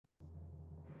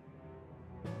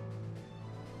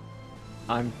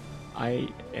I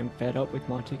am fed up with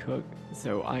Monty Cook,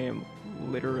 so I am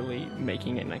literally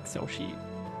making an Excel sheet.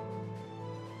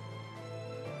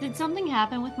 Did something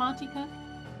happen with Monty Cook?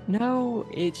 No,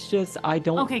 it's just I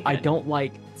don't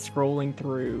like scrolling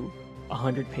through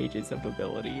 100 pages of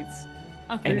abilities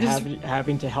and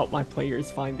having to help my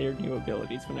players find their new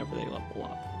abilities whenever they level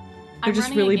up. They're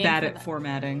just really bad at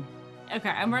formatting. Okay,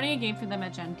 I'm running a game for them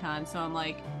at Gen Con, so I'm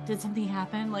like, did something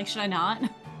happen? Like, should I not?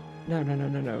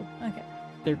 No. Okay.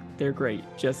 They're great.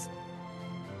 Just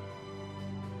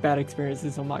bad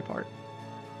experiences on my part.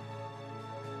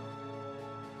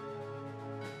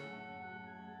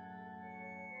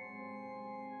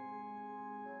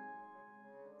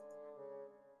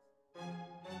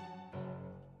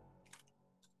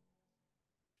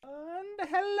 And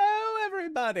hello,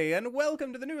 everybody, and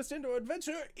welcome to the newest indoor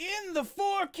adventure in the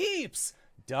Four Keeps,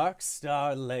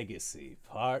 Darkstar Legacy,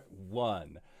 Part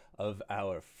 1 of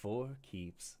our Four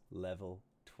Keeps Level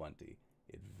 20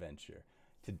 adventure.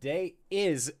 Today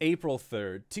is April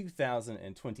 3rd,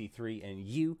 2023, and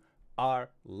you are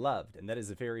loved. And that is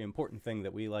a very important thing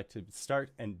that we like to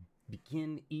start and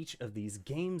begin each of these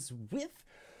games with,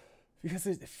 because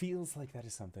it feels like that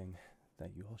is something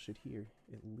that you all should hear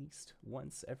at least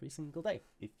once every single day,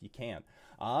 if you can.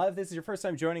 If this is your first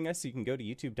time joining us, you can go to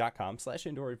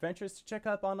youtube.com/indooradventures to check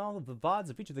up on all of the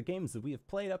VODs of each of the games that we have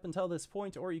played up until this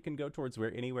point, or you can go towards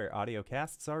anywhere audio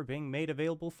casts are being made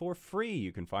available for free.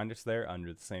 You can find us there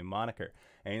under the same moniker.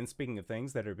 And speaking of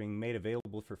things that are being made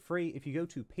available for free, if you go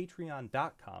to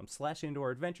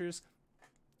patreon.com/indooradventures,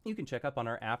 you can check up on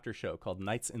our after show called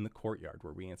Nights in the Courtyard,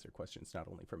 where we answer questions not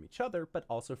only from each other, but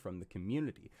also from the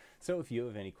community. So if you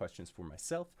have any questions for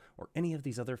myself or any of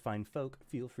these other fine folk,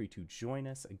 feel free to join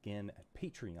us again at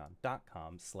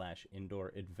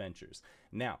patreon.com/indooradventures.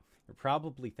 Now, you're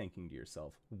probably thinking to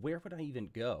yourself, where would I even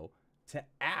go to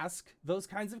ask those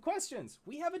kinds of questions?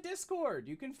 We have a Discord.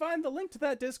 You can find the link to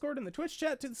that Discord in the Twitch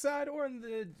chat to the side or in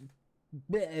the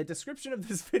description of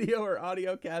this video or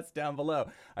audio cast down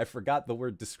below. I forgot the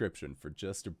word description for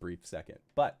just a brief second.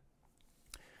 But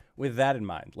with that in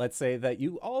mind, let's say that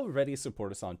you already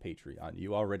support us on Patreon,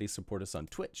 you already support us on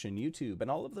Twitch and YouTube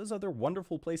and all of those other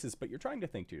wonderful places, but you're trying to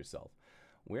think to yourself,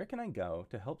 where can I go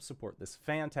to help support this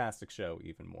fantastic show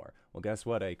even more? Well, guess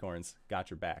what, Acorns? Got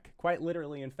your back. Quite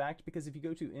literally, in fact, because if you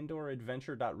go to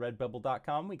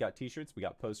indooradventure.redbubble.com, we got t-shirts, we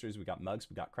got posters, we got mugs,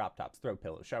 we got crop tops, throw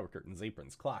pillows, shower curtains,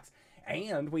 aprons, clocks,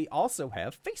 and we also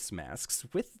have face masks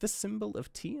with the symbol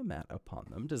of Tiamat upon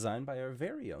them, designed by our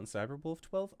very own Cyberwolf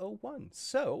 1201.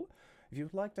 So, if you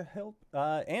would like to help,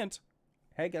 and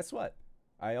hey, guess what?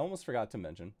 I almost forgot to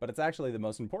mention, but it's actually the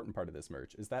most important part of this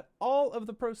merch, is that all of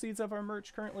the proceeds of our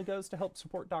merch currently goes to help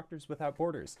support Doctors Without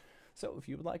Borders. So if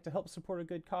you would like to help support a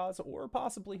good cause or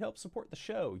possibly help support the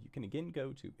show, you can again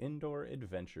go to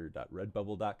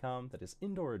indooradventure.redbubble.com. That is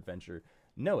indooradventure,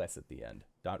 no S at the end,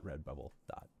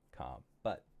 .redbubble.com.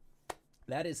 But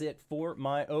that is it for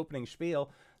my opening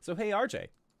spiel. So hey, RJ,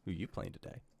 who you playing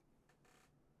today?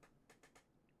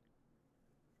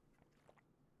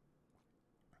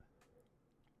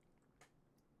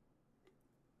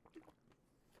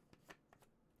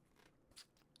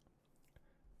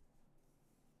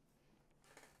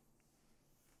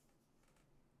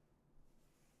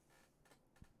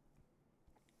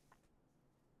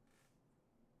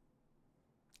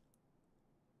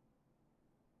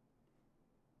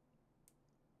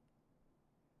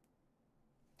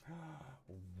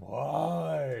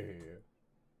 Why?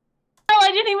 Oh,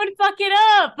 I didn't even fuck it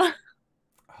up.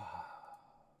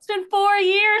 It's been 4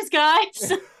 years,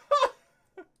 guys.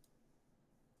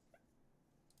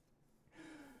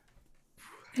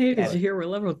 Hey, did you hear we're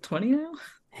level 20 now?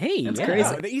 Hey, that's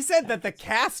crazy. He said that the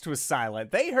cast was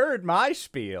silent. They heard my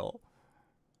spiel.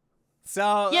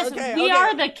 So yes, okay, we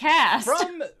are the cast.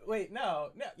 No,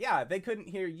 yeah, they couldn't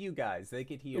hear you guys. They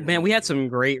could hear. Man, we had some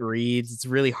great reads. It's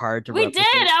really hard to. We did.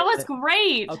 That was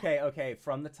great. Okay,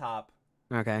 from the top.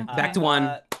 Okay, back to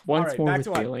one. One right, more back with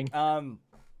to feeling.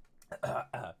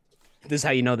 This is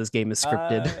how you know this game is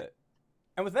scripted.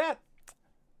 And with that,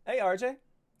 hey RJ,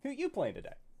 who you playing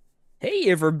today?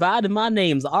 Hey everybody, my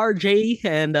name's RJ,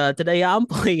 and today I'm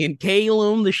playing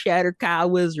Caelum, the Shatterkai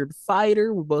Wizard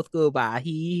Fighter. We both go by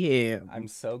he, him. I'm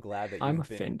so glad that I'm you've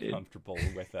been offended. comfortable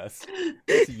with us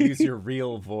to use your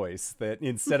real voice that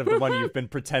instead of the one you've been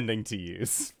pretending to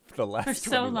use for the last for so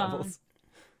 20 long. levels.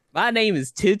 My name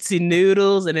is Tootsie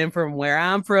Noodles, and then from where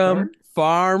I'm from,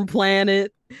 Farm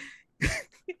Planet.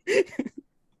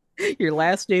 Your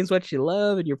last name's what you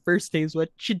love, and your first name's what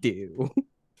you do.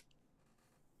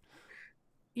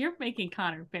 You're making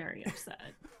Connor very upset.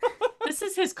 This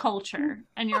is his culture,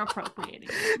 and you're appropriating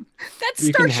him. That's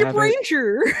Starship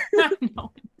Ranger.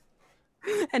 No.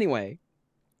 Anyway.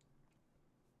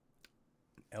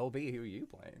 LB, who are you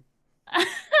playing?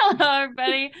 Hello,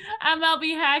 everybody. I'm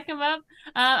LBHackEmUp.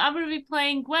 I'm going to be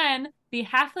playing Gwen, the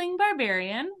halfling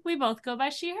barbarian. We both go by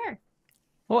she, her.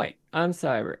 Boy, I'm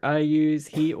Cyber. I use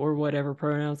he or whatever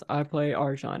pronouns. I play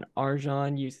Arjhan.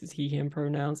 Arjhan uses he, him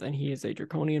pronouns, and he is a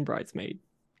draconian bridesmaid.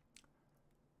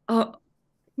 Oh,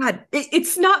 God.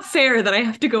 It's not fair that I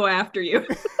have to go after you.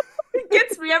 It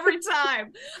gets me every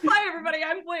time. Hi, everybody.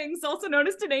 I'm Wings, also known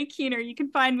as Danae Keener. You can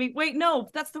find me. Wait, no,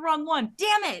 that's the wrong one.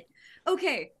 Damn it.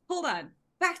 Okay, hold on.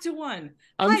 Back to one.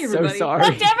 I'm Hi, everybody. so sorry.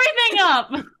 Fucked everything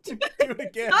up. Do it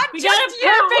again. We got it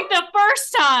perfect the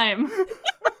first time.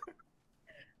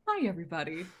 Hi,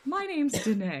 everybody. My name's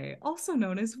Danae, also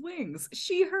known as Wings.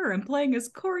 She, her. I'm playing as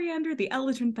Coriander, the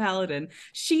Elegant Paladin.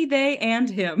 She, they, and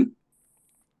him.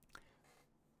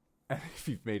 If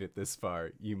you've made it this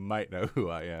far, you might know who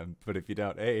I am. But if you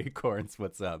don't, hey, Corns,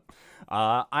 what's up?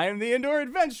 I am the Indoor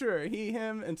Adventurer, he,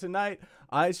 him, and tonight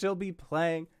I shall be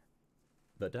playing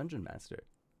the Dungeon Master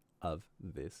of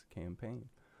this campaign.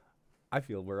 I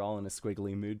feel we're all in a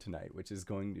squiggly mood tonight, which is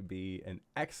going to be an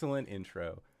excellent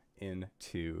intro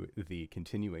into the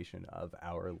continuation of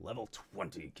our level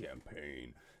 20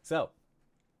 campaign. So,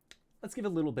 let's give a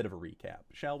little bit of a recap,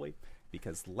 shall we?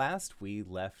 Because last we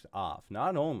left off,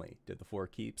 not only did the Four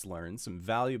Keeps learn some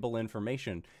valuable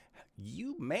information,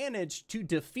 you managed to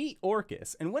defeat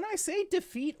Orcus. And when I say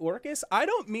defeat Orcus, I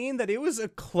don't mean that it was a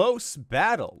close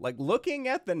battle. Like, looking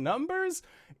at the numbers,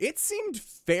 it seemed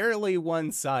fairly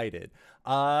one-sided.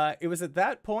 It was at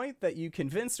that point that you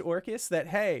convinced Orcus that,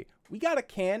 hey, we got a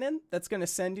cannon that's going to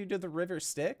send you to the River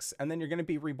Styx, and then you're going to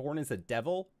be reborn as a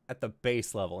devil at the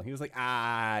base level. And he was like,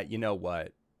 you know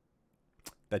what?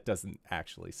 That doesn't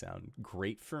actually sound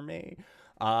great for me.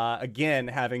 Again,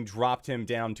 having dropped him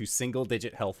down to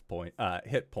single-digit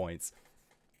hit points,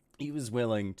 he was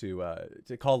willing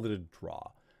to call it a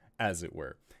draw, as it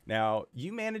were. Now,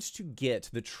 you managed to get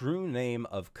the true name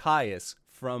of Caius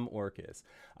from Orcus.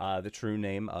 The true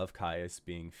name of Caius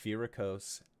being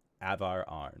Firikos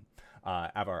Avaran.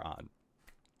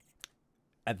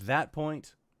 At that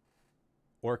point,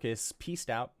 Orcus peaced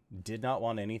out, did not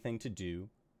want anything to do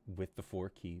with the Four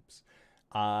Keeps.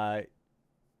 Zariel,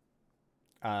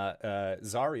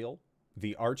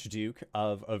 the Archduke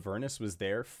of Avernus, was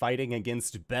there fighting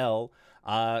against Bel,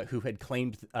 who had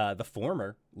claimed the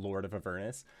former Lord of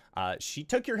Avernus. She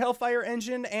took your Hellfire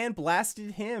engine and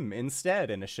blasted him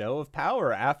instead in a show of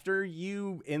power after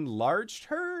you enlarged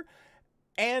her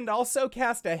and also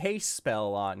cast a haste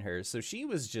spell on her. So she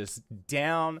was just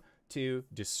down to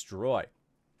destroy.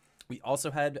 We also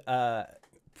had...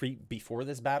 Before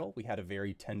this battle, we had a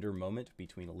very tender moment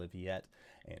between Oliviette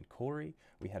and Cori.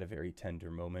 We had a very tender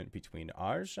moment between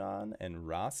Arjhan and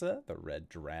Rasa, the Red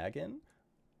Dragon.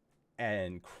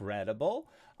 Incredible.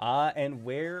 And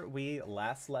where we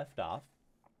last left off,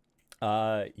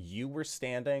 you were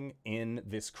standing in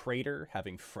this crater,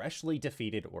 having freshly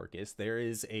defeated Orcus. There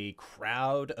is a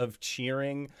crowd of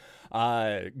cheering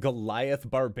Goliath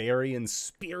barbarian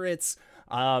spirits.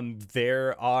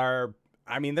 There's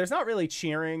not really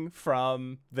cheering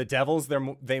from the devils.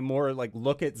 They more like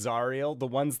look at Zariel. The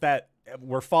ones that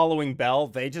were following Bel,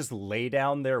 they just lay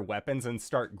down their weapons and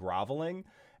start groveling.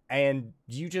 And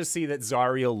you just see that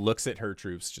Zariel looks at her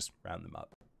troops, just round them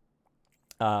up.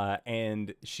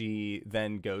 And she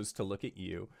then goes to look at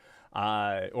you,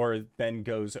 or then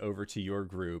goes over to your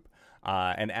group.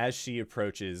 And as she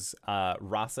approaches,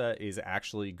 Rasa is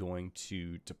actually going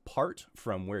to depart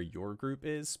from where your group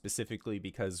is, specifically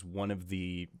because one of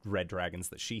the red dragons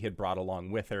that she had brought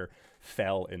along with her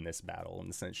fell in this battle. In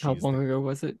the sense, how long ago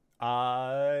was it?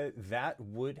 That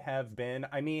would have been,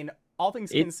 all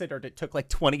things considered, it took like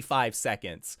 25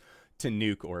 seconds to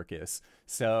nuke Orcus.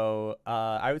 So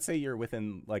I would say you're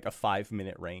within like a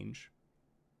 5-minute range.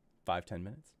 5-10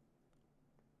 minutes.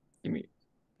 You mean...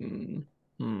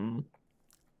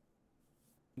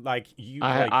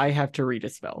 I have to read a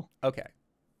spell. Okay.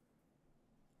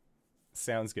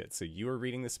 Sounds good. So you are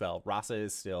reading the spell. Rasa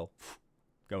is still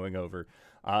going over.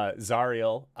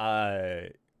 Zariel,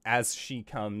 as she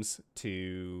comes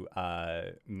to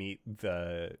meet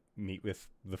with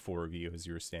the four of you as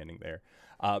you were standing there,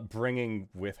 bringing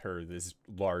with her this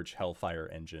large Hellfire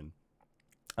engine.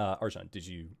 Arjhan, did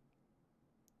you...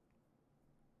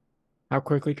 How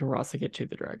quickly can Rasa get to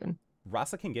the dragon?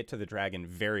 Rasa can get to the dragon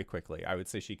very quickly. I would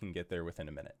say she can get there within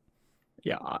a minute.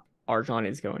 Yeah, Arjhan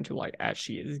is going to, as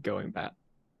she is going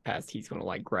past, he's going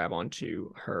to, grab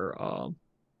onto her...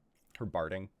 her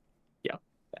barding? Yeah.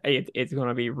 It's going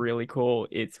to be really cool.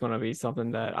 It's going to be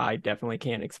something that I definitely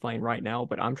can't explain right now,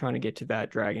 but I'm trying to get to that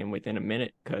dragon within a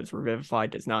minute because Revivify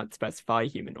does not specify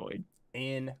humanoid.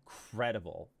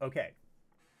 Incredible. Okay.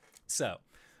 So,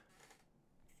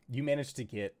 you managed to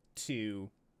get to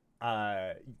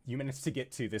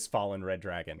this fallen red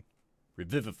dragon.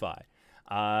 Revivify.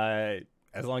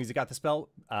 As long as you got the spell,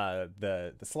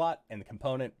 the slot and the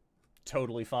component,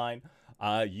 totally fine.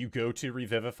 You go to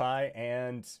Revivify,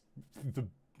 and the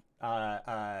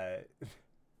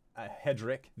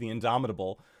Hedrick, the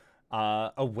Indomitable,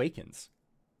 awakens.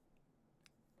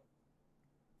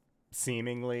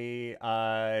 Seemingly,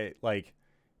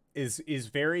 is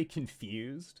very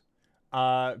confused,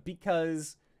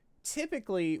 because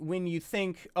typically when you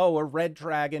think, oh, a red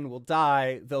dragon will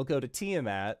die, they'll go to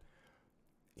Tiamat.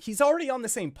 He's already on the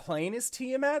same plane as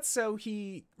Tiamat, so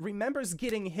he remembers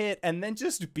getting hit and then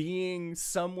just being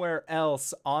somewhere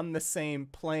else on the same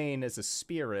plane as a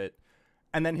spirit.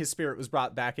 And then his spirit was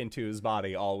brought back into his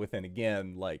body all within,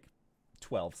 again, like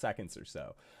 12 seconds or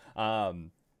so.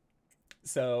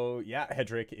 So yeah,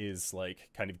 Hedrick is like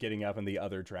kind of getting up, and the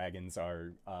other dragons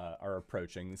are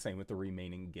approaching. The same with the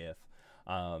remaining Gith.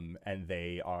 And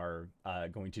they are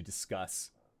going to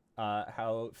discuss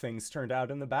how things turned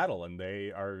out in the battle, and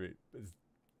they are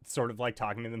sort of like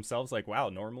talking to themselves like, wow,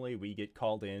 normally we get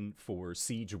called in for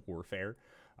siege warfare,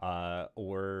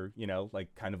 or, you know,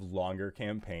 like kind of longer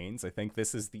campaigns. I think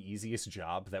this is the easiest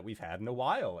job that we've had in a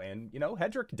while. And, you know,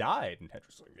 Hedrick died, and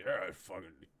Hedrick's like, yeah, it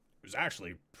was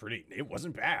actually it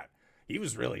wasn't bad. He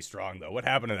was really strong, though. What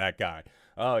happened to that guy?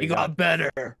 Oh, he got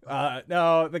better.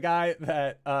 No, the guy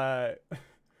that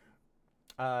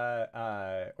or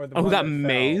the who one got that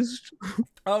mazed?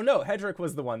 Oh no, Hedrick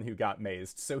was the one who got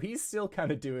mazed, so he's still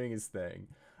kind of doing his thing.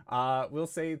 We'll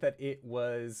say that it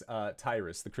was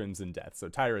Tyrus, the Crimson Death. So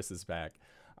Tyrus is back.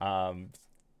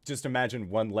 Just imagine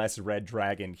one less red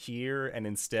dragon here, and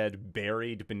instead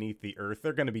buried beneath the earth.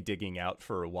 They're going to be digging out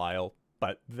for a while,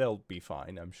 but they'll be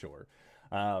fine, I'm sure.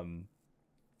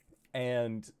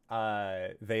 And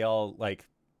they all, like,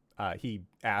 he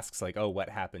asks, like, oh, what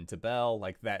happened to Bell?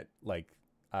 Like, that, like,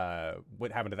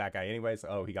 what happened to that guy anyways?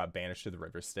 Oh, he got banished to the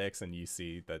River Styx, and you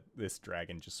see that this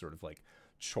dragon just sort of, like,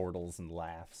 chortles and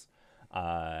laughs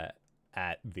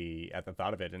at the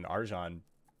thought of it. And Arjhan,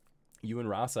 you and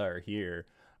Rasa are here,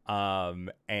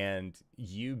 and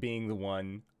you being the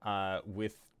one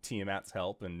with Tiamat's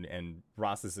help and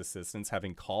Rasa's assistance,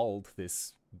 having called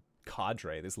this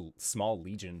cadre, this small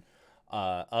legion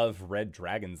of red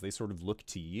dragons, they sort of look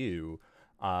to you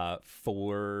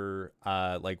for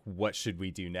like, what should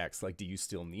we do next? Like, do you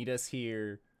still need us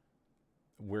here?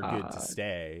 We're good to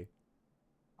stay.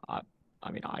 I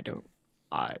mean, I don't.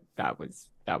 That was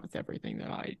everything that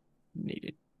I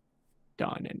needed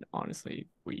done, and honestly,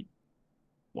 we,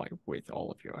 like, with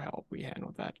all of your help, we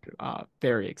handled that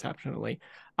very exceptionally.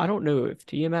 I don't know if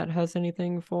Tiamat has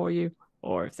anything for you,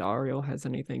 or if Zariel has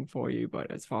anything for you, but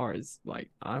as far as, like,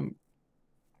 I'm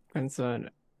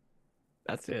concerned,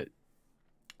 that's it.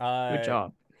 Good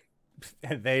job.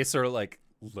 And they sort of, like,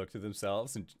 look to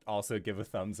themselves and also give a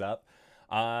thumbs up.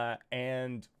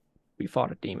 And we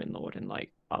fought a demon lord in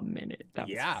like a minute. That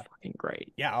was fucking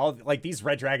great. Yeah, all, like, these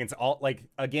red dragons, all, like,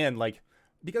 again, like,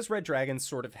 because red dragons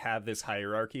sort of have this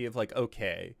hierarchy of, like,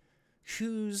 okay,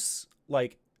 who's,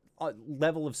 like,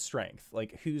 level of strength,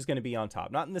 like, who's going to be on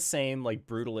top? Not in the same, like,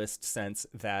 brutalist sense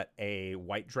that a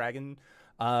white dragon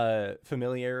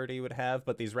familiarity would have,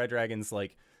 but these red dragons,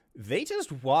 like, they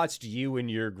just watched you and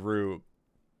your group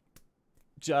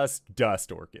just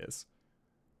dust Orcus.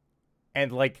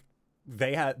 And, like,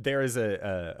 there is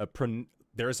a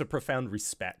profound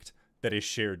respect that is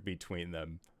shared between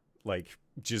them, like,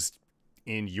 just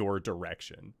in your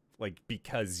direction, like,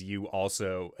 because you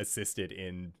also assisted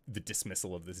in the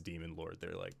dismissal of this demon lord.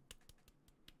 They're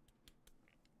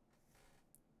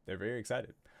very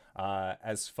excited.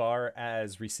 As far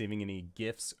as receiving any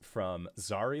gifts from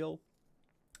Zariel,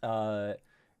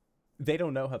 they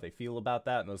don't know how they feel about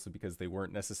that, mostly because they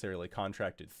weren't necessarily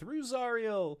contracted through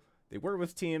Zariel. They were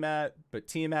with Tiamat, but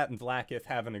Tiamat and Vlaakith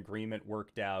have an agreement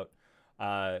worked out,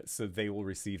 so they will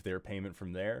receive their payment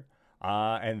from there.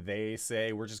 And they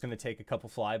say, we're just going to take a couple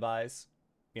flybys,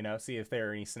 you know, see if there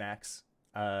are any snacks,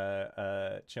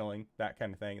 chilling, that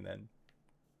kind of thing, and then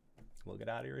we'll get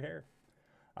out of your hair.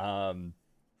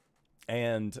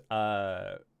 And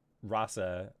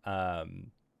Rasa,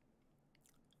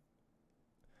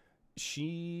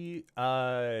 she's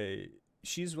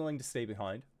willing to stay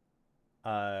behind.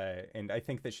 And I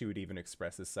think that she would even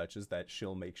express as such, as that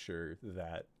she'll make sure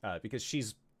that, because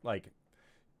she's, like,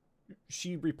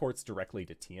 she reports directly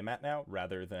to Tiamat now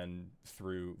rather than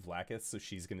through Vlaakith, so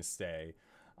she's going to stay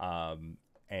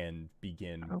and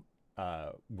begin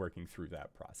working through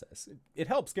that process. It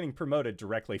helps getting promoted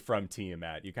directly from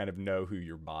Tiamat. You kind of know who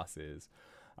your boss is.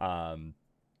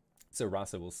 So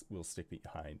Rasa will stick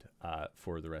behind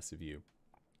for the rest of you.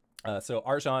 So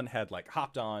Arjhan had like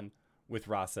hopped on with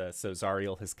Rasa, so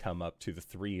Zariel has come up to the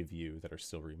three of you that are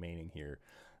still remaining here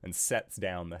and sets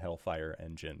down the Hellfire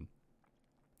engine.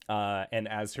 And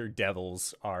as her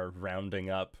devils are rounding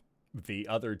up the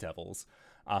other devils,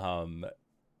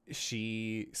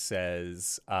 she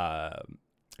says,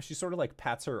 she sort of like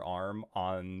pats her arm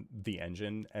on the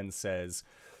engine and says,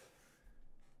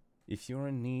 if you're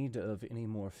in need of any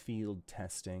more field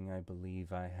testing, I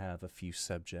believe I have a few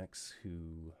subjects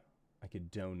who I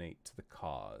could donate to the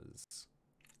cause.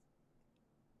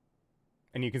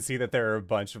 And you can see that there are a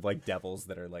bunch of like devils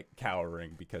that are like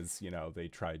cowering because, you know, they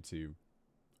tried to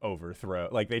overthrow,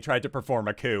 like they tried to perform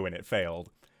a coup and it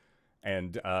failed.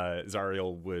 And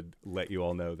Zariel would let you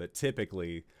all know that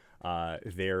typically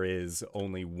there is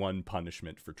only one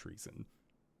punishment for treason.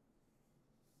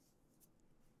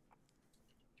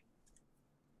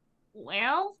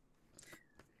 Well,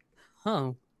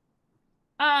 I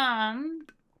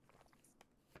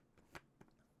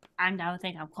don't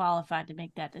think I'm qualified to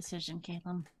make that decision,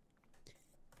 Caelum.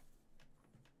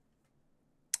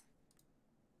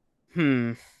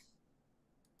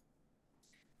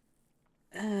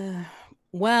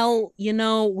 Well, you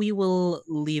know, we will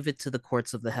leave it to the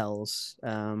courts of the hells,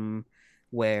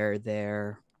 where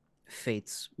their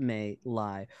fates may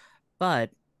lie.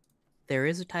 But there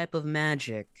is a type of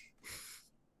magic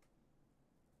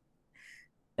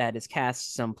that is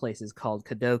cast some places called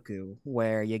Kadoku,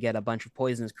 where you get a bunch of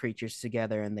poisonous creatures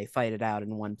together and they fight it out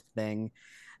in one thing.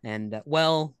 And,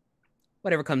 well,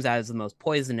 whatever comes out is the most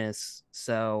poisonous.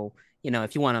 So, you know,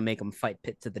 if you want to make them fight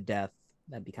pit to the death,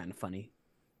 that'd be kind of funny.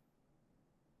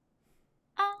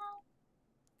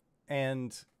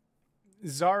 And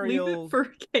Zariel... Leave it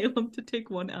for Caelum to take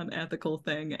one unethical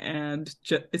thing and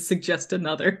suggest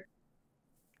another.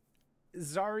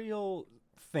 Zariel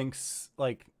thinks,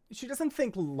 like, she doesn't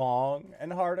think long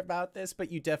and hard about this,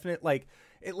 but you definitely, like,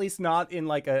 at least not in,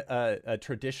 like, a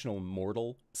traditional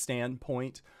mortal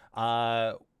standpoint.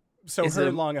 So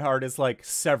her long and hard is, like,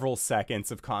 several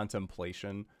seconds of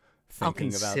contemplation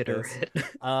thinking about this.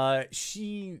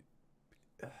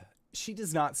 She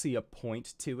does not see a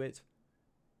point to it.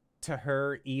 To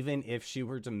her, even if she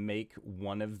were to make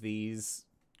one of these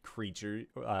creatures,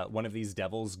 one of these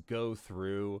devils go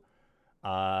through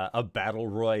a battle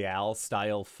royale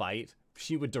style fight,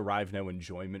 she would derive no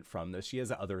enjoyment from this. She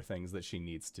has other things that she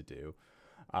needs to do.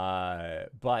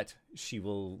 But she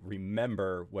will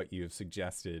remember what you have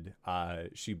suggested.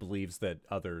 She believes that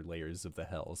other layers of the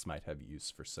hells might have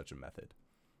use for such a method.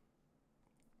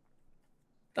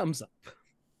 Thumbs up.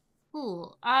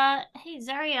 Cool. Hey,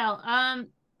 Zariel,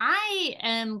 I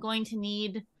am going to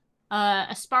need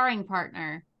a sparring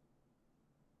partner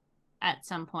at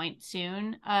some point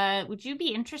soon. Would you be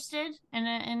interested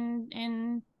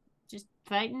in just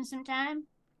fighting sometime?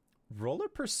 Roll a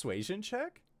persuasion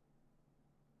check.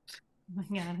 Oh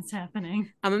my god, it's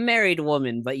happening. I'm a married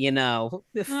woman, but you know,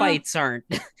 the fights aren't.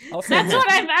 That's what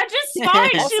I'm just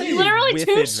fine. She's literally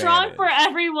too strong for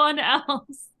everyone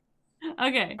else.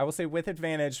 Okay. I will say with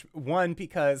advantage, one,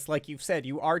 because like you've said,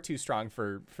 you are too strong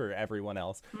for everyone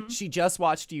else. Mm-hmm. She just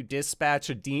watched you dispatch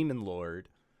a demon lord.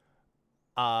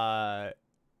 13?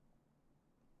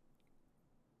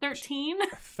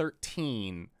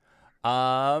 13.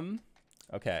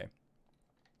 Okay.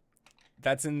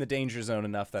 That's in the danger zone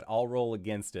enough that I'll roll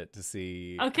against it to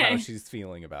see how she's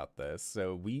feeling about this.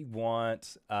 So we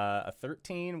want a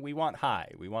 13. We want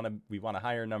high. We want a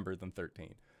higher number than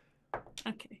 13.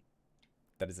 Okay.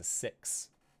 That is a 6.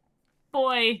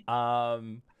 Boy.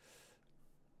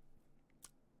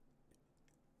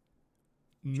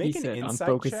 Make an insight. I'm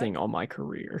focusing on my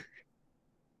career.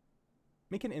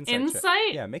 Make an insight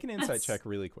check. Yeah, make an insight check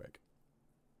really quick.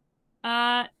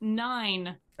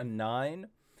 9. A 9?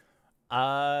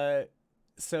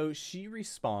 So she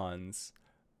responds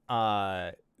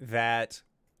that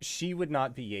she would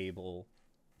not be able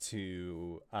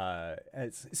to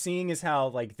seeing as how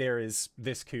like there is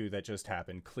this coup that just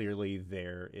happened. Clearly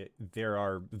there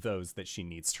are those that she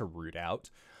needs to root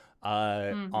out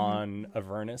on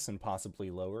Avernus and possibly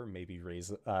lower, maybe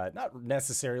raise not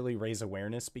necessarily raise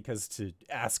awareness, because to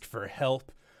ask for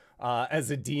help as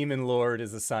a demon lord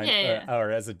is a sign or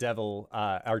as a devil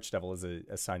archdevil is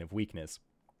a sign of weakness.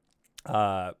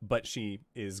 But she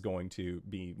is going to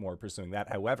be more pursuing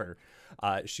that. However,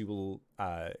 she will,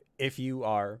 if you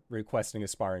are requesting a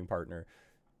sparring partner,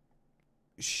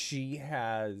 she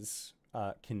has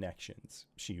connections,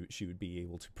 she would be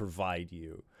able to provide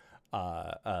you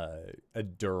a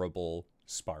durable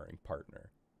sparring partner,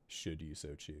 should you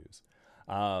so choose.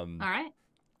 All right.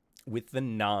 With the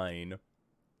 9,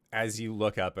 as you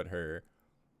look up at her,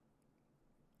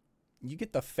 you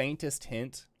get the faintest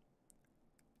hint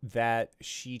that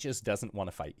she just doesn't want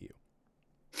to fight you.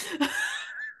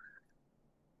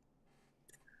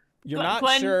 You're not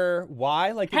sure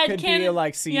why. Like, it could be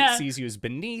like sees you as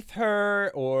beneath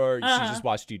her, or she just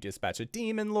watched you dispatch a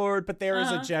demon lord. But there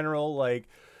is a general like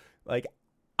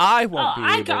I won't be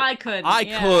able. I could. I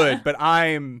could, but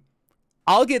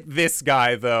I'll get this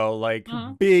guy though. Like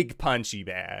big punchy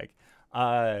bag.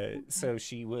 So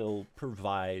she will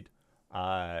provide,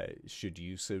 should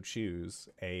you so choose,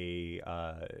 a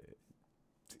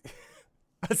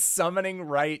summoning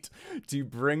right to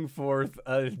bring forth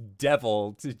a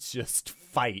devil to just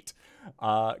fight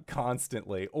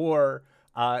constantly, or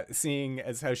seeing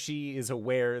as how she is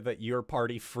aware that your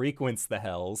party frequents the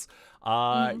hells,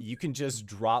 you can just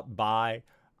drop by.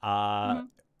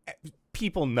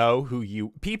 People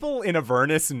in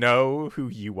Avernus know who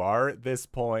you are at this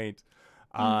point,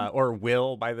 or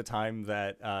will by the time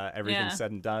that everything's said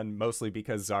and done, mostly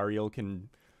because Zariel can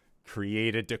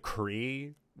create a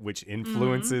decree which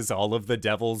influences all of the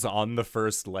devils on the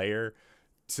first layer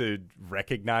to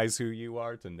recognize who you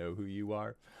are, to know who you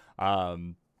are.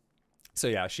 So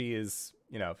yeah, she is,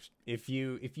 if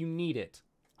you need it,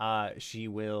 she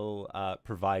will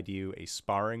provide you a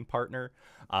sparring partner,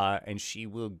 and she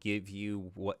will give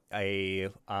you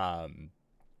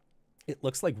it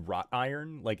looks like wrought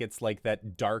iron, like it's like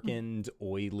that darkened,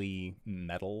 oily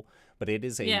metal, but it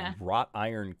is a wrought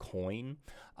iron coin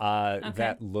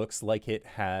that looks like it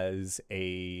has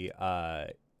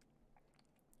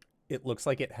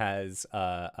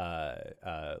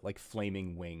like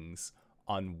flaming wings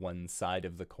on one side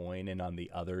of the coin, and on the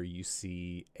other you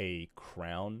see a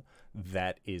crown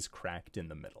that is cracked in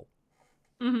the middle.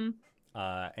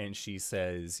 And she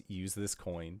says, use this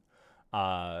coin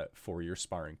for your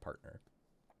sparring partner.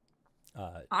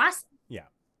 Awesome. Yeah.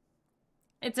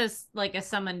 It's a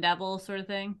summon devil sort of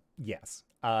thing. Yes.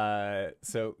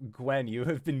 So Gwen, you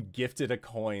have been gifted a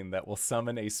coin that will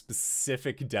summon a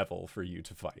specific devil for you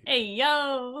to fight. Hey,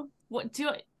 yo. What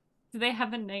do they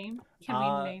have a name? Can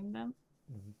we name them?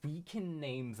 We can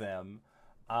name them.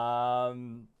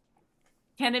 Can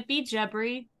it be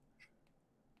Jebri?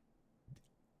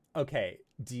 Okay.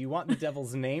 Do you want the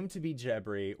devil's name to be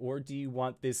Jebri, or do you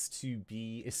want this to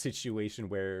be a situation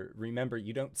where, remember,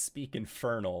 you don't speak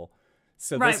Infernal?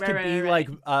 So this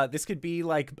could be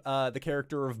like the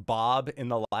character of Bob in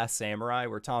The Last Samurai,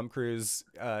 where Tom Cruise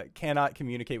cannot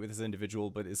communicate with this individual,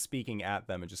 but is speaking at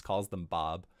them and just calls them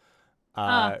Bob.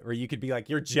 Or you could be like,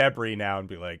 you're Jebri now, and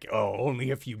be like, oh,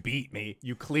 only if you beat me.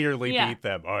 You clearly beat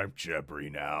them. I'm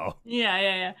Jebri now.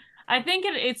 Yeah. I think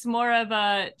it's more of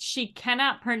she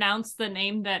cannot pronounce the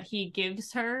name that he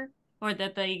gives her, or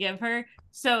that they give her.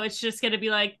 So it's just going to be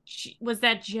like, was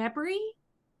that Jebri?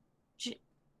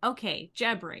 Okay,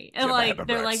 Jebri. And like,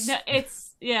 they're like, no,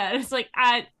 it's like,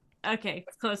 okay,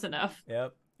 it's close enough.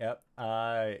 Yep.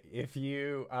 If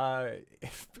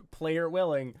player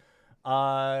willing,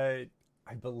 I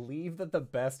believe that the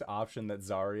best option that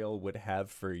Zariel would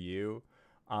have for you,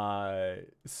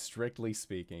 strictly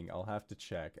speaking, I'll have to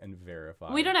check and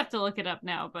verify. We don't have to look it up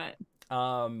now, but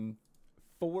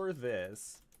for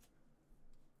this,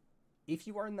 if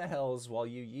you are in the hells while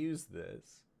you use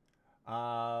this,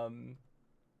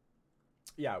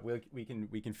 we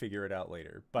can figure it out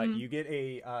later. But you get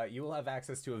you will have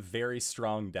access to a very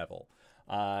strong devil.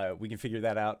 We can figure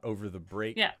that out over the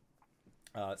break. Yeah.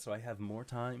 So I have more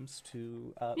time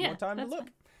to look.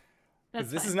 Because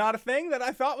this is not a thing that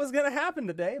I thought was going to happen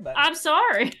today, but I'm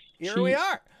sorry. Here we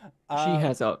are. She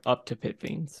has up to Pit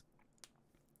Fiends.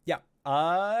 Yeah.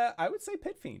 I would say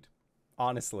Pit Fiend,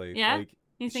 honestly. Yeah? Like,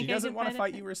 You think she doesn't want to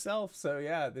fight you herself, so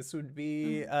yeah, this would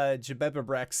be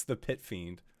Jebebebrex the Pit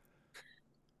Fiend.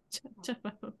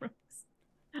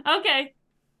 Okay.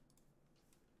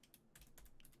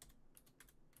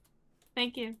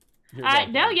 Thank you. You're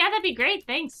welcome. No, yeah, that'd be great.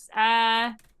 Thanks.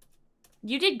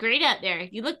 You did great out there.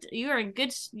 You were in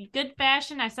good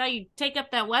fashion. I saw you take up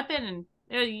that weapon, and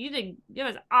it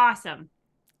was awesome.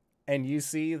 And you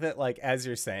see that, like, as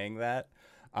you're saying that,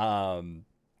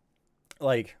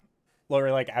 like,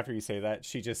 Laura, like, after you say that,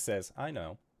 she just says, I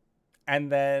know.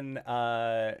 And then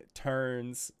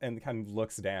turns and kind of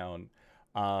looks down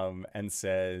and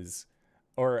says,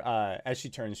 or as she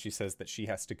turns, she says that she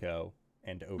has to go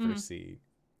and oversee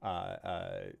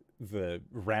the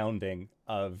rounding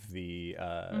of the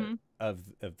of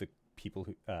the people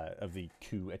who of the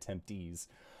coup attemptees.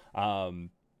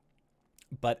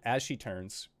 But as she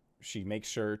turns, she makes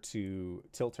sure to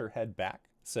tilt her head back.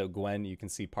 So, Gwen, you can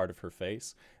see part of her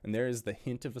face. And there is the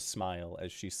hint of a smile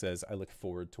as she says, I look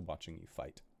forward to watching you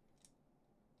fight.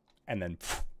 And then,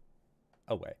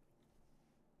 away.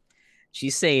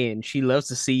 She's saying she loves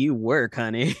to see you work,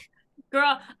 honey.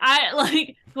 Girl,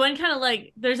 Gwen kind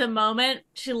of there's a moment,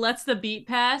 she lets the beat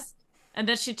pass, and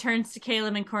then she turns to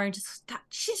Caelum and Cori and just, God,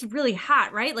 she's really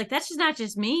hot, right? Like, that's just not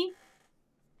just me.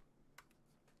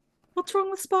 What's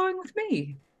wrong with sparring with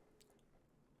me?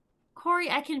 Cori,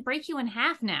 I can break you in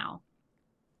half now.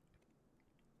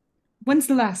 When's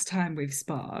the last time we've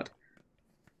sparred?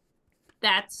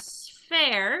 That's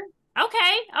fair.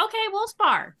 Okay, we'll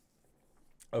spar.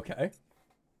 Okay.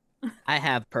 I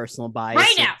have personal bias.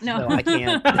 Right now, no. So I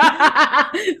can't.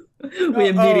 We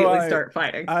immediately start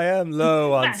fighting. I am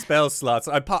low on spell slots.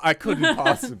 I couldn't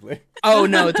possibly. Oh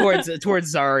no, towards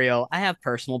Zariel. I have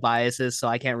personal biases, so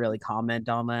I can't really comment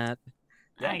on that.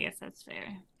 Yeah. I guess that's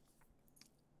fair.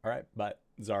 All right, but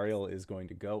Zariel is going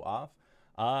to go off,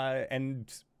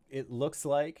 and it looks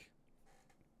like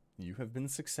you have been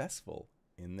successful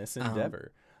in this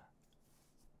endeavor.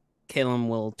 Caelum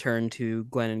will turn to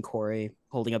Gwen and Cori,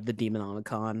 holding up the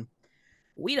Demonomicon.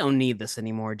 We don't need this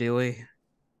anymore, do we?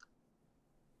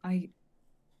 I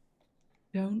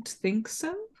don't think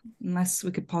so. Unless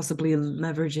we could possibly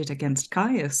leverage it against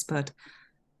Caius, but...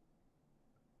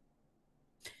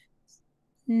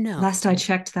 No. Last I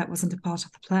checked, that wasn't a part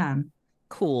of the plan.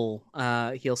 Cool.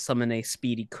 He'll summon a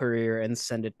speedy courier and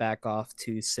send it back off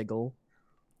to Sigil.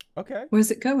 Okay.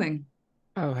 Where's it going?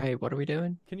 Oh, hey, what are we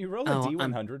doing? Can you roll a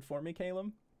D100 for me,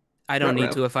 Caelum? I don't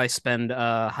need to if I spend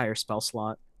a higher spell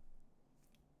slot.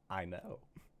 I know.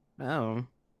 Oh.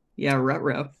 Yeah,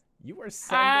 ruh-roh. You are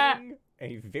sending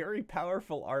a very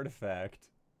powerful artifact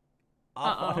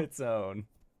off on its own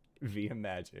via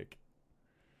magic.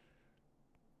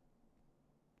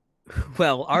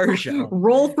 Well, Arjhan.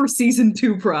 Roll for season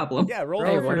 2 problem. Yeah, roll.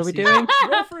 Hey, what are we doing?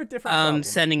 Roll for a different problem.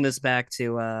 Sending this back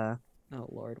to oh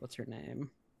Lord, what's her name?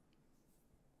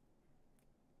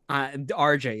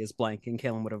 RJ is blanking.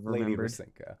 Caelum would have remembered.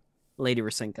 Lady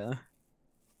Rasinka.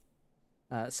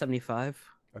 75.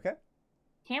 Okay.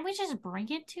 Can't we just bring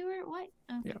it to her? What?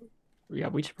 Okay. Yeah,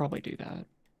 we should probably do that.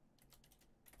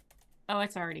 Oh,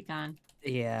 it's already gone.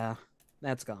 Yeah,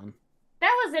 that's gone.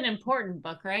 That was an important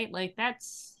book, right? Like,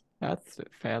 that's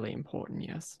fairly important,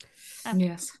 yes.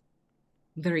 Yes.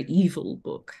 Very evil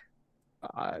book.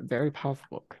 Very powerful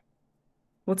book.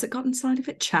 What's it got inside of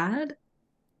it? Chad?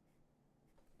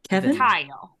 Kevin?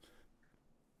 Kyle.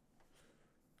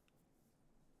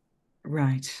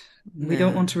 Right. We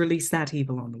don't want to release that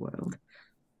evil on the world.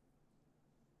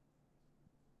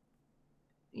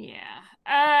 Yeah.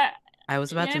 I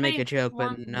was about to make a joke,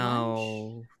 but want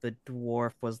no. lunch? The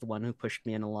dwarf was the one who pushed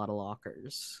me in a lot of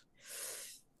lockers.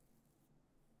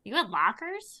 You had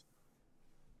lockers?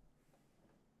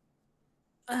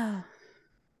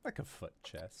 Like a foot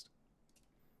chest.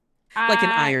 Like an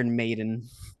Iron Maiden.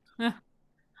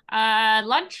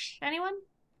 Lunch? Anyone?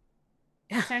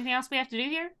 Yeah. Is there anything else we have to do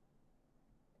here?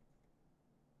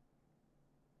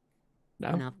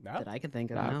 No. Not that I can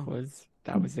think of.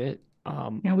 That was it.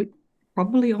 Yeah, we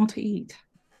probably ought to eat.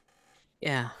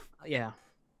 Yeah.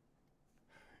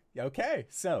 Okay,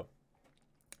 so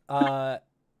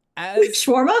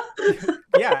shawarma?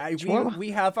 Yeah,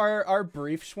 we have our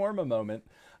brief shawarma moment.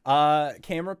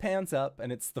 Camera pans up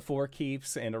and it's the Four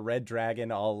Keeps and a red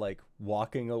dragon all like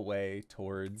walking away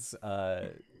towards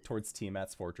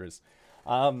Tiamat's fortress.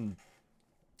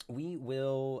 We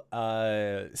will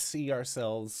see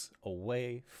ourselves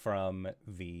away from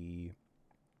the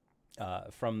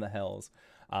hells.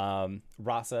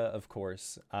 Rasa, of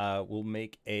course, will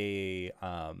make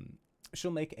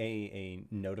she'll make a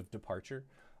note of departure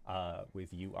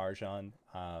with you, Arjhan,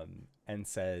 and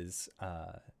says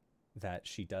that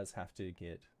she does have to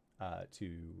get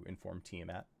to inform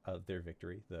Tiamat of their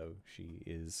victory, though she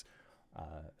is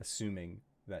assuming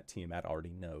that Tiamat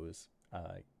already knows,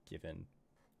 given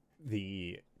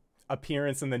the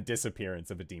appearance and then disappearance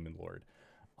of a demon lord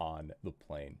on the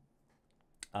plane.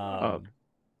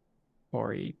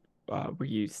 Cori, were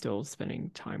you still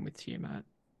spending time with Tiamat?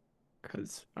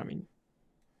 Because, I mean,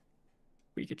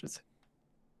 we could just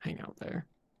hang out there.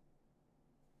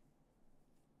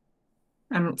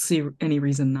 I don't see any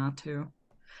reason not to.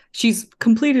 She's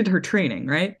completed her training,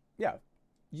 right? Yeah.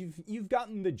 You've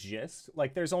gotten the gist.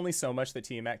 Like, there's only so much that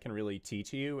Tiamat can really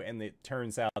teach you, and it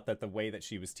turns out that the way that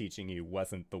she was teaching you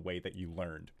wasn't the way that you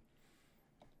learned.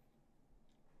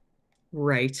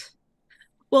 Right.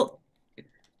 Well,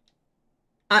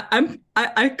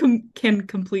 I can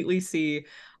completely see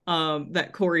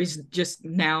that Cori's just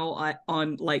now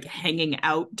on like hanging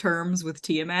out terms with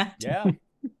Tiamat. Yeah.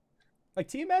 Like,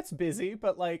 Tiamat's busy,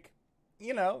 but, like,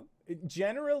 you know,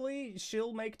 generally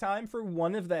she'll make time for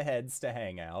one of the heads to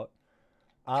hang out.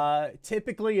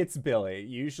 Typically it's Billy.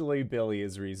 Usually Billy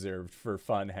is reserved for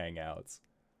fun hangouts.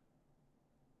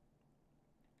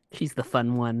 She's the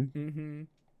fun one. Mm-hmm.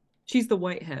 She's the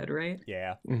white head, right?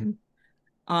 Yeah.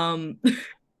 Mm-hmm.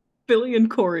 Billy and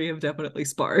Cori have definitely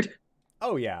sparred.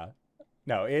 Oh, yeah.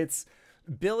 No, it's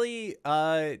Billy,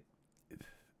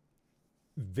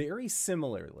 very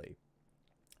similarly.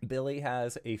 Billy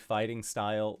has a fighting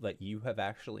style that you have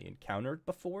actually encountered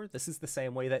before. This is the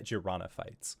same way that Girana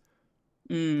fights.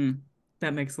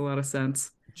 That makes a lot of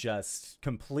sense. Just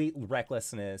complete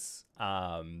recklessness,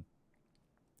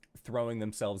 throwing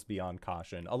themselves beyond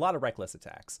caution. A lot of reckless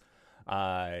attacks.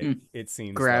 It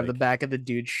seems grab like... the back of the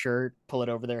dude's shirt, pull it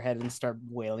over their head, and start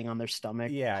wailing on their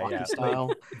stomach. Yeah. Style.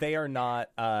 Like, they are not.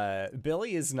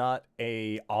 Billy is not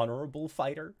a honorable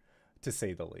fighter, to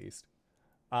say the least.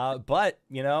 But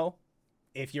you know,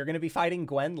 if you're going to be fighting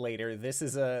Gwen later, this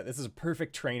is a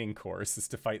perfect training course, is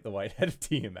to fight the white head of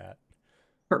Tiamat.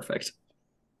 Perfect.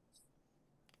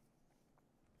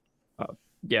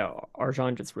 Yeah,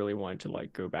 Arjhan just really wanted to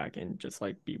like go back and just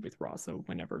like be with Rasa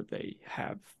whenever they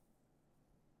have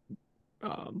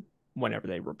whenever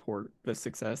they report the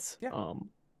success. Yeah.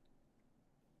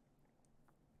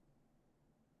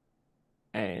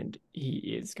 And he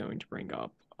is going to bring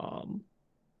up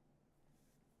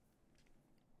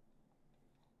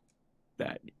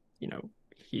that, you know,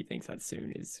 he thinks that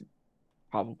soon is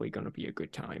probably going to be a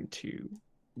good time to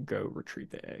go retrieve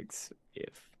the eggs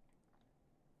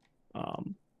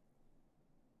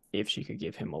if she could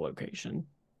give him a location.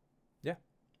 Yeah.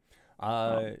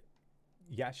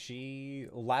 Yeah, she,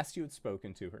 last you had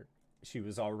spoken to her, she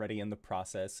was already in the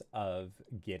process of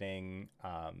getting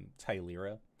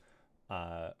Tylera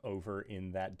over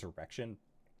in that direction.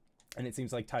 And it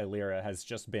seems like Tylera has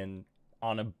just been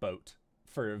on a boat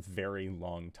for a very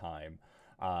long time,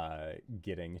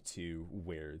 getting to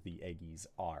where the eggies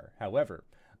are. However,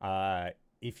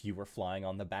 if you were flying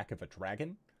on the back of a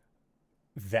dragon,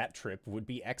 that trip would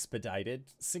be expedited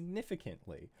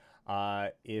significantly.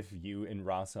 If you and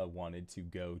Rasa wanted to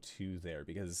go to there,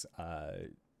 because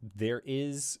there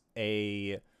is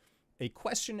a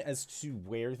question as to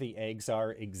where the eggs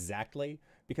are exactly,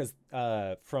 because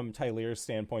from Tylera's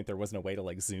standpoint, there wasn't a way to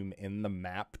like zoom in the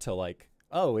map to like,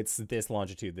 oh, it's this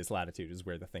longitude, this latitude is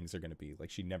where the things are going to be. Like,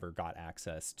 she never got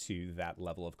access to that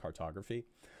level of cartography.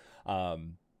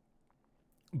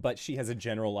 But she has a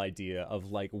general idea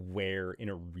of like where in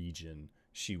a region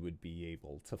she would be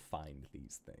able to find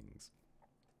these things.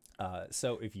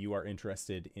 So if you are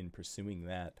interested in pursuing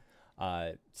that,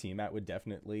 Tiamat would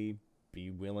definitely be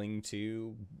willing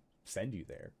to send you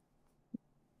there.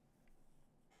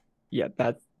 Yeah,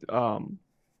 that's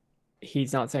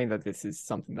he's not saying that this is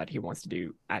something that he wants to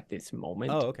do at this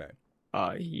moment. Oh, okay.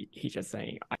 He's just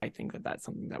saying, I think that that's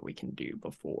something that we can do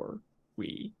before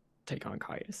we take on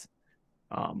Caius.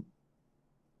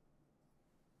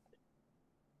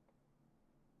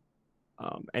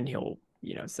 And he'll,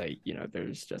 you know, say, you know,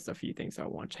 there's just a few things I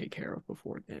want to take care of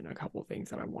before then, a couple of things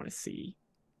that I want to see.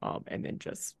 And then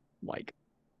just like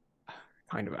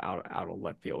kind of out of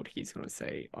left field, he's going to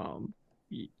say,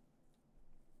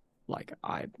 like,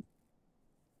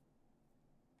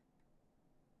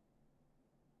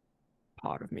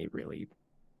 part of me really,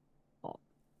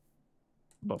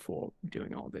 before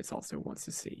doing all this, also wants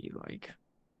to see like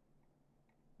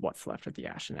what's left of the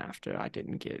Ashen after. I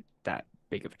didn't get that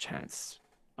big of a chance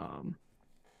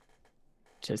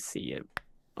to see it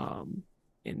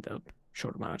in the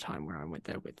short amount of time where I went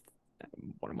there with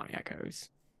one of my echoes.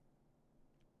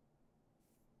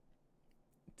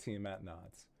 Tiamat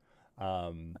nods.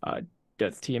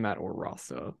 Does Tiamat or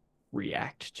Rasa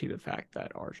react to the fact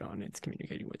that Arjhan is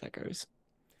communicating with echoes?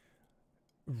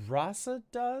 Rasa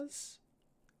does.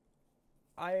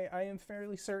 I am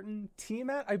fairly certain.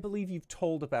 Tiamat, I believe you've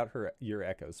told about your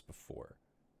echoes before.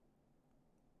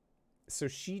 So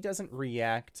she doesn't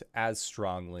react as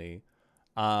strongly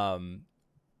to,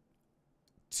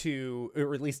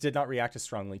 or at least did not react as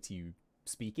strongly to you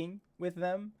speaking with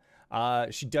them.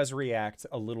 She does react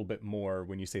a little bit more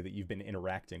when you say that you've been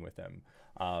interacting with them.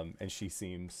 And she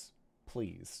seems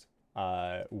pleased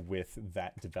with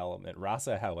that development.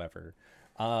 Rasa, however,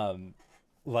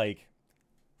 like,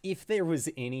 if there was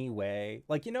any way,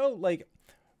 like, you know, like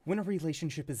when a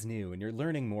relationship is new and you're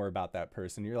learning more about that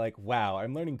person, you're like, wow,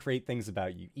 I'm learning great things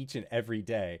about you each and every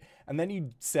day. And then you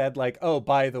said like, oh,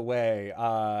 by the way,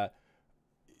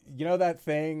 you know that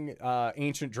thing,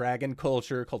 ancient dragon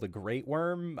culture called a great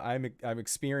worm? I'm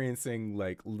experiencing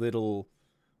like little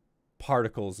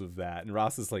particles of that. And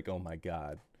Ross is like, oh my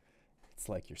god, it's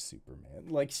like you're Superman.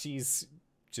 Like, she's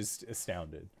just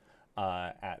astounded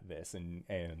at this,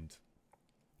 and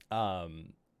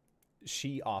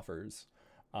she offers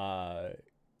that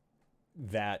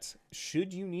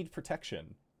should you need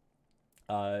protection,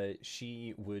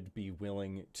 she would be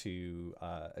willing to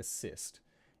assist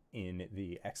in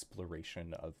the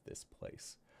exploration of this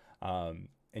place. And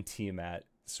Tiamat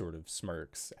sort of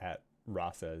smirks at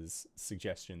Rasa's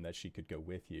suggestion that she could go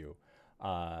with you,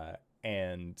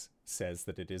 and says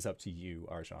that it is up to you,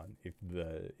 Arjhan,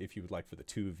 if you would like for the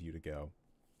two of you to go.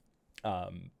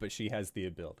 But she has the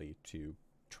ability to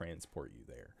transport you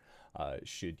there,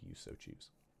 should you so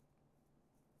choose.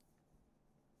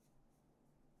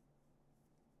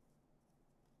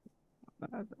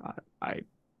 I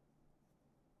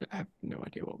have no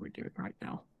idea what we're doing right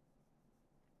now.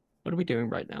 What are we doing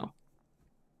right now?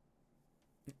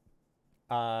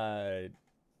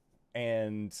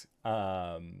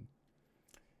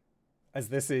 As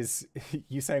this is,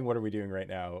 you saying what are we doing right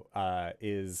now,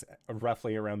 is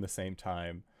roughly around the same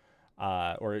time,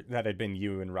 or that had been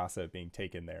you and Rasa being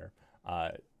taken there,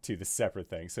 to the separate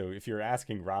thing. So if you're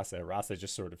asking Rasa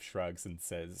just sort of shrugs and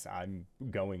says, I'm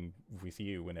going with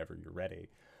you whenever you're ready.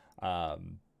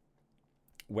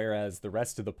 Whereas the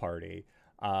rest of the party,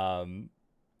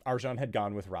 Arjhan had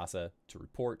gone with Rasa to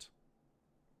report.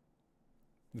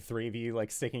 The three of you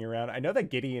like sticking around. I know that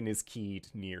Gideon is keyed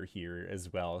near here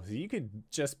as well, so you could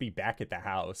just be back at the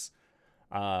house.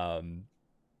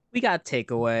 We got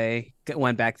takeaway.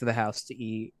 Went back to the house to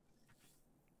eat.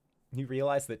 You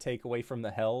realize that takeaway from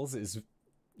the Hells is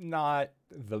not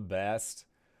the best.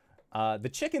 The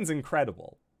chicken's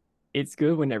incredible. It's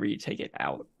good whenever you take it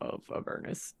out of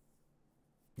Avernus.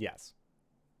 Yes.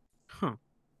 Huh.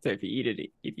 So if you eat it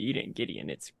in Gideon,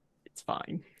 it's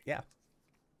fine. Yeah.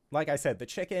 Like I said, the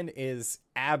chicken is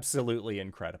absolutely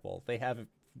incredible. They have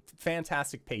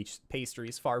fantastic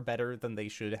pastries, far better than they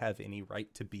should have any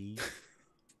right to be.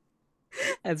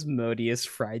 Asmodeus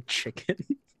fried chicken.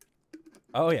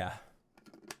 Oh, yeah.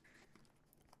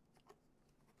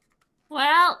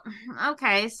 Well,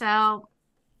 okay, so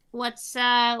what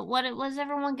does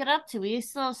everyone get up to? We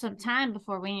still have some time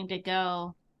before we need to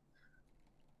go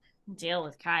deal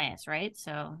with Caius, right?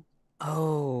 So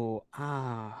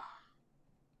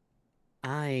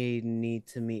I need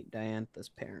to meet Diantha's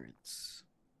parents.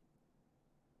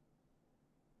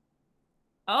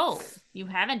 Oh, you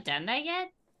haven't done that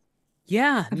yet?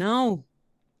 Yeah, no.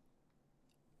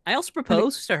 I also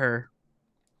proposed to her.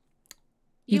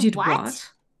 You did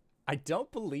what? I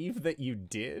don't believe that you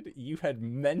did. You had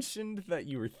mentioned that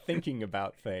you were thinking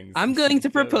about things. I'm going to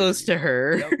propose to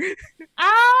her. Yep.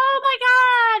 Oh my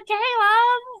god,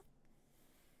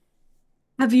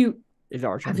 Caelum! Have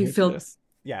you filled this?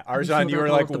 Yeah, Arjhan, you were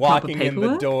like walking in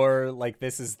the door, like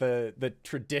this is the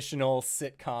traditional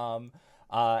sitcom,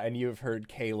 and you have heard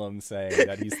Caelum saying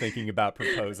that he's thinking about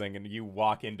proposing, and you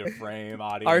walk into frame.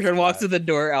 Audience. Arjhan walks to the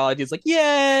door. Aladi's like,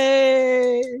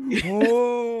 "Yay!"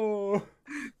 Oh.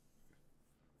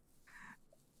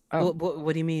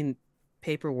 What do you mean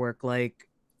paperwork? Like,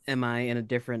 am I in a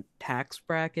different tax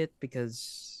bracket?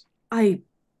 Because an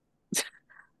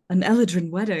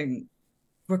Eladrin wedding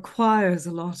requires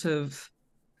a lot of...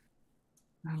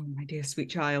 Oh, my dear sweet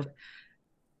child.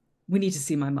 We need to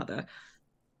see my mother.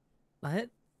 What?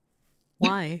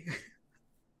 Why?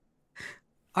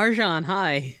 Arjhan,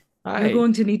 hi. We're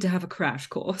going to need to have a crash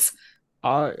course.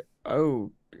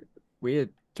 Oh, we're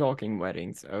talking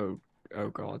weddings. Oh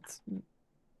God.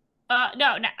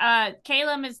 No.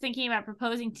 Caelum is thinking about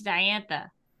proposing to Diantha.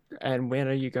 And when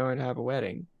are you going to have a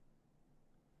wedding?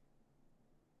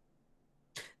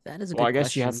 That is a well, good I guess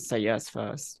question. she has to say yes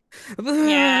first.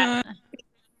 Yeah.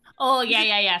 Oh,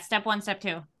 yeah. Step 1, step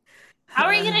 2. How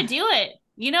are you going to do it?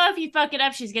 You know, if you fuck it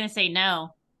up, she's going to say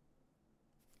no.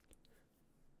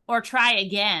 Or try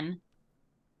again.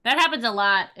 That happens a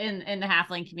lot in the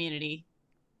halfling community.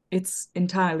 It's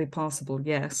entirely possible,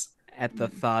 yes. At the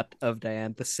thought of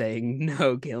Diantha saying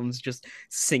no, Caelum's just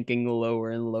sinking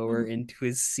lower and lower into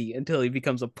his seat until he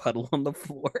becomes a puddle on the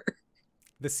floor.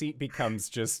 The seat becomes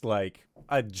just like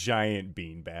a giant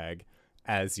beanbag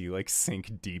as you like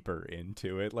sink deeper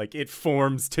into it. Like it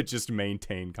forms to just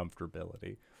maintain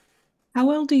comfortability. How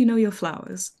well do you know your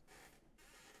flowers?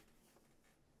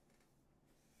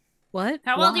 What?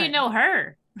 How well do you know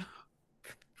her?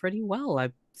 Pretty well.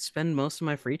 I spend most of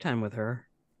my free time with her.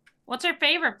 What's her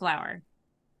favorite flower?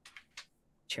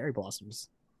 Cherry blossoms.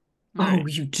 Oh,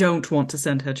 you don't want to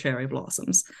send her cherry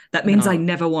blossoms. That means I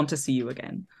never want to see you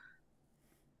again.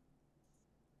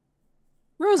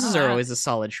 Roses are always a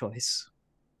solid choice.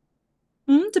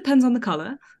 Depends on the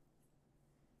color.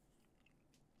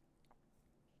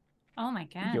 Oh my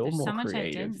god, You're there's more so much I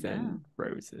creative didn't than know.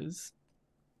 Roses.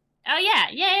 Oh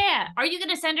yeah. Are you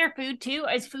gonna send her food too?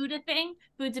 Is food a thing?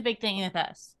 Food's a big thing with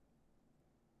us.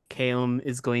 Caelum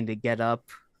is going to get up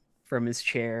from his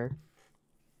chair.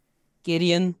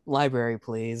 Gideon, library,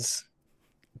 please.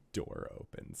 Door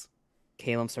opens.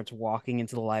 Caelum starts walking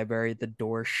into the library. The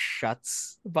door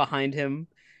shuts behind him,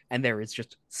 and there is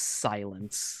just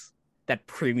silence that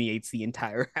permeates the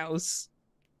entire house.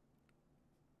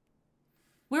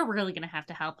 We're really gonna have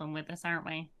to help him with this, aren't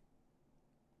we?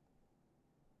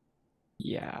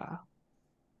 Yeah.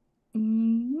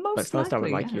 Most but first, likely, I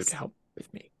would like yes. you to help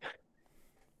with me.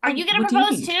 Are you gonna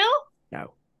propose too?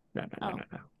 No. No.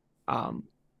 Oh.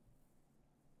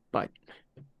 But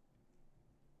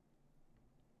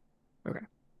okay.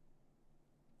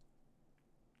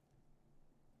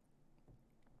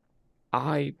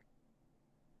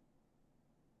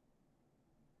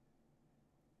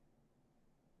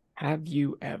 Have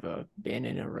you ever been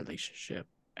in a relationship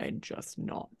and just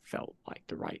not felt like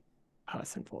the right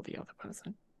person for the other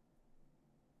person?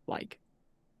 Like,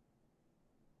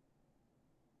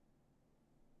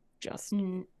 just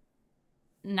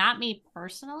not me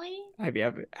personally. Have you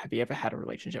ever had a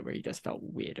relationship where you just felt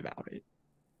weird about it?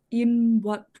 In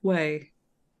what way?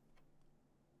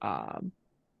 I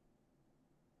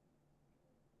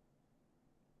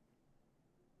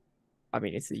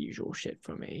mean, it's the usual shit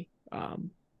for me.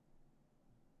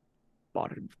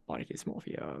 Body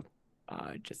dysmorphia,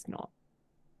 just not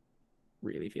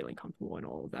really feeling comfortable and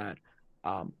all of that.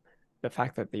 The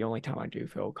fact that the only time I do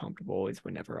feel comfortable is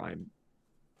whenever I'm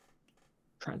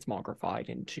transmogrified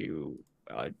into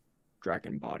a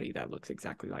dragon body that looks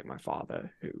exactly like my father,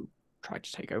 who tried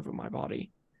to take over my body.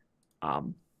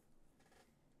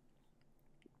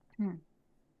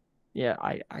 Yeah,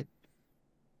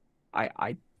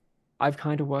 I've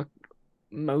kind of worked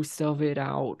most of it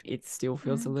out. It still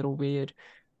feels a little weird.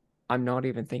 I'm not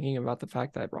even thinking about the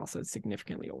fact that Rossa is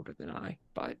significantly older than I,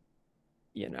 but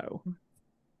you know.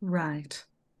 Right.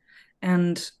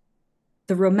 And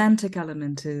the romantic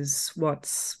element is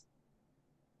what's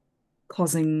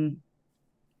causing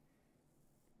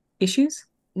issues?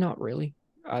 Not really.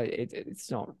 It's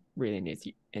not really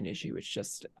an issue. It's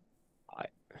just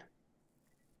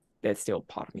there's still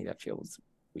part of me that feels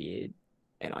weird,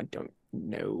 and I don't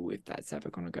know if that's ever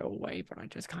going to go away, but I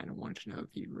just kind of want to know if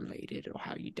you related or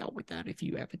how you dealt with that, if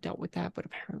you ever dealt with that, but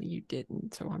apparently you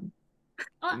didn't, so I'm...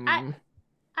 Well,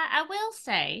 I will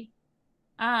say,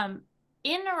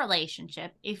 in a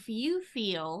relationship, if you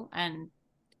feel, and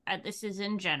this is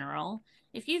in general,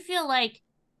 if you feel like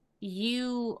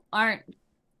you aren't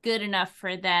good enough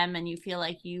for them and you feel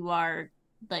like you are,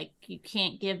 like, you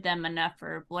can't give them enough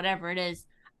or whatever it is,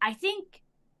 I think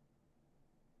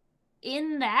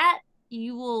in that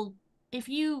you will, if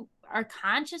you are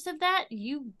conscious of that,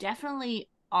 you definitely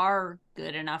are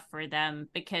good enough for them,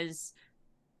 because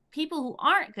people who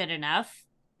aren't good enough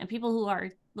and people who are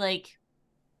like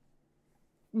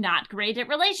not great at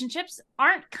relationships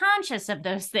aren't conscious of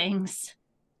those things,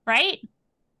 right?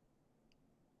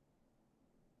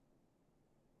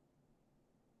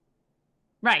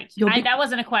 Right. That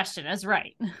wasn't a question. That's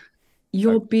right.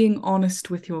 You're being honest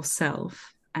with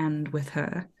yourself and with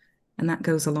her, and that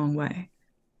goes a long way.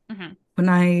 Mm-hmm. When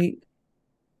I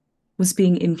was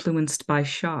being influenced by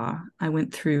Shah, I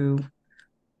went through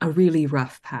a really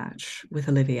rough patch with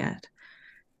Oliviette,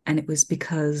 and it was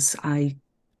because I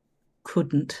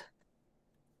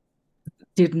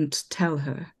didn't tell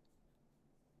her.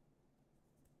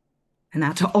 And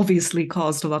that obviously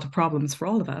caused a lot of problems for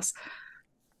all of us,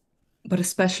 but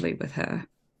especially with her.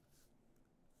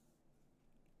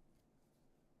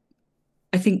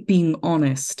 I think being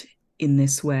honest in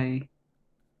this way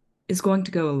is going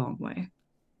to go a long way.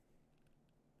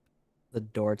 The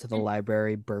door to the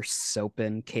library bursts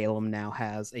open. Caelum now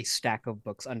has a stack of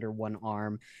books under one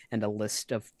arm and a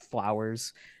list of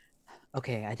flowers.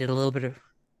 Okay, I did a little bit of...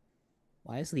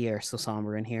 Why is the air so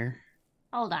somber in here?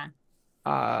 Hold on.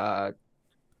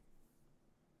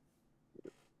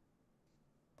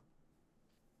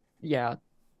 Yeah,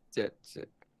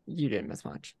 you didn't miss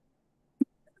much.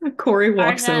 Cori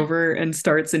walks over and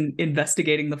starts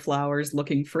investigating the flowers,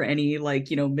 looking for any,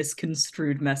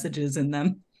 misconstrued messages in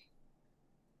them.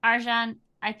 Arjhan,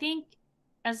 I think,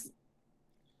 as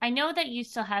I know that you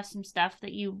still have some stuff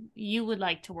that you would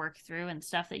like to work through and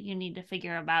stuff that you need to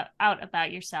figure out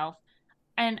about yourself.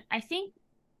 And I think,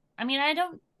 I mean, I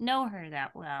don't know her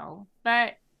that well,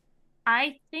 but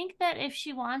I think that if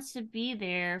she wants to be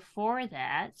there for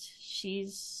that,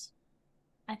 she's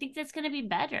I think that's going to be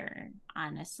better,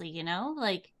 honestly, you know?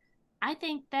 Like, I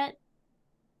think that,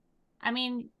 I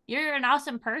mean, you're an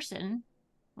awesome person.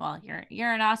 Well,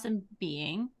 you're an awesome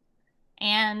being.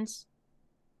 And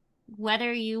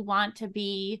whether you want to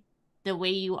be the way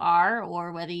you are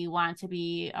or whether you want to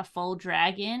be a full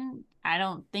dragon, I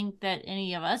don't think that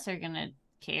any of us are going to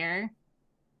care.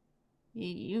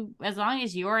 You, as long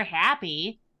as you're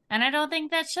happy, and I don't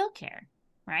think that she'll care,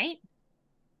 right?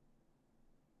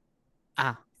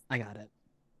 Ah, I got it.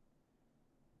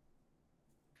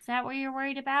 Is that what you're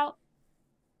worried about?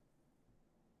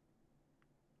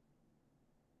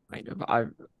 Kind of.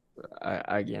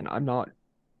 Again, I'm not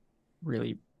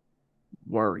really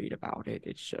worried about it.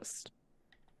 It's just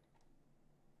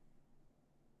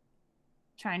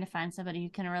Trying to find somebody who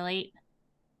can relate.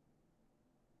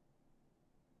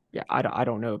 yeah, I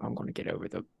don't know if I'm going to get over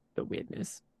the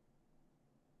weirdness.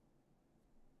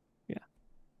 Yeah.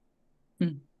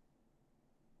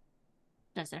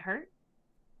 Does it hurt?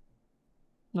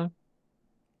 No.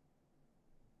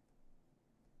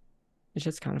 It's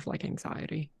just kind of like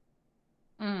anxiety.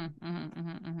 Oh,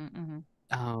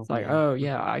 it's like, yeah. oh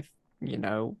yeah,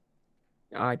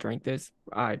 I drank this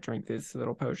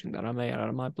little potion that I made out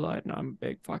of my blood, and I'm a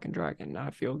big fucking dragon, and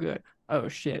I feel good. Oh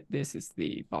shit, this is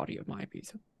the body of my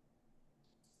piece.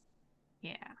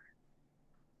 Yeah.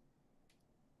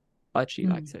 But she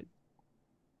likes it.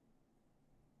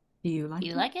 Do you like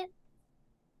You it? like it?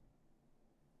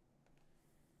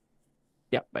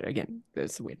 Yeah, but again,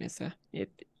 there's the weirdness.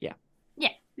 Yeah,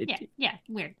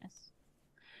 weirdness.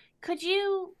 Could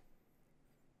you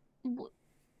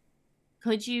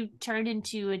turn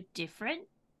into a different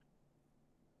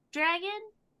dragon?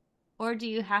 Or do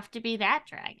you have to be that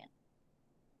dragon?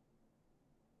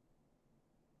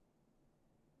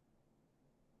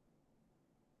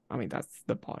 I mean, that's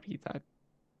the body that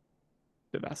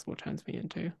the vessel turns me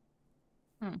into.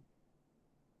 Well,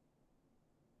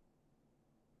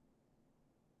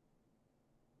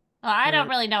 I don't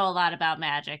really know a lot about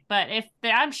magic, but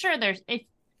I'm sure there's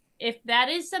if that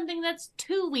is something that's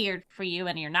too weird for you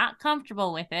and you're not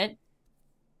comfortable with it,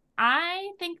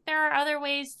 I think there are other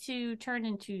ways to turn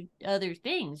into other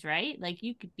things, right? Like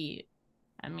you could be,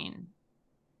 I mean,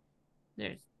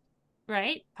 there's,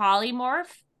 right?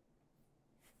 Polymorph.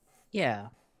 Yeah.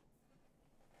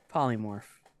 Polymorph.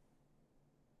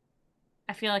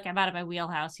 I feel like I'm out of my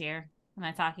wheelhouse here. Am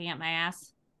I talking at my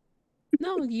ass?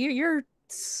 No, you're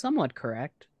somewhat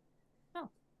correct. Oh.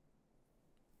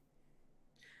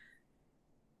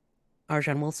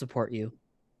 Arjhan will support you,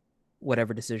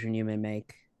 whatever decision you may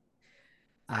make.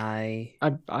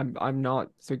 I'm not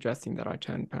suggesting that I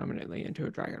turn permanently into a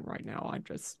dragon right now. I'm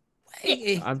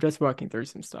just working through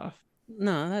some stuff.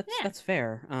 No, that's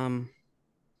fair.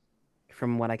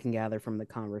 From what I can gather from the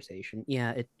conversation,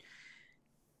 yeah,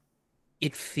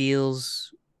 it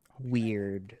feels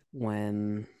weird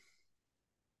when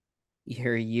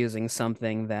you're using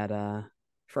something that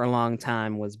for a long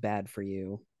time was bad for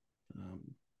you.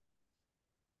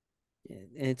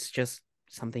 It's just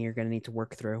something you're going to need to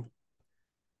work through.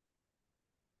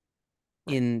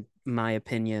 In my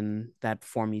opinion, that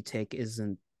form you take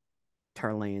isn't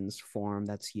Tarlane's form.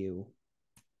 That's you.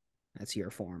 That's your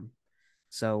form.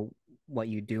 So what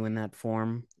you do in that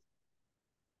form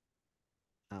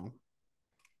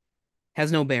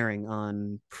has no bearing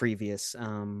on previous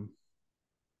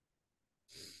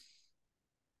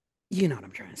you know what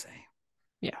I'm trying to say.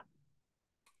 Yeah.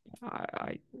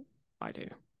 I do.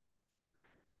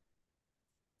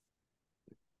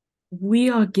 We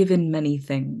are given many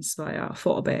things by our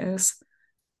forebears.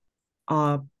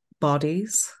 Our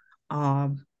bodies,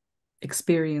 our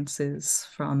experiences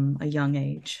from a young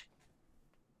age.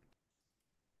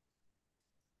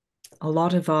 A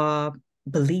lot of our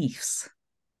beliefs.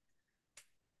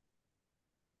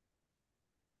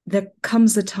 There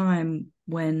comes a time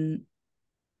when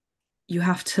you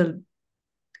have to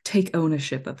take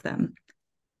ownership of them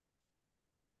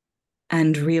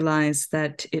and realize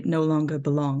that it no longer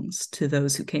belongs to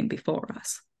those who came before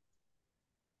us.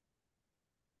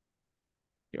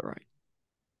 You're right.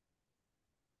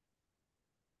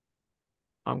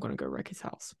 I'm going to go wreck his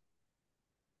house.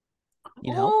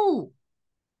 You know?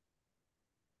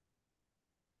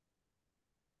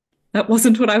 That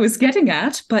wasn't what I was getting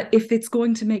at, but if it's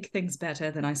going to make things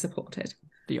better, then I support it.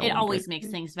 It always makes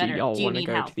things better. Do y'all want to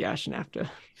go help? to the Ashen after?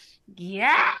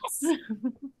 Yes!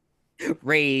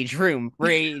 Rage room,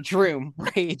 rage room,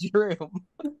 rage room.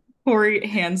 Cori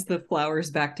hands the flowers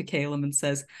back to Caelum and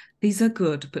says, "These are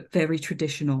good, but very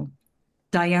traditional.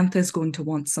 Diantha's going to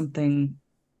want something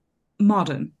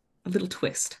modern, a little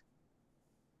twist."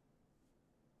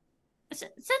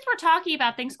 Since we're talking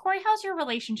about things, Cori, how's your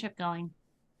relationship going?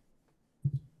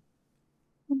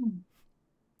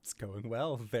 It's going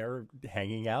well. They're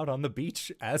hanging out on the beach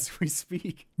as we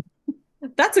speak.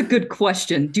 That's a good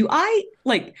question. I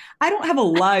don't have a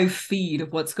live feed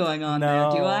of what's going on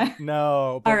there, do I?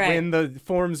 No, but all right. When the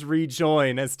forms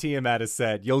rejoin, as Tiamat has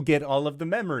said, you'll get all of the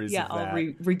memories of that. I'll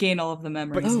regain all of the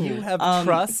memories. But you have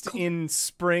trust in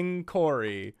Spring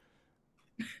Cori.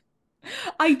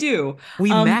 I do. We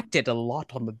macked it a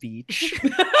lot on the beach.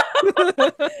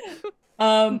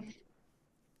 I'll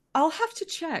have to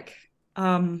check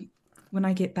when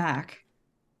I get back.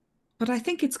 But I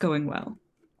think it's going well.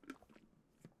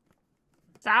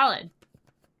 Solid.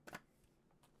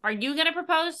 Are you going to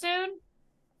propose soon?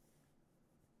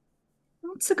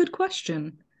 That's a good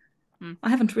question. I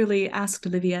haven't really asked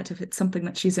Olivia if it's something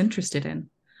that she's interested in.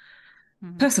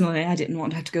 Personally, I didn't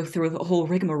want her to go through the whole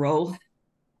rigmarole.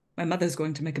 My mother's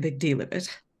going to make a big deal of it.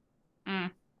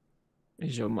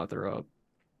 Is your mother a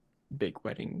big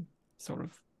wedding sort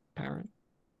of parent?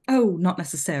 Oh, not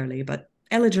necessarily, but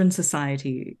Eladrin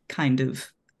society kind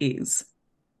of is.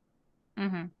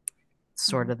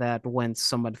 Sort of that when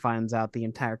someone finds out the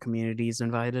entire community is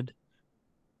invited?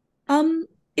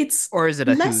 It's or is it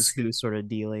a who's who sort of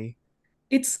dealy?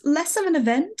 It's less of an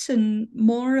event and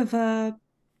more of a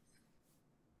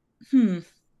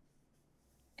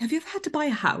Have you ever had to buy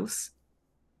a house?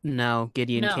 No,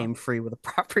 Gideon came free with a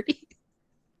property.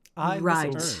 I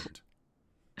right. was earned.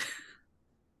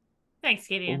 Thanks,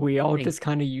 Gideon. We all just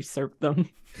kind of usurped them.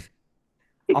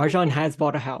 Arjhan has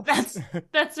bought a house.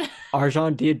 That's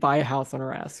Arjhan did buy a house on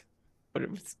her ass, but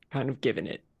it was kind of given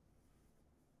it.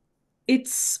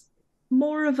 It's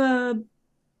more of a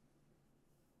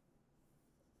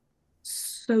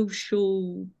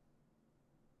social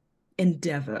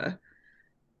endeavor.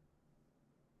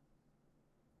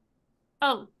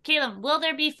 Oh, Caelum, will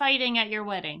there be fighting at your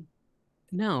wedding?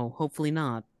 No, hopefully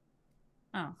not.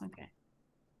 Oh, okay.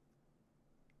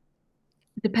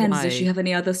 Depends. Does she have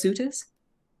any other suitors?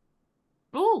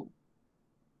 Ooh.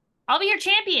 I'll be your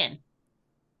champion.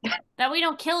 That we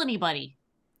don't kill anybody.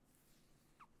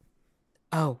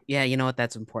 Oh, yeah, you know what?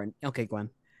 That's important. Okay, Gwen.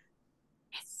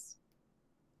 Yes.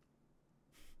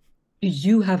 Do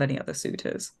you have any other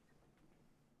suitors?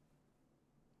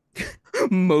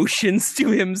 Motions to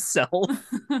himself.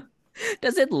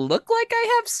 Does it look like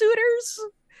I have suitors?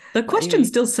 The question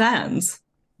still stands.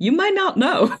 You might not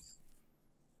know.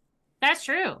 That's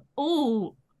true.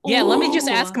 Ooh. Yeah, let me just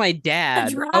ask my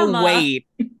dad. Drama. Oh, wait.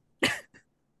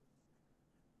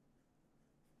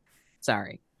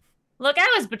 Sorry. Look,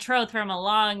 I was betrothed from a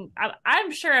long...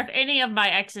 I'm sure if any of my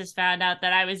exes found out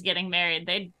that I was getting married,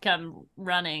 they'd come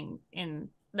running. And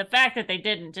the fact that they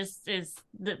didn't just is...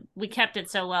 we kept it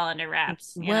so well under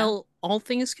wraps. Well, all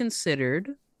things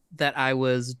considered, that I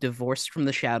was divorced from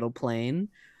the Shadow Plane,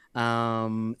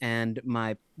 and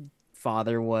my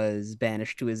father was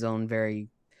banished to his own very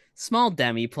small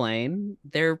demi-plane,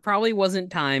 there probably wasn't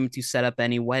time to set up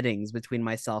any weddings between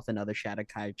myself and other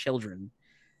Shadowkai children.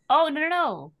 Oh,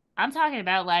 no. I'm talking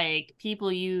about, like,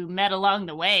 people you met along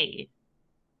the way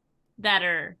that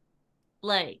are,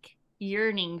 like,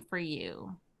 yearning for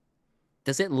you.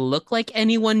 Does it look like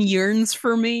anyone yearns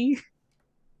for me?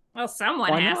 Well,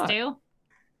 someone has to.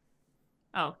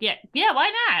 Oh, yeah. Yeah,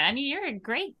 why not? I mean, you're a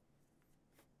great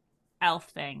elf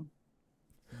thing.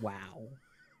 Wow.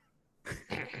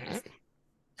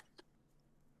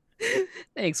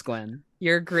 Thanks, Gwen.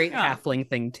 You're a great halfling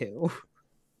thing, too.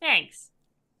 Thanks.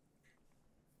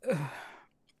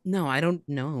 No, I don't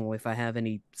know if I have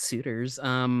any suitors.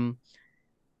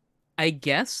 I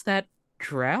guess that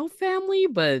Drow family,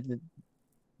 but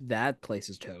that place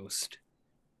is toast.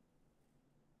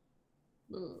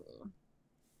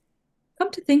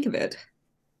 Come to think of it,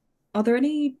 are there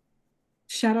any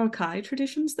Shadowkai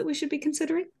traditions that we should be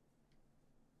considering?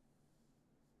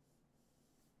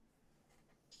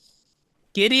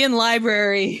 Gideon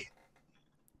Library.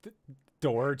 The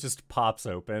door just pops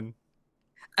open.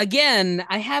 Again,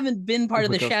 I haven't been part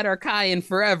of the Shadowkai in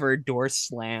forever. Door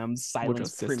slams, silence. Would your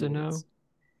sister know?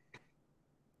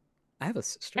 I have a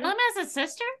sister. Caelum has a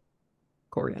sister?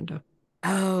 Coriander.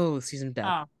 Oh, season of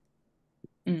death.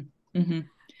 Oh.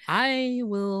 I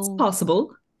will... It's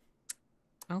possible.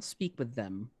 I'll speak with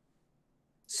them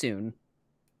soon.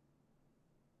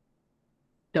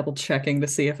 Double checking to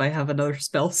see if I have another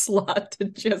spell slot to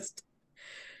just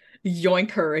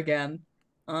yoink her again.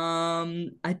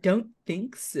 I don't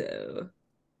think so.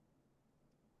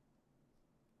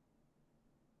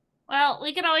 Well,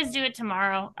 we could always do it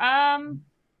tomorrow.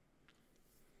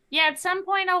 Yeah, at some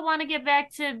point I'll want to get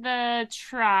back to the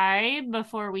tribe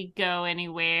before we go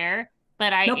anywhere.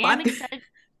 But I am excited.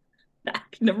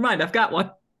 Never mind, I've got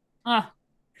one. Oh.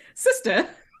 Sister.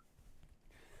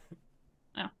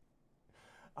 Oh.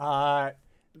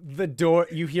 The door,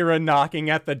 you hear a knocking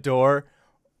at the door.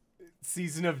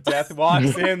 Season of Death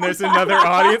walks in. There's another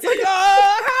audience like,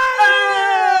 oh,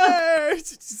 hey!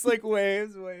 Just like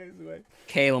waves.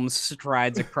 Caelum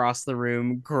strides across the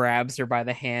room, grabs her by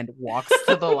the hand, walks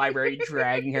to the library,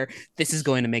 dragging her. This is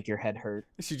going to make your head hurt.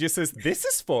 She just says, "This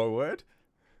is forward."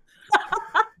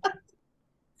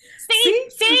 See,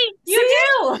 you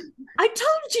do. I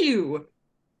told you.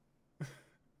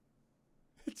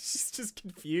 She's just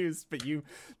confused, but you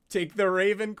take the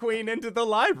Raven Queen into the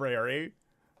library.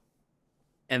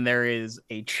 And there is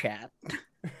a chat.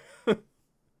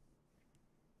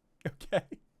 Okay.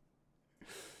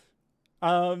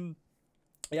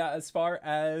 Yeah, as far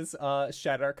as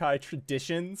Shatterkai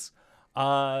traditions,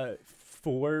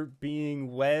 for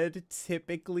being wed,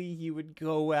 typically you would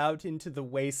go out into the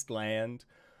wasteland,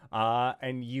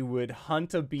 and you would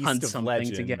hunt a beast of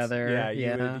legend together.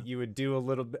 You would do a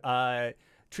little bit.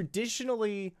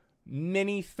 Traditionally,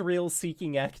 many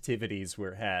thrill-seeking activities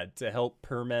were had to help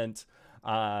permit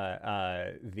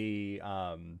the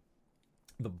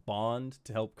bond,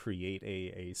 to help create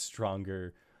a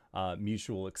stronger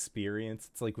mutual experience.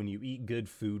 It's like when you eat good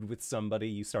food with somebody,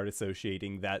 you start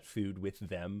associating that food with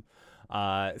them.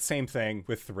 Same thing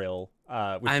with thrill.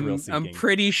 I'm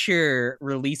pretty sure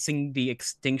releasing the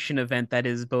extinction event that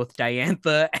is both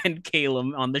Diantha and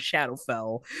Caelum on the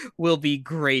Shadowfell will be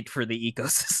great for the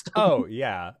ecosystem. Oh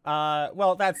yeah.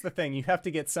 Well, that's the thing. You have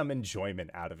to get some enjoyment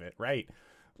out of it, right?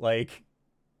 Like,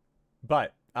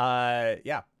 but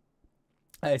yeah.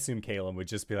 I assume Caelum would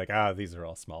just be like, these are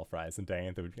all small fries, and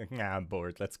Diantha would be like, I'm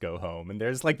bored, let's go home. And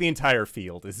there's like the entire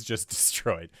field is just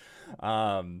destroyed.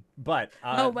 But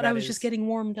I was just getting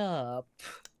warmed up.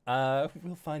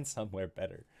 We'll find somewhere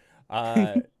better.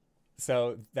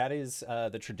 So that is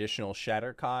the traditional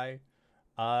Shatterkai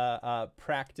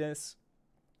practice.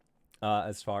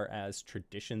 As far as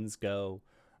traditions go,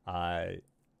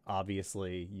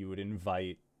 obviously you would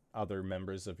invite other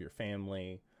members of your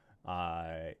family.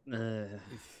 You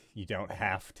don't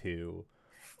have to.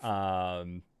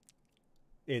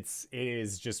 It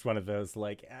is just one of those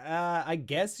like, I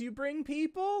guess you bring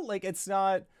people. Like, it's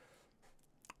not.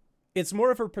 It's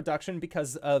more of a production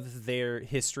because of their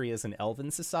history as an elven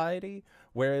society,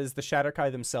 whereas the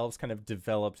Shatterkai themselves kind of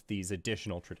developed these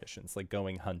additional traditions, like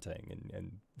going hunting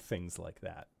and things like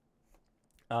that.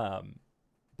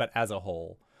 But as a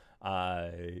whole,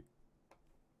 they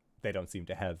don't seem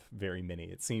to have very many.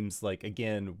 It seems like,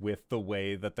 again, with the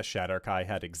way that the Shatterkai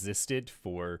had existed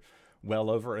for well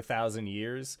over 1,000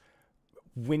 years,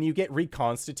 when you get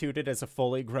reconstituted as a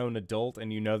fully grown adult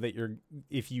and you know that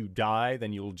if you die,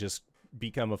 then you'll just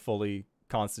become a fully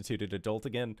constituted adult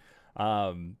again,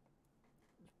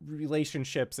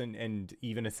 relationships and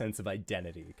even a sense of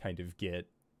identity kind of get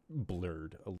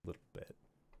blurred a little bit.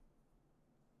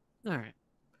 All right.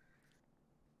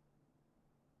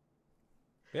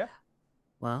 Yeah.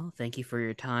 Well, thank you for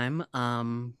your time.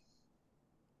 And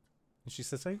she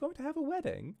says, are you going to have a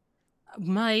wedding?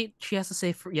 Might. She has to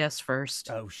say yes first.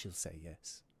 Oh, she'll say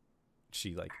yes.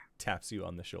 She, like, taps you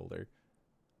on the shoulder.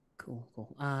 Cool.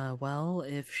 Well,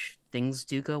 if things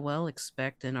do go well,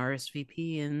 expect an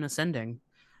RSVP in Ascending.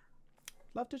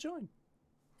 Love to join.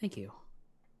 Thank you.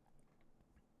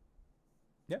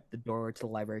 Yep. The door to the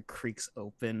library creaks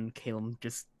open. Caelum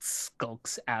just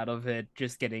skulks out of it,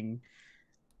 just getting...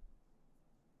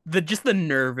 the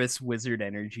nervous wizard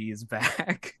energy is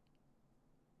back.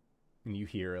 And you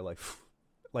hear like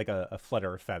a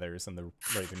flutter of feathers, and the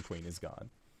Raven Queen is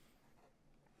gone.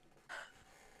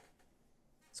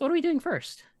 So what are we doing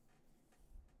first?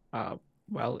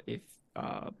 Well,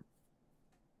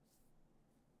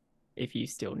 if you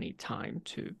still need time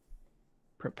to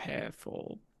prepare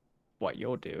for what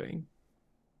you're doing,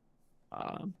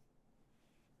 I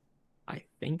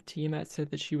think Tiamat said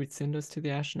that she would send us to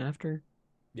the Ashen After.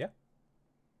 Yeah.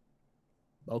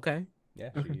 Okay.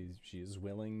 Yeah, she is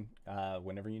willing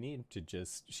whenever you need to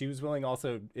just... She was willing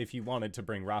also if you wanted to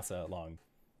bring Rasa along.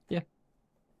 Yeah.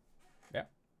 Yeah.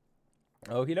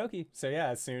 Okie dokie. So yeah,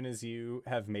 as soon as you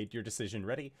have made your decision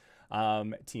ready,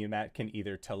 Tiamat can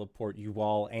either teleport you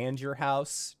all and your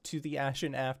house to the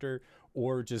Ashen After,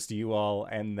 or just you all,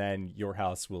 and then your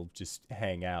house will just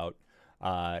hang out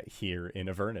here in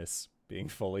Avernus, being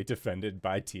fully defended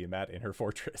by Tiamat in her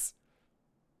fortress.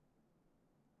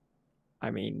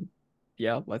 I mean...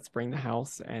 Yeah, let's bring the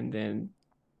house, and then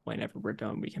whenever we're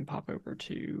done, we can pop over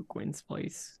to Gwen's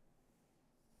place.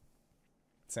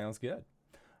 Sounds good.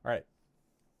 All right.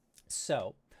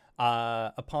 So,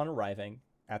 upon arriving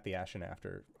at the Ashen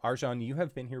After, Arjhan, you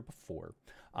have been here before.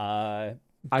 I've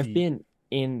been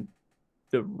in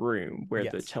the room where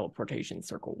the teleportation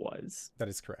circle was. That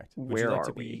is correct. Where would you like are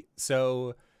to we? be?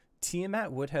 So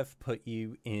Tiamat would have put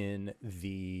you in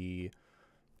the,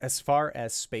 as far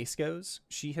as space goes,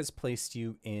 she has placed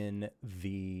you in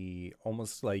the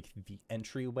almost like the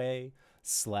entryway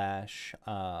slash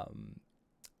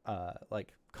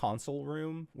like console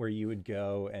room where you would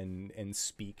go and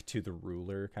speak to the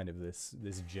ruler, kind of this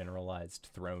generalized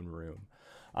throne room.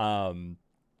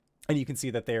 And you can see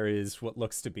that there is what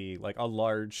looks to be like a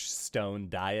large stone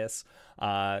dais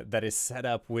that is set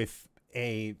up with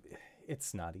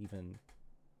it's not even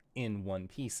in one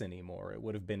piece anymore. It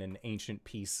would have been an ancient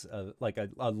piece of like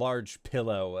a large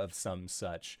pillow of some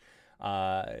such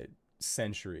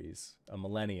centuries, a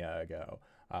millennia ago,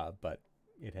 but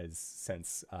it has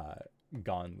since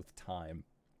gone with time.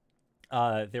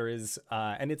 There is,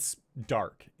 and it's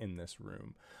dark in this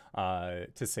room,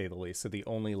 to say the least. So the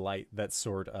only light that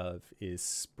sort of is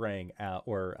spraying out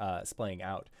or splaying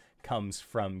out comes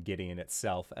from Gideon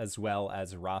itself, as well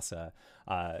as Rasa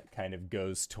kind of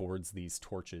goes towards these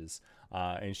torches,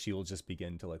 and she will just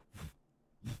begin to like,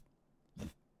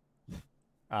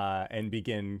 and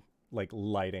begin like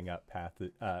lighting up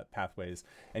pathways.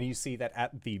 And you see that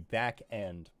at the back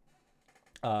end,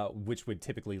 which would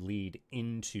typically lead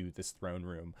into this throne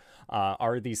room,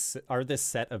 are this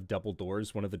set of double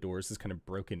doors. One of the doors is kind of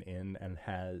broken in and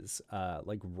has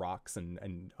like rocks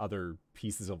and other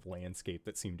pieces of landscape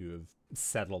that seem to have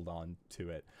settled onto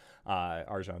it.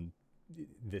 Arjhan,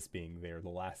 this being there the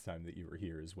last time that you were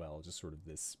here as well, just sort of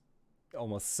this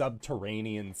almost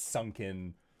subterranean,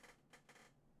 sunken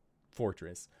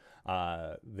fortress,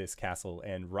 this castle.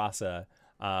 And Rasa,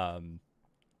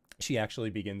 she actually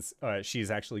begins,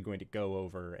 she's actually going to go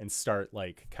over and start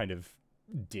like kind of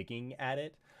digging at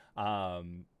it.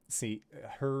 See,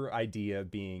 her idea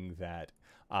being that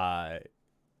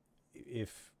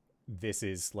if this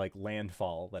is like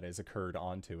landfall that has occurred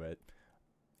onto it,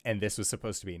 and this was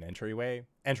supposed to be an entryway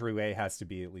has to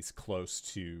be at least close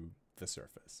to the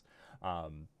surface.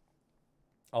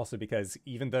 Also because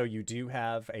even though you do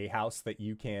have a house that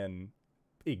you can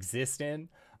exist in,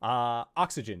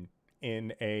 oxygen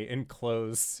in a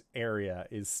enclosed area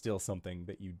is still something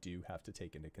that you do have to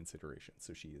take into consideration.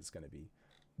 So she is going to be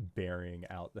burying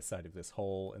out the side of this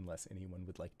hole unless anyone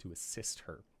would like to assist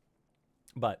her.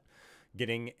 But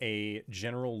getting a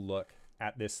general look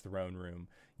at this throne room,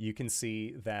 you can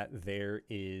see that there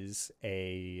is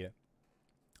there's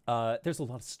a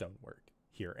lot of stonework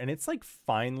here, and it's like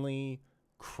finely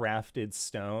crafted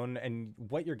stone. And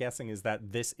what you're guessing is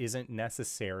that this isn't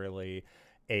necessarily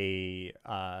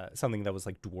something that was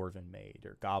like dwarven made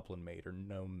or goblin made or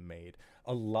gnome made.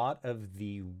 A lot of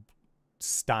the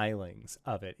stylings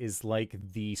of it is like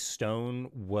the stone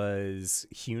was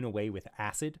hewn away with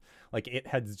acid. Like it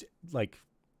had like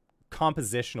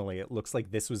compositionally, it looks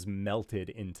like this was melted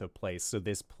into place. So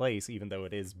this place, even though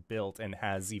it is built and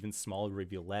has even small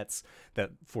rivulets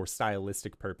that for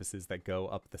stylistic purposes that go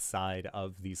up the side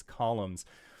of these columns,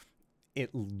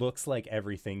 it looks like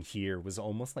everything here was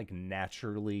almost like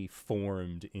naturally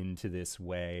formed into this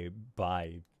way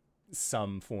by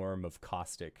some form of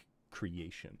caustic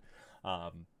creation.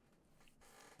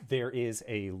 There is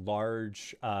a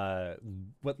large,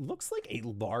 what looks like a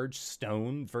large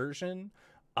stone version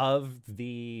of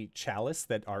the chalice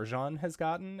that Arjhan has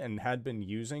gotten and had been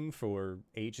using for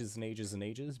ages and ages and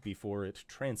ages before it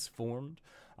transformed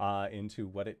into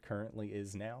what it currently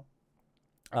is now.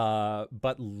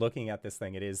 But looking at this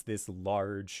thing, it is this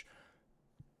large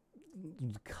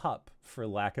cup, for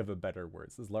lack of a better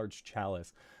words, this large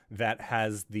chalice that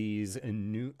has these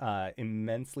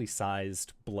immensely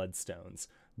sized bloodstones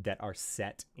that are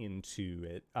set into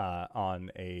it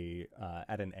on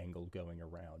at an angle going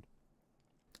around.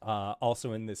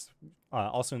 Also in this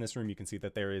room, you can see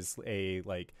that there is a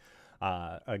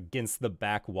against the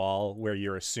back wall where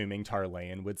you're assuming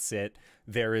Tarlayan would sit.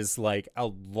 There is like a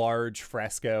large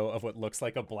fresco of what looks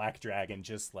like a black dragon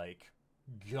just like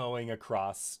going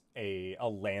across a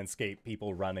landscape,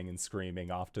 people running and screaming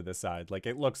off to the side. Like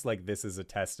it looks like this is a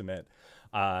testament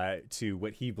to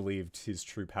what he believed his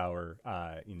true power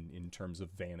in terms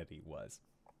of vanity was.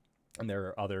 And there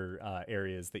are other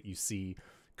areas that you see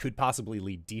could possibly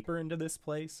lead deeper into this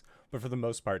place, but for the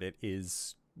most part it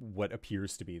is what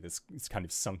appears to be this kind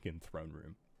of sunken throne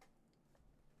room.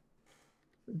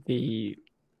 The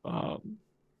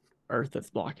earth that's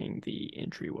blocking the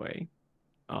entryway,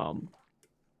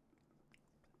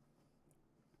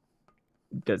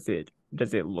 does it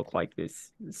look like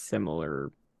this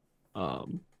similar a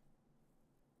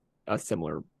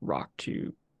similar rock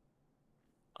to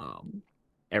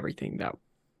everything that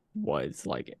was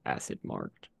like acid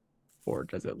marked? or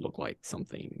does it look like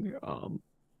something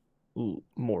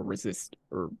more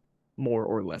more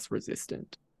or less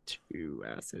resistant to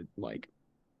acid, like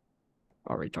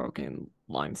are we talking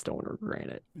limestone or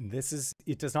granite?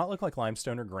 It does not look like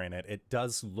limestone or granite. It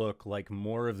does look like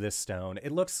more of this stone.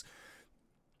 It looks,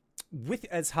 with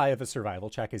as high of a survival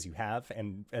check as you have,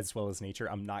 and as well as nature,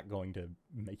 I'm not going to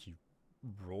make you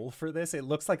roll for this. It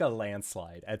looks like a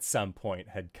landslide at some point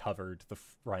had covered the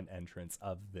front entrance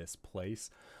of this place.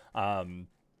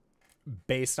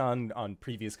 Based on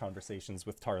previous conversations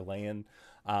with Tarlayan,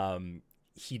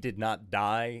 he did not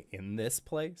die in this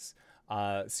place.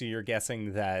 So you're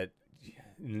guessing that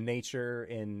nature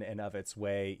in and of its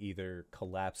way either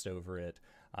collapsed over it,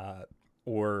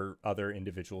 or other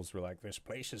individuals were like, this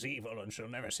place is evil and shall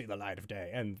never see the light of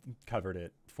day, and covered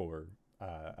it for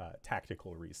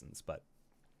tactical reasons. But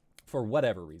for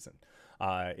whatever reason,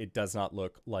 it does not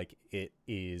look like it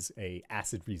is a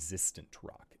acid resistant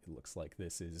rock. It looks like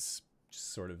this is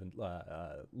just sort of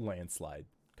a landslide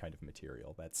kind of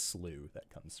material, that slough that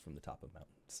comes from the top of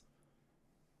mountains.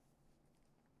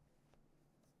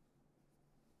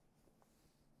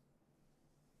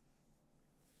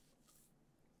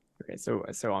 Okay,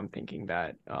 so I'm thinking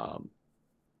that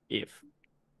if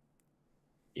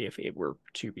it were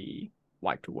to be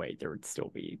wiped away, there would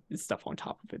still be stuff on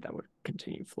top of it that would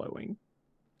continue flowing.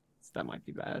 So that might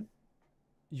be bad.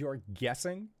 You're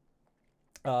guessing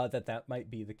that might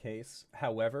be the case.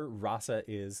 However, Rasa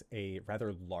is a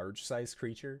rather large-sized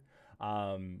creature,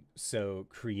 so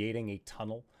creating a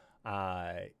tunnel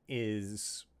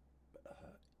is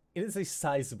a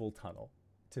sizable tunnel,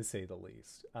 to say the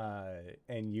least.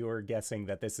 And you're guessing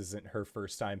that this isn't her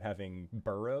first time having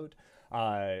burrowed,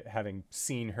 having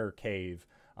seen her cave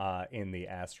in the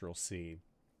Astral Sea.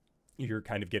 You're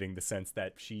kind of getting the sense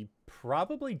that she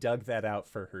probably dug that out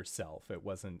for herself. It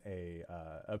wasn't a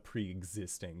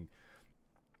pre-existing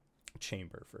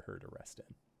chamber for her to rest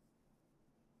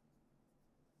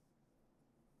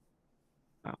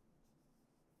in. Oh,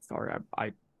 sorry,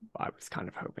 I was kind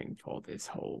of hoping for this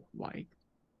whole like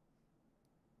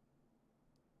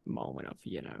moment of,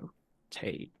 you know,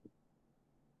 take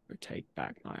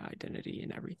back my identity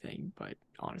and everything, but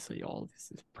honestly all of this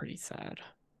is pretty sad.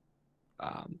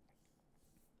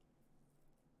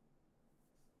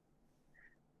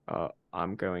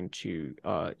 I'm going to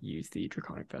use the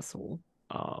Draconic Vessel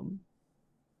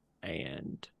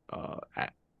and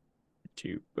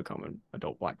to become an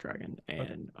adult black dragon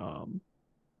and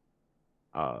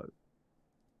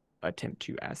attempt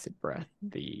to acid breath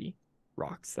the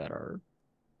rocks that are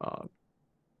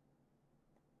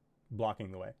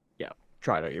blocking the way. Yeah,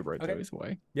 try to erode those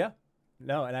away. Yeah.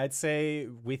 No, and I'd say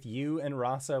with you and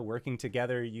Rasa working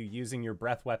together, you using your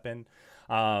breath weapon,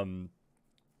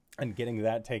 and getting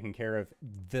that taken care of,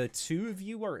 the two of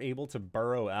you are able to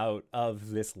burrow out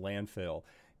of this landfill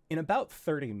in about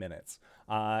 30 minutes.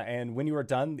 And when you are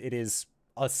done, it is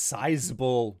a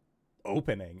sizable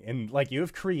opening. And like, you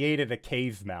have created a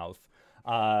cave mouth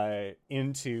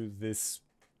into this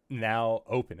now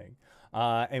opening.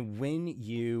 And when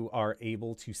you are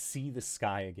able to see the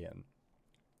sky again,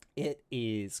 it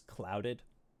is clouded.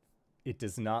 It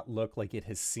does not look like it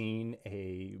has seen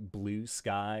a blue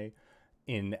sky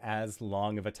in as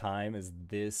long of a time as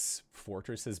this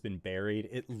fortress has been buried.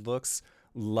 It looks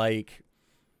like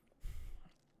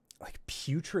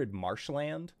putrid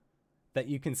marshland that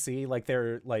you can see. Like, there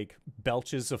are like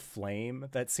belches of flame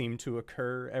that seem to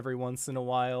occur every once in a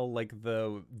while. Like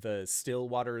the still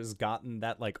water has gotten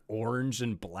that like orange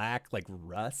and black, like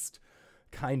rust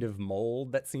kind of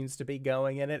mold that seems to be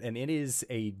going in it. And it is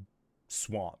a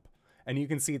swamp. And you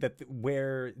can see that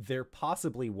where there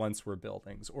possibly once were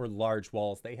buildings or large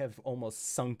walls, they have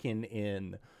almost sunken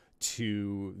in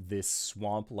to this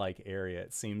swamp-like area.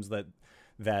 It seems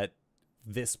that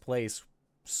this place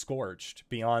scorched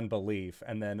beyond belief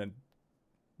and then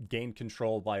gained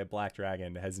control by a black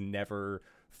dragon has never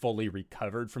fully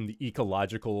recovered from the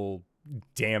ecological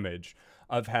damage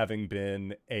of having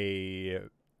been a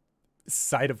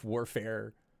site of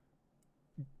warfare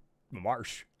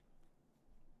marsh.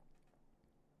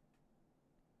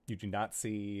 You do not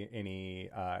see any,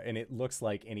 and it looks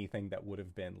like anything that would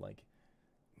have been like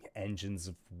engines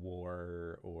of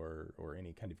war or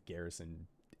any kind of garrison,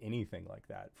 anything like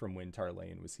that from when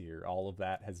Tarlayan was here. All of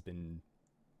that has been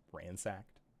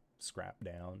ransacked, scrapped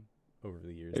down over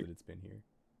the years that it's been here.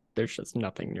 There's just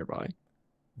nothing nearby.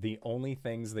 The only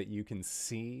things that you can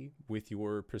see with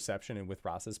your perception and with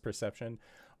Rasa's perception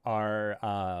are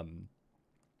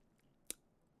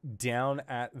down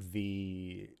at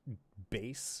the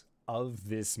base of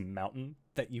this mountain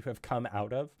that you have come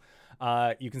out of.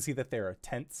 You can see that there are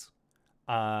tents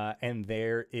and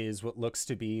there is what looks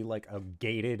to be like a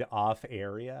gated off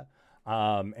area,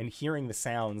 and hearing the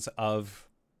sounds of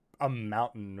a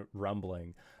mountain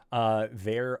rumbling.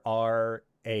 There are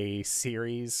a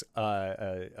series,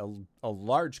 a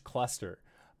large cluster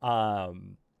of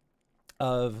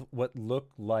what look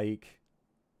like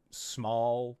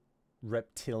small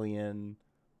reptilian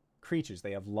creatures.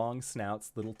 They have long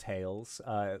snouts, little tails.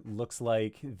 Looks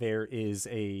like there is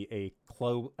a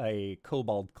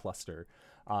kobold cluster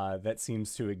that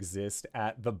seems to exist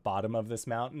at the bottom of this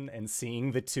mountain. And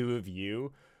seeing the two of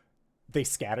you, they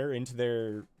scatter into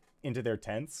their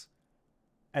tents,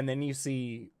 and then you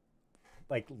see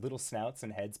like little snouts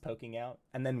and heads poking out,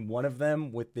 and then one of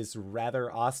them with this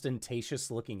rather ostentatious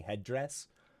looking headdress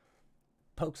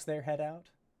pokes their head out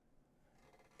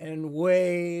and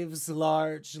waves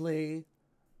largely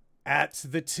at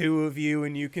the two of you,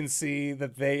 and you can see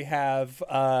that they have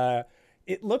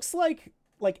it looks like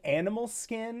animal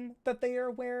skin that they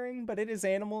are wearing, but it is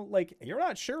animal, like, you're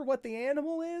not sure what the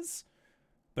animal is,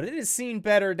 but it has seen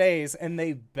better days, and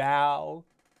they bow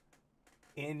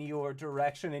in your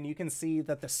direction, and you can see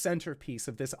that the centerpiece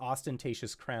of this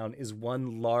ostentatious crown is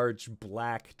one large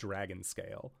black dragon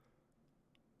scale.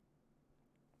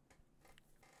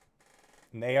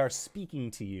 And they are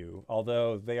speaking to you,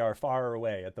 although they are far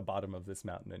away at the bottom of this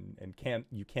mountain, and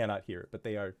you cannot hear it, but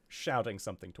they are shouting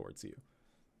something towards you.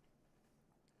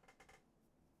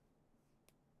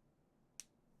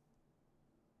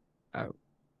 Oh.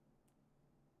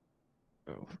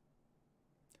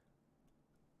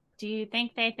 Do you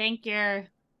think they think you're...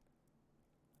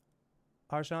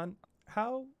 Arjhan,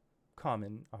 how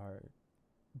common are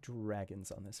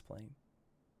dragons on this plane?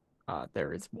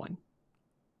 There is one.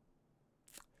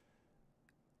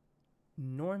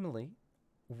 Normally,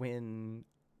 when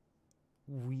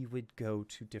we would go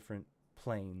to different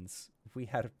planes, we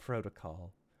had a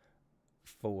protocol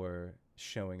for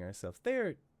showing ourselves.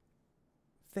 They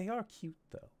are cute,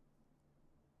 though.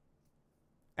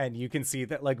 And you can see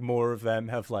that, like, more of them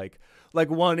have, like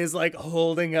one is, like,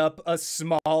 holding up a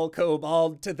small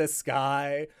kobold to the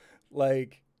sky.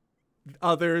 Like,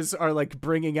 others are, like,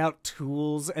 bringing out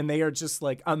tools, and they are just,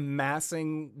 like,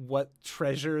 amassing what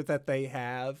treasure that they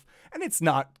have. And it's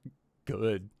not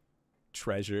good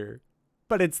treasure,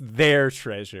 but it's their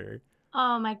treasure.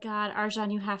 Oh my god,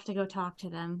 Arjhan, you have to go talk to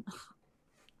them.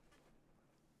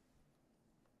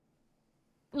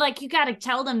 Like, you gotta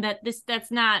tell them that that's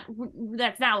not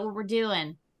what we're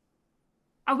doing.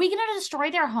 Are we gonna destroy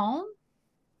their home?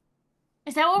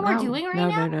 Is that what we're doing right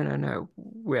now? No.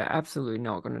 We're absolutely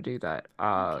not gonna do that.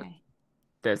 Okay.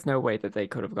 There's no way that they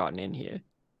could have gotten in here.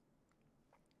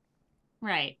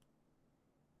 Right.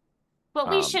 But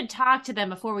we should talk to them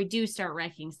before we do start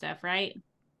wrecking stuff, right?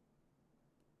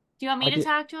 Do you want me to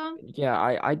talk to them? Yeah,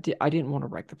 I didn't want to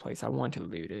wreck the place. I wanted to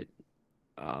loot it.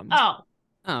 Oh.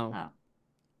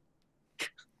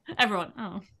 Everyone.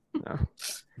 Oh. No.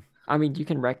 I mean, you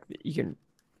can wreck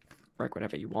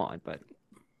whatever you want, but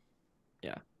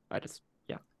yeah,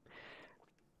 yeah.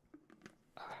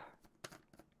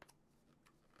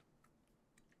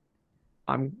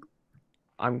 I'm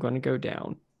going to go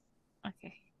down.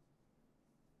 Okay.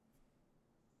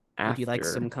 Would you like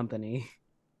some company?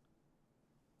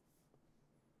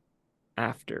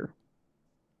 After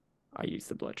I use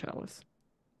the blood chalice.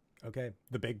 Okay.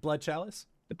 The big blood chalice?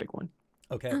 The big one.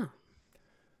 Okay. Oh.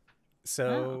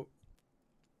 So,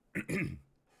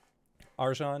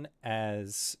 Arjhan,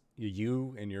 as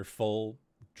you in your full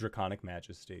draconic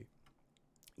majesty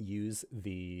use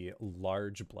the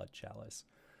large blood chalice,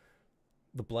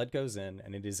 the blood goes in,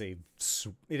 and it is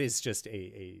just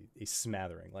a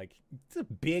smattering. Like, it's a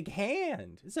big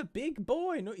hand. It's a big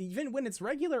boy. No, even when it's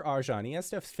regular Arjhan, he has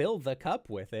to fill the cup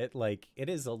with it. Like, it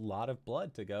is a lot of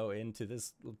blood to go into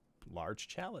this large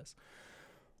chalice.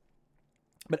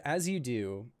 But as you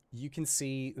do, you can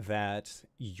see that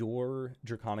your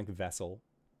draconic vessel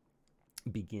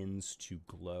begins to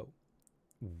glow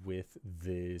with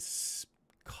this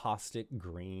caustic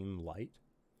green light.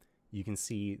 You can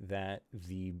see that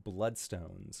the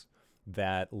bloodstones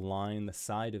that line the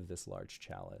side of this large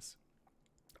chalice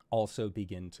also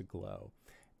begin to glow.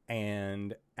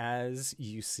 And as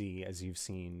you've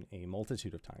seen a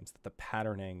multitude of times, that the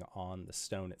patterning on the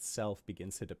stone itself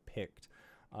begins to depict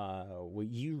what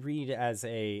you read as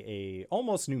a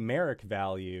almost numeric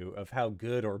value of how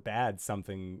good or bad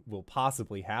something will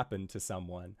possibly happen to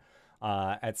someone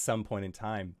at some point in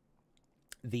time.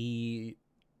 The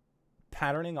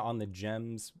patterning on the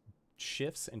gems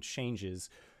shifts and changes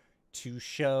to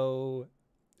show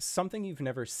something you've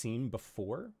never seen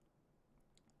before.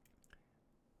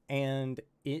 And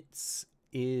it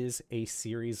is a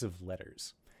series of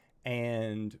letters.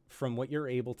 And from what you're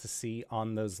able to see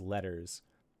on those letters,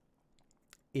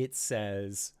 it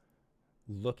says,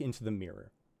 look into the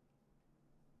mirror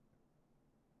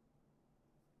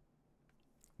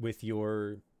with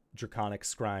your draconic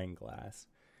scrying glass.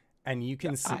 And you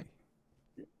can see...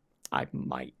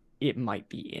 It might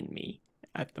be in me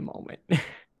at the moment.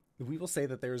 We will say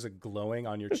that there's a glowing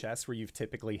on your chest where you've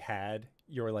typically had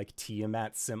your like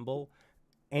Tiamat symbol,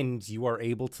 and you are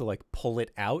able to like pull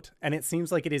it out, and it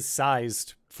seems like it is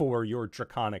sized for your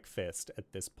draconic fist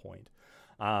at this point.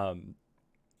 And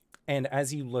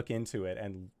as you look into it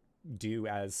and do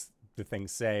as the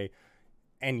things say,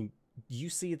 and you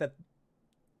see that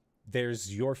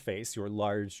there's your face, your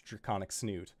large draconic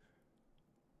snoot,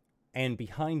 and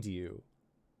behind you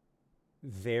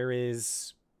there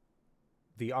is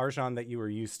the Arjhan that you were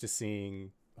used to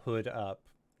seeing, hood up,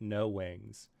 no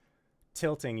wings.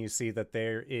 Tilting, you see that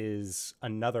there is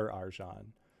another Arjhan.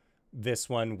 This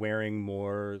one wearing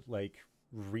more like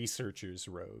researcher's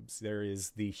robes. There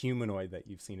is the humanoid that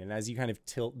you've seen. And as you kind of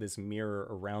tilt this mirror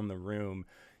around the room,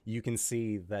 you can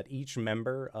see that each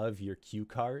member of your cue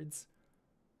cards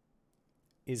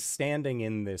is standing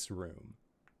in this room.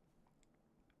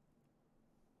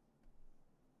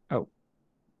 Oh.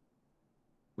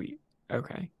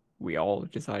 Okay. We all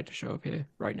decide to show up here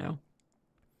right now.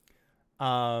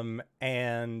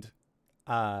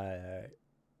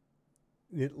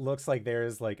 It looks like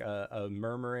there's like a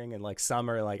murmuring, and like some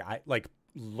are like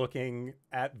looking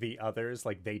at the others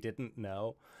like they didn't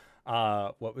know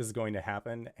what was going to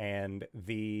happen. And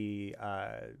the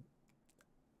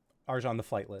Arjhan the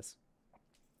Flightless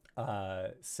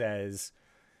says,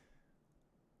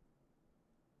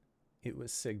 it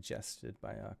was suggested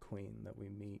by our queen that we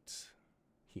meet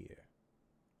here.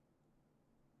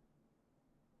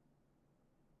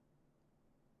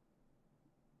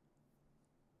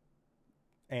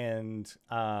 And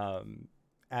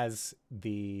as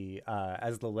the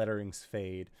letterings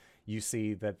fade, you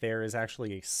see that there is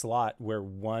actually a slot where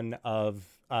one of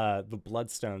the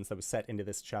bloodstones that was set into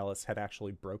this chalice had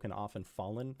actually broken off and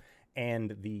fallen,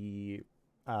 and the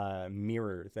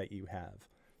mirror that you have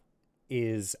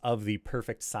is of the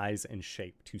perfect size and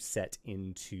shape to set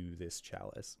into this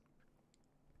chalice.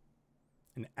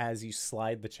 And as you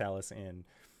slide the chalice in,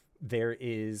 there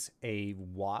is a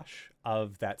wash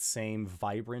of that same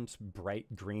vibrant,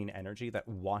 bright green energy that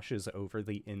washes over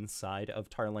the inside of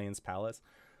Tarlane's palace.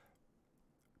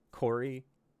 Cori,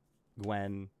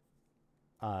 Gwen,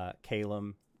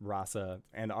 Caelum, Rasa,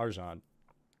 and Arjhan,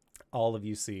 all of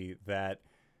you see that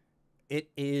it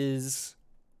is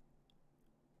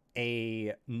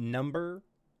a number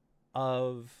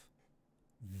of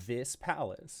this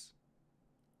palace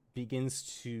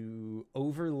begins to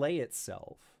overlay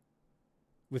itself,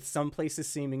 with some places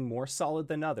seeming more solid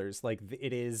than others. Like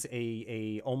it is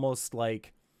a almost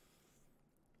like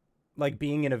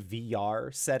being in a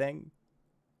VR setting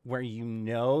where you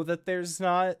know that there's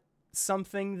not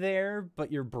something there, but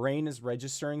your brain is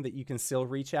registering that you can still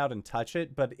reach out and touch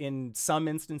it. But in some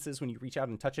instances, when you reach out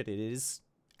and touch it, it is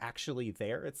actually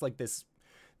there. It's like this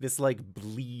like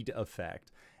bleed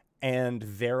effect. And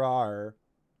there are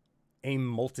a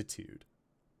multitude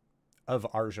of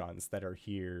Arjhans that are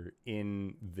here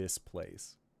in this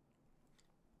place.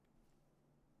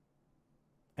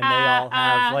 And they all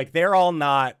have, like, they're all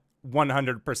not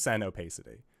 100%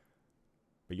 opacity.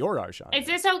 But your Arjhan. Is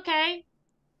this okay?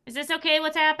 Is this okay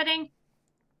what's happening?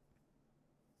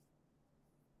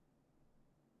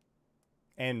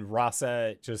 And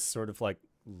Rasa just sort of like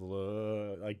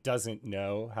doesn't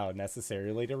know how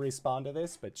necessarily to respond to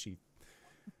this, but she...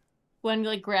 Gwen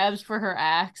like grabs for her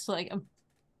axe, like,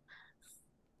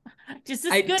 just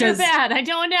as good or bad, I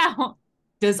don't know.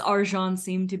 Does Arjhan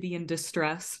seem to be in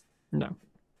distress? No.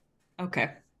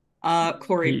 Okay.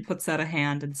 Cori puts out a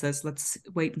hand and says, let's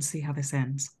wait and see how this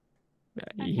ends.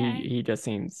 Yeah, okay. He just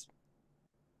seems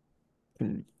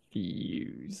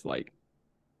confused, like...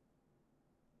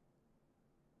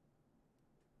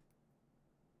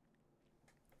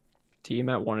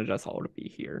 Tiamat wanted us all to be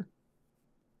here.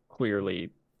 Clearly,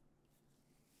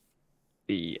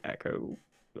 the echo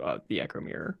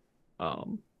mirror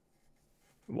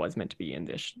was meant to be in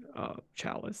this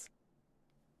chalice.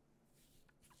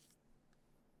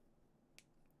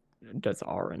 Has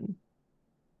Aaron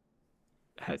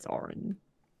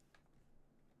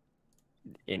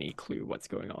any clue what's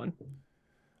going on?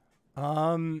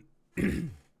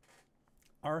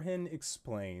 Arjhan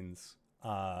explains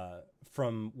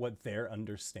from what their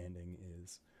understanding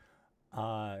is,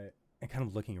 and kind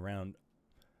of looking around,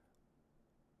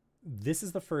 this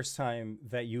is the first time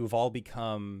that you've all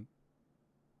become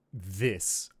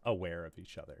this aware of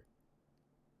each other.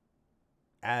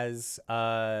 as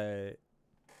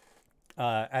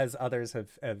others have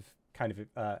kind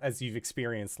of as you've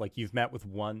experienced, like you've met with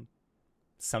one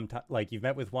you've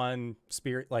met with one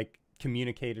spirit, like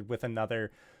communicated with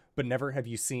another, but never have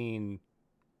you seen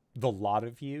the lot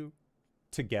of you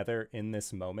together in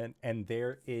this moment. And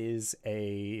there is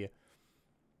that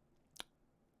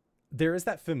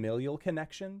familial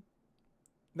connection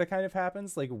that kind of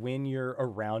happens, like when you're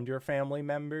around your family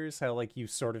members, how like you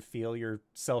sort of feel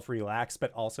yourself relax,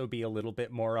 but also be a little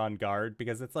bit more on guard,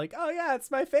 because it's like, oh yeah,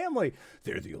 it's my family.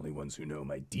 They're the only ones who know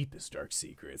my deepest dark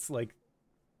secrets. Like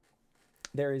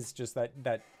there is just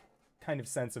that kind of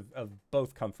sense of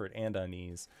both comfort and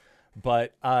unease.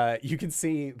 But you can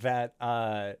see that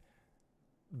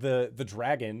the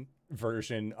dragon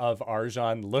version of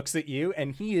Arjhan looks at you,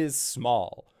 and he is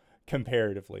small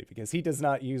comparatively, because he does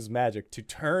not use magic to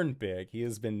turn big. He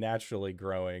has been naturally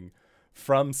growing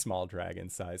from small dragon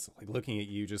size. So, like looking at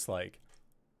you just like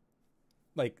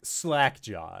slack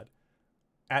jawed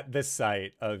at the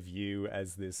sight of you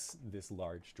as this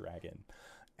large dragon.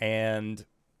 And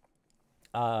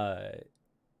I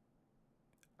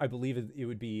believe it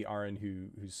would be Aaron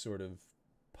who sort of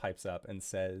pipes up and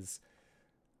says,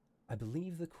 I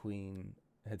believe the queen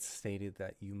had stated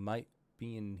that you might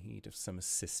be in need of some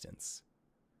assistance,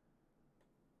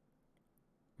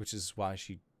 which is why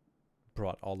she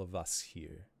brought all of us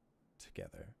here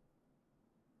together.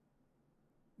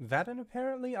 That, and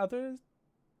apparently other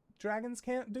dragons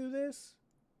can't do this.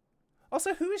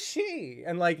 Also, who is she?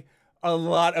 And like a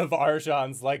lot of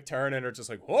Arjhans like turn and are just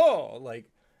like, whoa, like,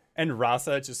 and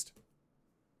Rasa just,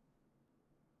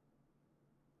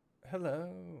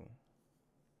 hello.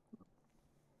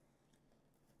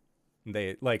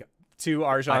 They like, two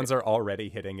Arjhans are already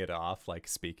hitting it off, like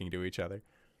speaking to each other.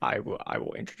 I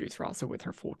will introduce Rasa with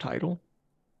her full title,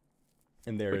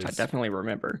 and which I definitely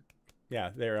remember. Yeah,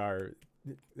 there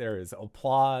is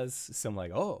applause. Some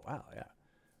like, oh wow,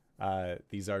 yeah.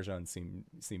 These Arjhans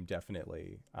seem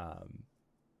definitely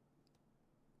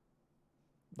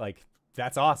like,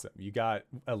 that's awesome. You got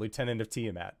a lieutenant of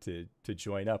Tiamat to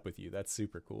join up with you. That's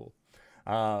super cool.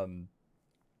 And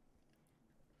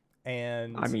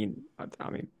I mean,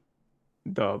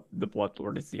 the Blood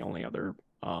Lord is the only other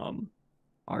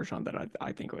Arjhan that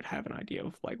I think would have an idea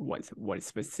of like what is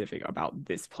specific about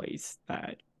this place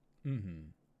that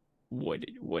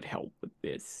would help with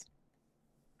this.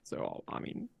 So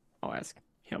I'll ask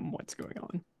him what's going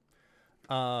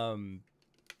on.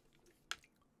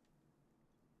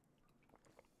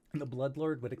 The Blood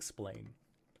Lord would explain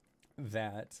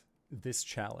that this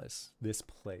chalice, this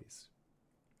place,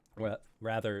 well,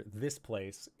 rather, this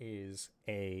place is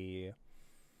a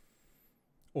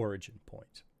origin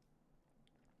point,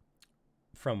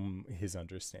 from his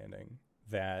understanding,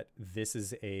 that this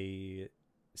is a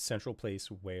central place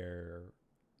where,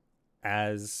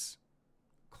 as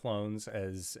clones,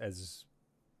 as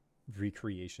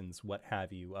recreations, what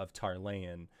have you, of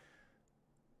Tarlean,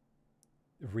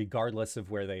 regardless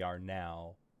of where they are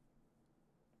now,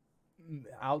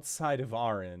 outside of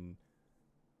Aaron,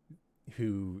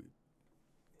 who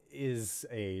is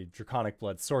a draconic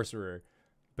blood sorcerer,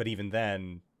 but even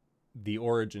then, the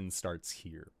origin starts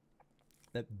here.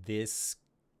 That this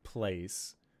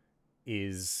place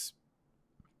is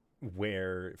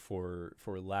where, for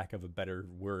lack of a better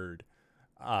word,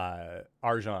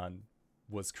 Arjhan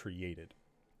was created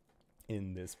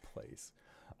in this place,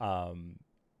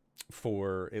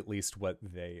 for at least what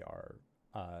they are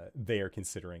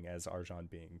considering as Arjhan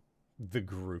being the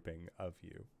grouping of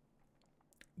you.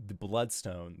 The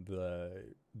Bloodstone,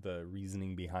 the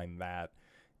reasoning behind that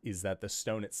is that the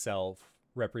stone itself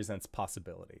represents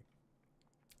possibility.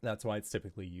 That's why it's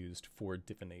typically used for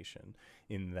divination,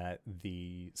 in that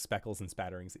the speckles and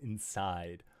spatterings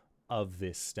inside of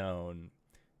this stone,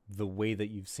 the way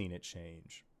that you've seen it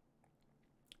change,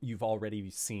 you've already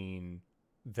seen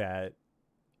that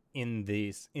in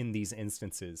these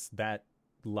instances, that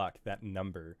luck, that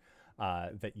number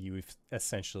that you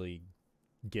essentially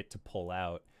get to pull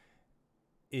out,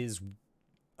 is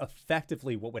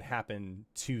effectively what would happen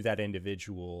to that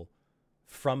individual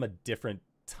from a different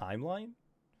timeline,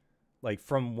 like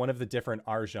from one of the different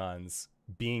Arjhans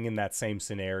being in that same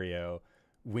scenario.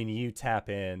 When you tap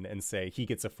in and say he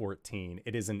gets a 14,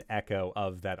 it is an echo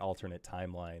of that alternate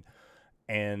timeline.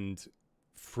 And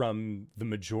from the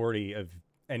majority of,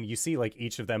 and you see like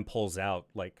each of them pulls out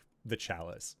like the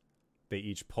chalice, they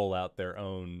each pull out their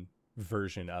own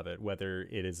version of it, whether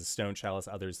it is a stone chalice,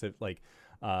 others that like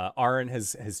Aaron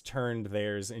has turned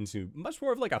theirs into much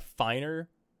more of like a finer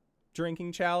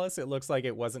drinking chalice. It looks like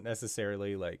it wasn't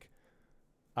necessarily like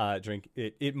drink.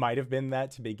 It might have been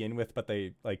that to begin with, but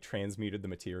they like transmuted the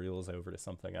materials over to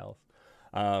something else.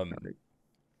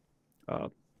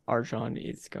 Arjhan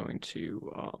is going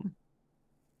to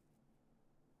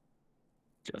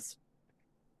just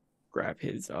wrap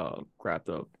his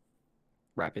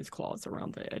claws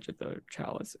around the edge of the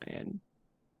chalice and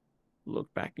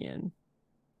look back in.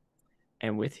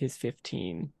 And with his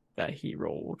 15 that he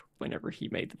rolled whenever he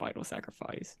made the vital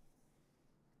sacrifice,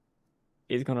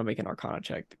 is going to make an Arcana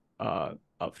check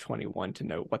of 21 to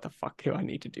know what the fuck do I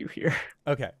need to do here.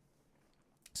 Okay.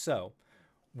 So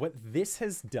what this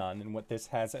has done and what this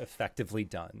has effectively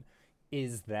done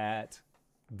is that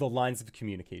the lines of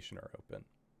communication are open.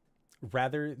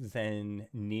 Rather than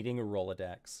needing a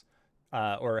Rolodex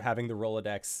or having the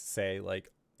Rolodex say,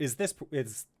 like, is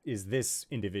this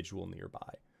individual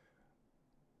nearby?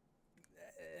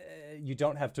 You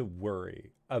don't have to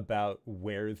worry about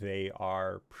where they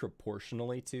are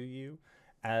proportionally to you,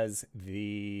 as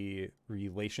the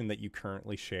relation that you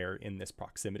currently share in this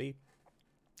proximity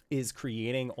is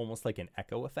creating almost like an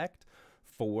echo effect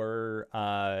for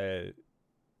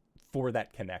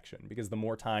that connection. Because the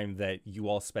more time that you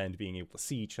all spend being able to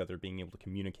see each other, being able to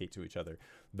communicate to each other,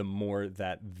 the more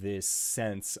that this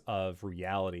sense of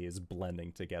reality is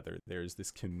blending together. There's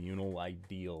this communal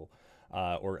ideal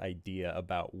or idea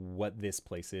about what this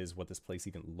place is, what this place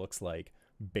even looks like,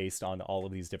 based on all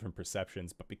of these different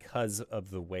perceptions. But because of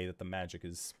the way that the magic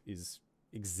is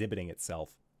exhibiting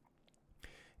itself,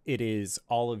 it is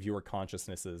all of your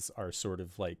consciousnesses are sort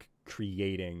of like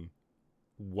creating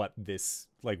what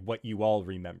you all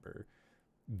remember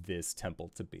this temple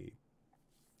to be.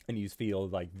 And you feel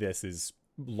like this is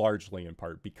largely in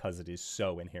part because it is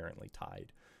so inherently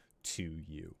tied to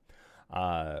you.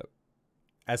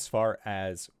 As far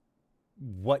as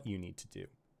what you need to do,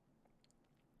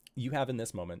 you have in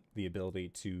this moment the ability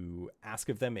to ask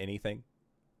of them anything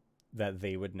that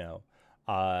they would know,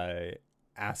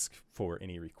 ask for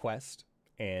any request,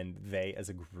 and they as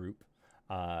a group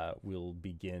will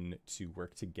begin to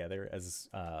work together. As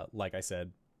like I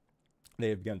said, they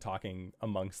have begun talking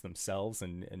amongst themselves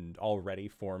and already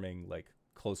forming like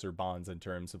closer bonds in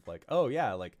terms of like, oh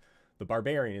yeah, like the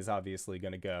barbarian is obviously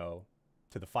going to go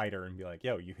to the fighter and be like,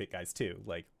 yo, you hit guys too.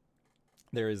 Like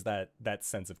there is that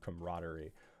sense of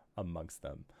camaraderie amongst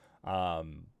them.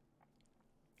 And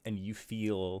you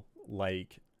feel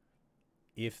like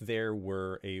if there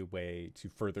were a way to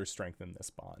further strengthen this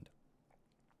bond,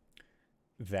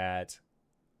 that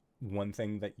one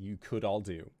thing that you could all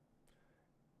do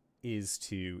is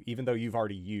to, even though you've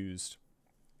already used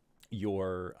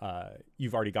your,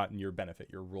 you've already gotten your benefit,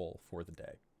 your roll for the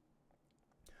day,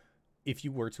 if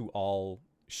you were to all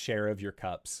share of your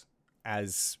cups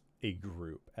as a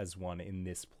group, as one in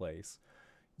this place,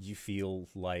 you feel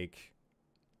like,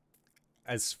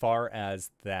 as far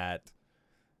as that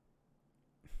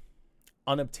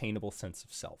unobtainable sense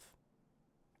of self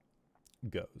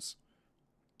goes,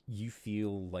 you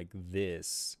feel like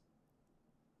this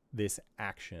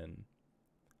action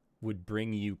would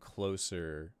bring you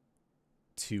closer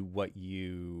to what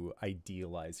you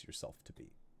idealize yourself to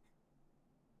be.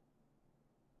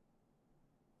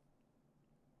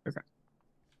 Okay.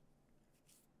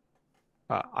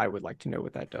 I would like to know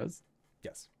what that does.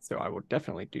 Yes. So I will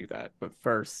definitely do that. But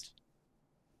first,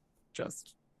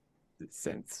 just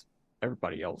since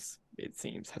everybody else, it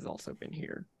seems, has also been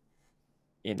here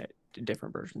in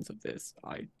different versions of this,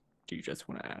 I do just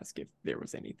want to ask if there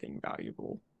was anything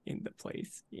valuable in the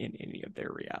place in any of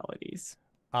their realities.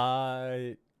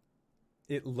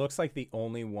 It looks like the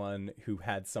only one who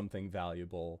had something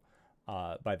valuable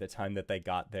by the time that they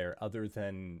got there, other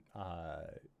than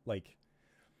like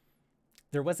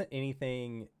there wasn't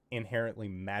anything inherently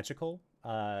magical,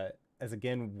 as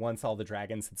again, once all the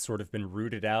dragons had sort of been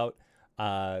rooted out,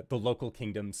 the local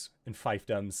kingdoms and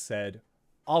fiefdoms said,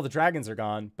 all the dragons are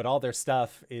gone, but all their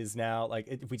stuff is now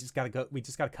like, we just gotta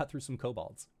cut through some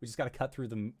kobolds. We just gotta cut through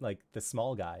the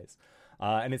small guys.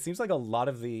 And it seems like a lot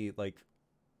of the like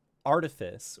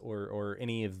artifice or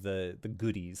any of the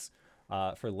goodies,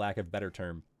 for lack of a better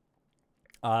term,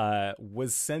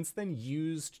 was since then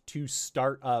used to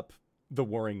start up the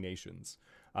warring nations,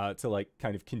 to like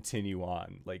kind of continue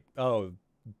on. Like, oh,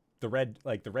 the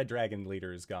red dragon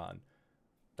leader is gone.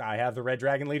 I have the red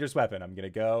dragon leader's weapon. I'm gonna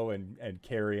go and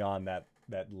carry on that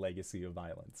legacy of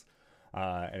violence.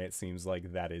 And it seems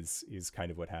like that is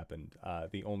kind of what happened.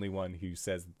 The only one who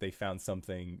says that they found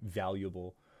something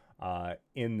valuable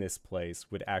in this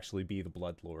place would actually be the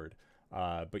Bloodlord.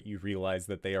 But you realize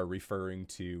that they are referring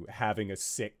to having a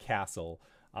sick castle.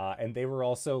 And they were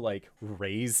also like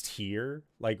raised here,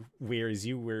 like whereas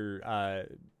you were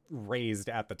raised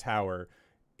at the tower.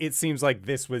 it seems like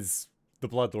this was the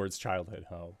Bloodlord's childhood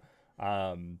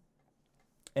home.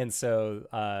 And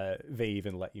so they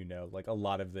even let you know, like, a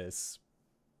lot of this,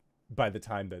 by the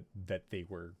time that they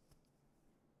were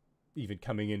even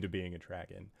coming into being a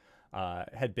dragon,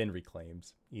 had been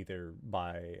reclaimed either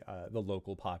by the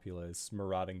local populace,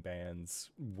 marauding bands,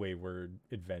 wayward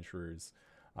adventurers,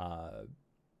 but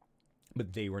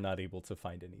they were not able to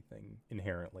find anything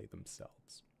inherently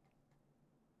themselves.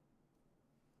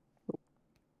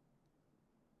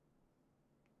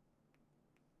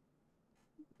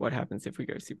 What happens if we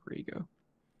go super ego?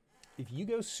 If you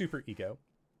go super ego,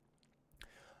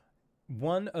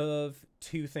 one of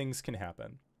two things can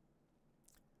happen.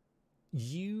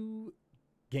 You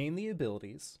gain the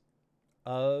abilities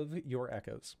of your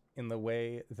echoes in the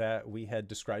way that we had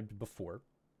described before,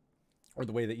 or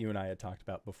the way that you and I had talked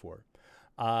about before.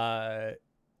 It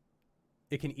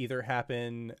can either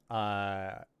happen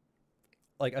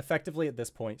like effectively at this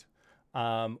point,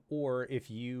 or if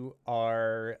you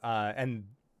are and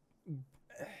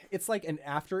it's like an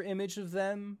after image of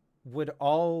them would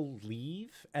all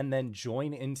leave and then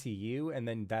join into you, and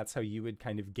then that's how you would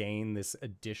kind of gain this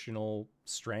additional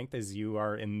strength as you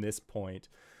are in this point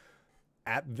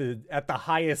at the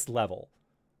highest level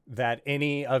that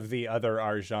any of the other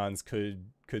Arjhans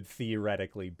could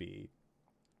theoretically be.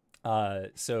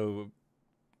 So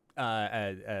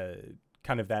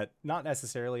kind of that, not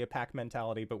necessarily a pack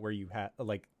mentality, but where you have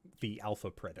like the alpha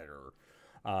predator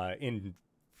in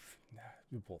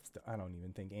wolves. I don't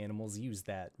even think animals use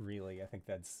that really. I think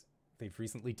they've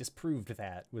recently disproved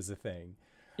that was a thing.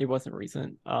 It wasn't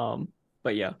recent.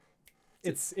 But yeah.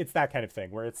 It's that kind of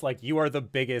thing where it's like you are the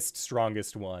biggest,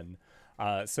 strongest one.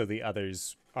 So the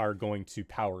others are going to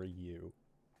power you.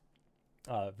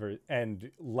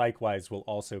 And likewise will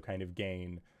also kind of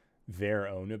gain their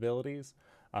own abilities.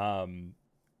 And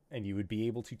you would be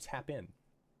able to tap in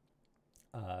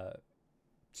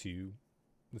to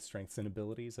the strengths and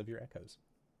abilities of your echoes.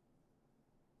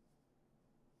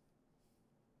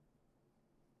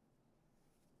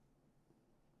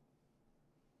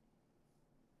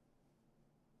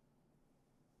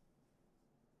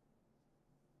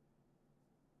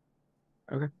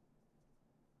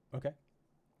 Okay.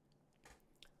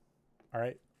 All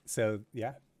right. So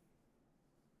yeah,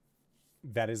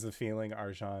 that is the feeling,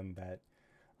 Arjhan, that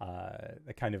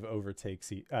that kind of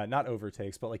overtakes you. Not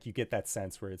overtakes, but like you get that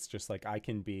sense where it's just like I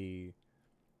can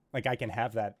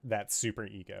have that super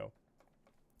ego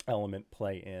element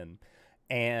play in,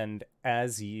 and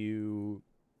as you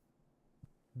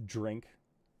drink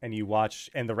and you watch,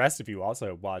 and the rest of you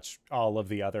also watch all of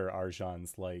the other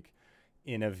Arjhans, like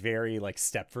in a very like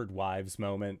Stepford Wives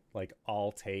moment, like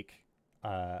all take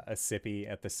a sippy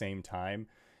at the same time.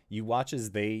 You watch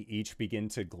as they each begin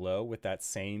to glow with that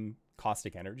same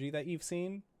caustic energy that you've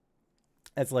seen,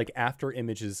 as like after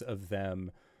images of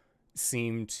them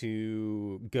seem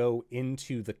to go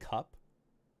into the cup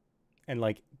and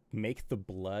like make the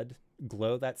blood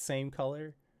glow that same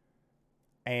color,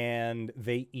 and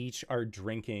they each are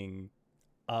drinking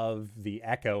of the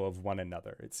echo of one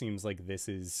another. It seems like this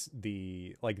is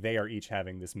they are each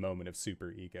having this moment of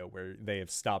super ego where they have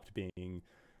stopped being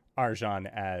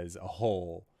Arjhan as a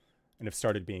whole and have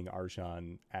started being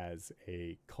Arjhan as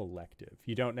a collective.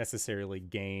 You don't necessarily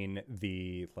gain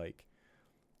the like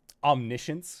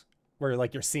omniscience where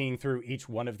like you're seeing through each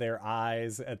one of their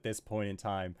eyes at this point in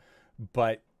time,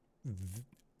 but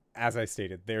as I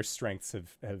stated, their strengths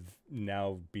have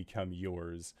now become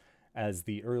yours as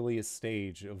the earliest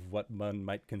stage of what one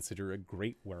might consider a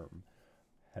great worm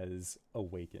has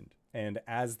awakened. And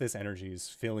as this energy is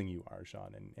filling you, Arjhan,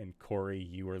 and Cori,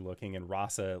 you are looking, and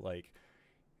Rasa, like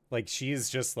she's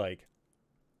just like,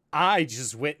 I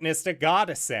just witnessed a god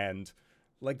ascend.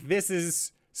 Like, this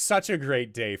is such a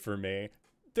great day for me.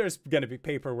 There's going to be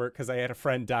paperwork because I had a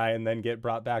friend die and then get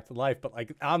brought back to life, but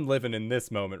like, I'm living in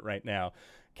this moment right now.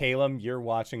 Caelum, you're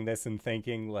watching this and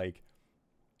thinking like,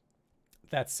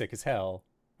 that's sick as hell.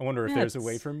 I wonder if there's a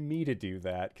way for me to do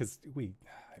that, because I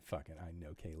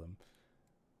know Caelum.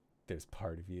 There's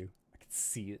part of you. I can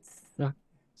see it.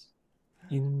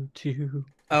 Into.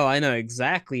 Oh, I know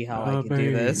exactly how I can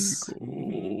do this.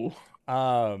 Cool.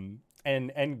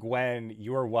 And Gwen,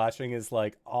 you are watching is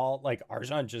like all like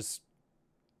Arjhan just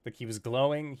like he was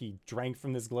glowing. He drank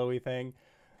from this glowy thing,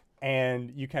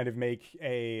 and you kind of make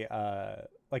a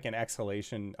like an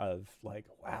exhalation of like,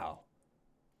 wow,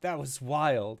 that was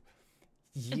wild.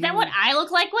 Is that what I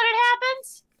look like when it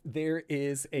happens? There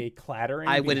is a clattering.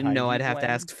 I wouldn't know. I'd have to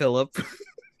ask Philip.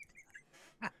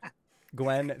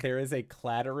 Gwen, there is a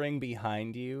clattering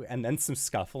behind you and then some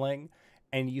scuffling,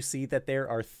 and you see that there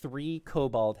are 3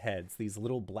 kobold heads, these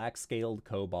little black-scaled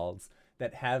kobolds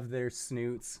that have their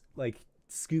snoots like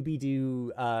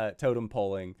Scooby-Doo totem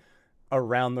poling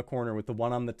around the corner, with the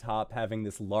one on the top having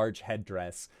this large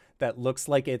headdress that looks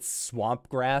like it's swamp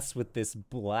grass with this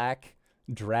black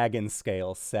dragon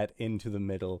scale set into the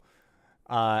middle,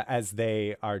 as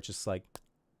they are just like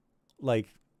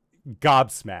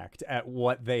gobsmacked at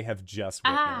what they have just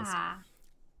witnessed.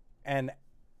 And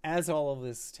as all of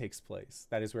this takes place,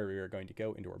 that is where we are going to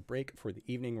go into our break for the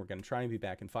evening. We're going to try and be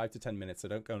back in 5 to 10 minutes, so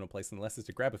don't go no place unless it's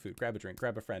to grab a food, grab a drink,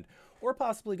 grab a friend, or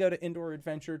possibly go to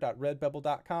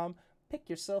indooradventure.redbubble.com, pick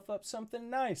yourself up something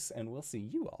nice, and we'll see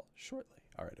you all shortly.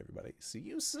 All right, everybody, see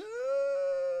you soon.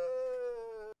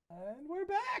 And we're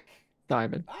back.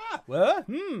 Simon. What?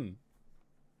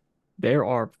 There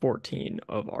are 14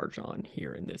 of Arjhan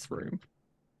here in this room.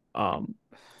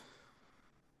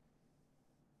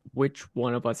 Which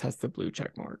one of us has the blue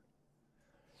check mark?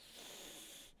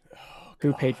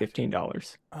 Who paid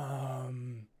 $15?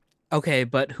 Okay,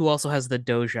 but who also has the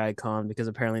Doge icon? Because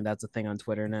apparently that's a thing on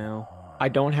Twitter now. I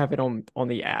don't have it on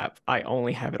the app. I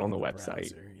only have it on the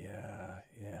website. Browser.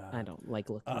 Yeah. I don't like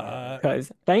looking at it.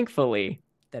 Because thankfully,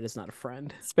 that is not a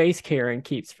friend. Space Karen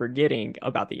keeps forgetting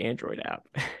about the Android app.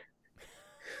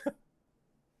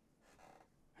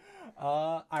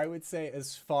 I would say,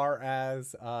 as far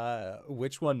as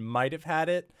which one might have had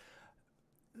it,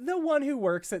 the one who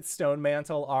works at Stone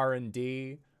Mantle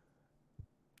R&D,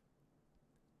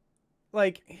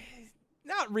 like,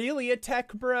 not really a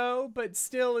tech bro, but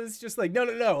still is just like,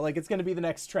 no, like, it's gonna be the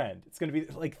next trend. It's gonna be,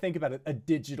 like, think about it, a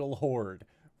digital hoard,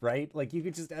 right? Like, you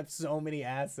could just have so many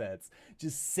assets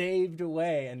just saved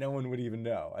away and no one would even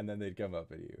know, and then they'd come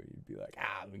up at you. You'd be like,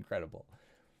 incredible.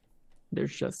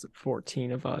 There's just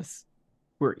 14 of us.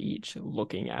 We're each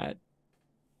looking at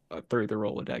through the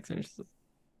Rolodex, and just,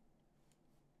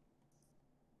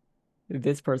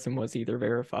 this person was either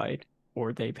verified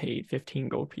or they paid 15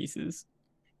 gold pieces.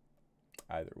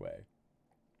 Either way.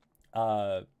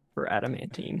 For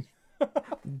adamantine.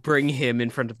 Bring him in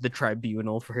front of the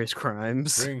tribunal for his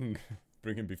crimes. Bring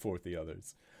him before the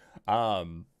others.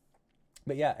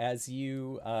 But yeah, as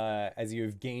you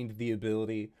have gained the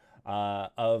ability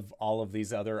of all of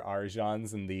these other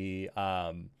Arjhans, and the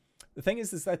thing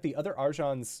is that the other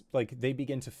Arjhans, like, they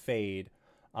begin to fade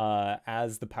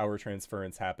as the power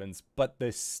transference happens, but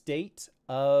the state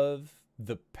of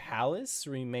the palace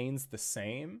remains the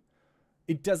same.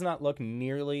 It does not look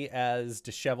nearly as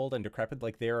disheveled and decrepit.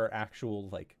 Like, there are actual,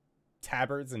 like,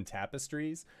 tabards and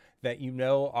tapestries that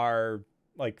are,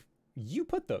 like, you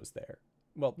put those there.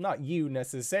 Well, not you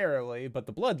necessarily, but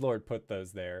the Bloodlord put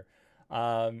those there.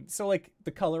 So, like,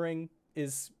 the coloring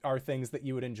are things that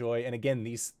you would enjoy. And again,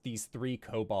 these three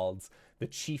kobolds, the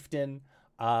chieftain,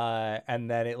 and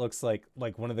then it looks like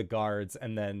one of the guards,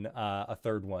 and then a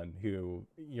third one who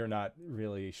you're not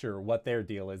really sure what their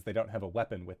deal is. They don't have a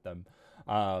weapon with them.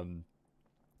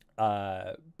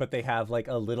 But they have, like,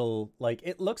 a little, like,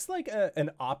 it looks like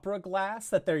an opera glass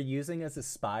that they're using as a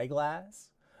spyglass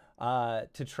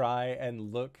to try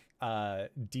and look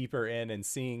deeper in. And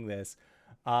seeing this,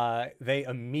 they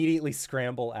immediately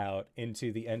scramble out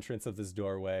into the entrance of this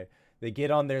doorway. They get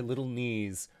on their little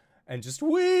knees and just,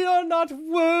 "We are not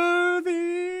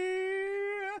worthy."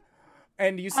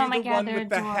 And you see the one with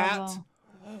the hat.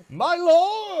 "My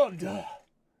lord,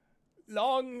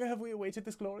 long have we awaited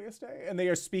this glorious day." And they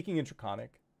are speaking in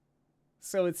Draconic.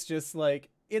 So it's just like,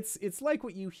 it's like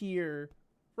what you hear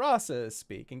Rasa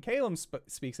speak, and Caelum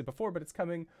speaks it before, but it's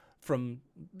coming from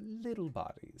little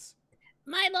bodies.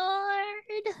 "My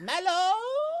lord! My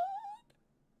lord!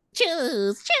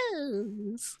 Choose!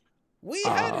 We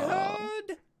had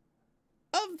heard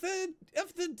of the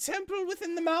temple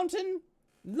within the mountain.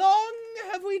 Long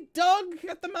have we dug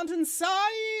at the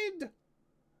mountainside.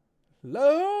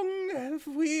 Long have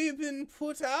we been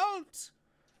put out.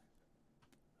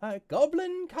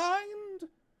 Goblin kind,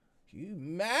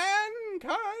 mankind,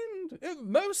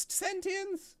 most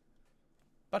sentience.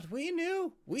 But we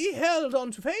held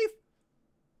on to faith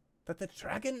that the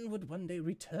dragon would one day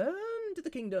return to the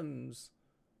kingdoms.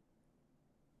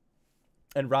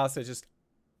 And Rasa just,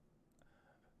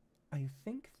 "I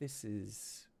think this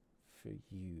is for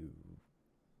you."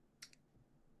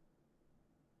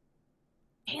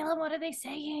 Caelum, what are they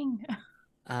saying?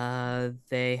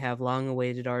 They have long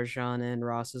awaited Arjhan and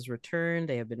Rasa's return.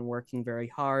 They have been working very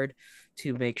hard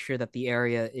to make sure that the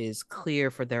area is clear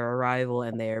for their arrival,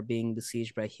 and they are being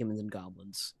besieged by humans and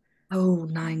goblins. Oh,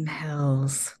 9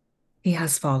 hells. He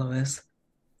has followers.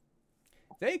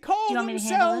 They call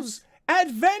themselves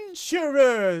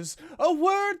adventurers, a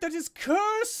word that is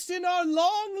cursed in our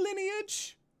long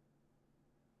lineage.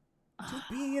 To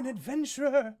be an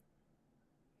adventurer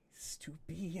is to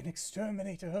be an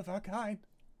exterminator of our kind.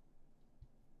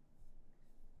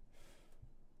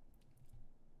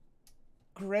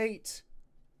 Great,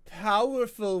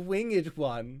 powerful winged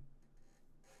one,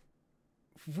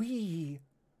 we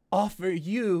offer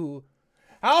you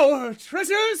our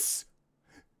treasures!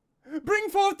 Bring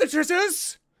forth the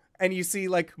treasures! And you see,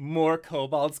 like, more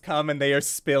kobolds come, and they are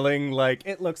spilling, like,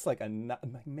 it looks like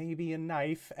maybe a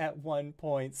knife at one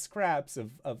point, scraps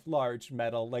of large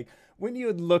metal. Like, when you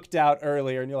had looked out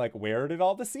earlier, and you're like, where did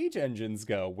all the siege engines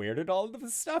go? Where did all of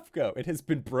the stuff go? It has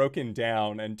been broken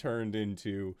down and turned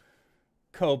into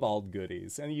kobold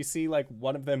goodies. And you see, like,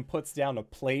 one of them puts down a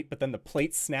plate, but then the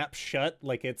plate snaps shut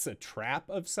like it's a trap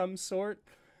of some sort.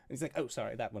 He's like, oh,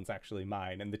 sorry, that one's actually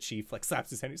mine. And the chief, like, slaps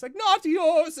his hand. He's like, not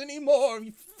yours anymore,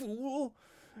 you fool.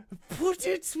 Put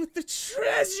it with the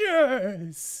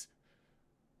treasures.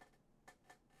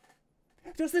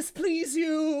 Does this please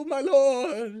you, my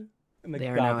lord? And the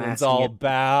goblins all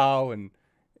bow and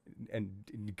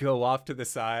go off to the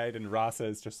side. And Rasa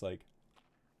is just like,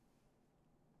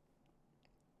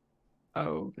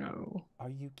 oh, no. Are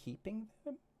you keeping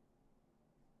them?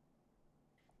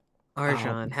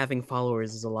 Arjhan, having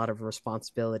followers is a lot of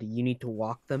responsibility. You need to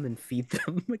walk them and feed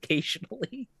them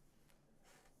occasionally.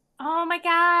 Oh my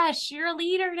gosh, you're a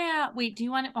leader now. Wait, do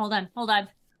you want to... Hold on.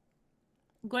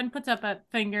 Gwen puts up a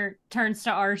finger, turns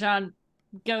to Arjhan,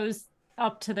 goes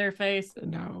up to their face.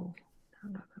 No.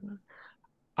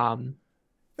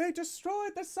 They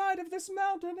destroyed the side of this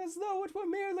mountain as though it were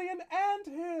merely an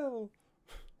anthill.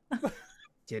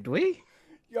 Did we?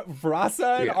 Yeah,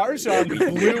 Rasa and Arjhan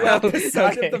blew out the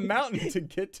side of the mountain to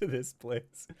get to this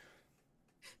place.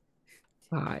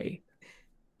 Hi.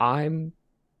 I'm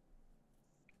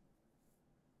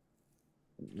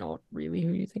not really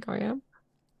who you think I am.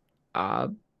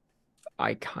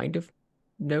 I kind of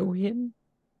know him.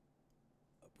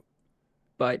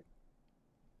 But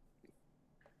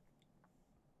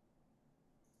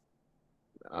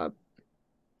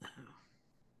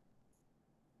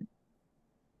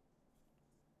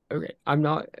okay, I'm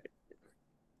not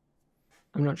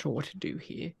sure what to do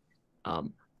here.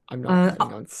 I'm not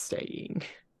planning on staying.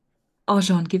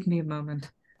 Arjhan, give me a moment.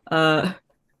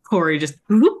 Cori just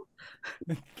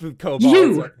The kobolds.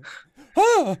 You!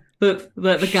 Ah!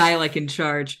 the guy like in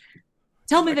charge.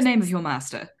 Tell me the name of your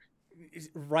master. He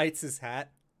writes his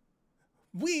hat.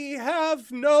 We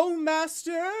have no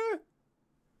master.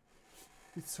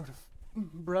 He sort of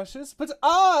brushes, but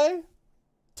I,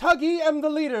 Tuggy, am the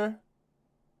leader.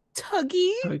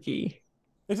 Tuggy?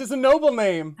 It is a noble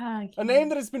name. Tuggy. A name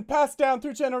that has been passed down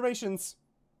through generations.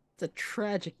 It's a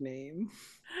tragic name.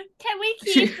 Can we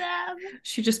keep them?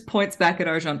 She just points back at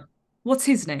Arjhan. What's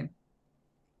his name?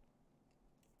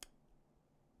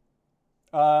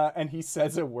 And he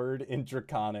says a word in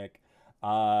Draconic,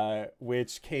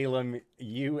 which Caelum,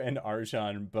 you and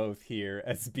Arjhan both hear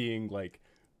as being like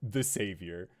the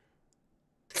savior.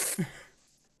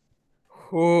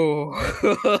 Oh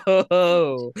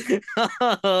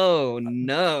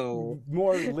no.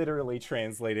 More literally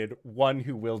translated, one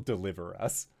who will deliver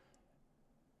us.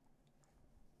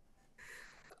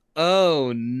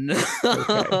 Oh no.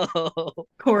 Okay.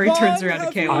 Cori turns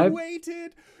around to Caelum.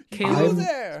 Waited. Caelum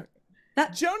There.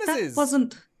 Jonas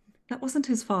that wasn't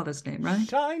his father's name, right?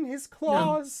 Shine his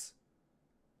claws.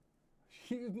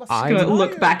 He must I'm gonna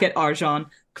look back at Arjhan.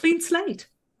 Clean slate.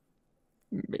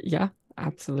 Yeah,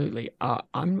 absolutely.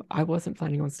 I wasn't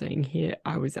planning on staying here.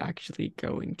 I was actually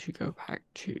going to go back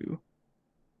to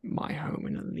my home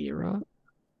in Alira.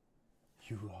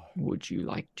 You are. Would you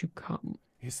like to come?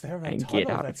 Is there a and tunnel get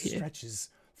out that of here? stretches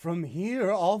from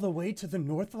here all the way to the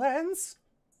Northlands?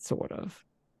 Sort of.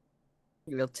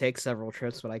 It'll take several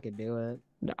trips, but I could do it.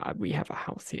 No, we have a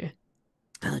house here.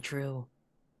 True.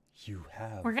 You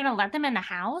have. We're gonna let them in the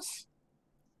house?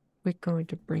 We're going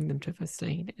to bring them to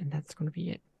Versailles, and that's going to be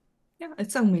it. Yeah,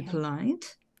 it's only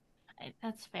polite.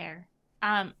 That's fair.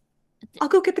 I'll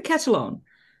go get the kettle on.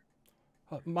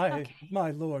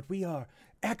 My lord, we are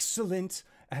excellent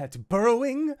at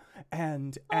burrowing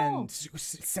and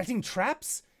setting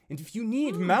traps. And if you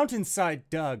need mountainside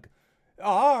dug,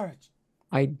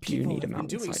 I do need a been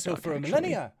mountainside doing so dog, for a actually.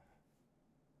 millennia.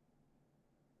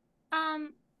 How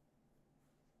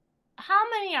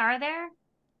many are there?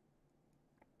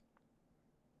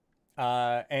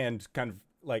 And kind of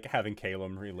like having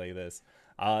Caelum relay this,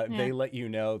 they let you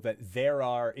know that there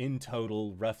are in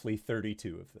total roughly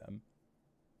 32 of them.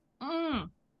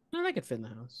 I could fit in the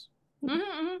house.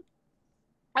 Mm-hmm.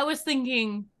 I was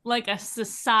thinking like a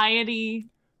society.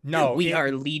 No, we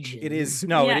are legion. It is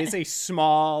it is a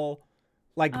small,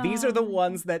 like these are the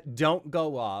ones that don't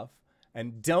go off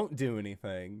and don't do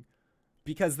anything.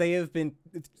 because they have been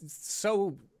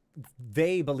so,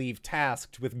 they believe,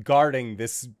 tasked with guarding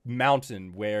this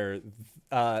mountain where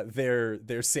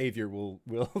their savior will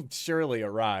surely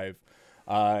arrive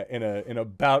in a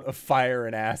bout of fire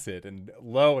and acid. And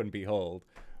lo and behold,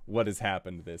 what has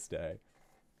happened this day.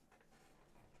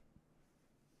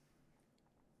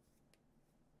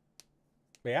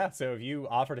 But yeah, so if you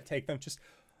offer to take them, just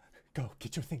go,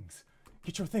 get your things.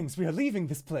 Get your things. We are leaving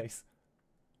this place.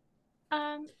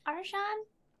 Arjhan,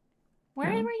 where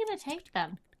are we gonna take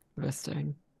them?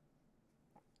 Resting.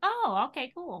 Oh,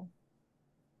 okay, cool.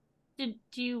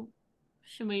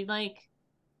 Should we, like,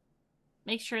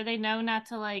 make sure they know not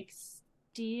to, like,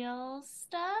 steal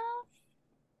stuff?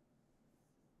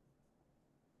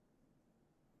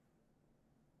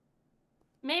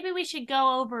 Maybe we should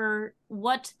go over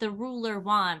what the ruler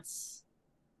wants.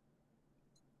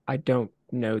 I don't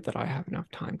know that I have enough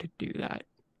time to do that.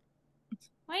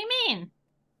 What do you mean?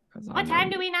 What time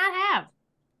do we not have?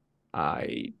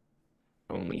 I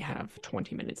only have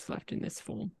 20 minutes left in this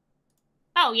form.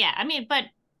 Oh, yeah. I mean, but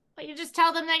you just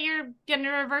tell them that you're going to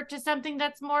revert to something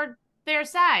that's more their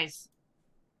size.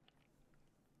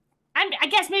 I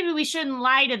guess maybe we shouldn't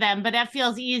lie to them, but that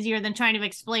feels easier than trying to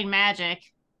explain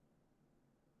magic.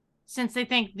 Since they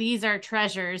think these are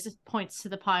treasures, it points to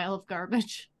the pile of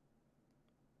garbage.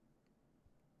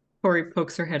 Cori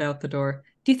pokes her head out the door.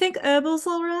 Do you think herbal's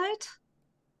all right?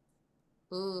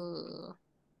 Ooh.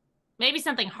 Maybe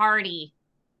something hearty.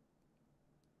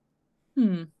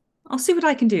 I'll see what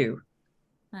I can do.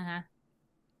 Uh-huh.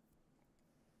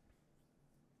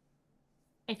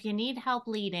 If you need help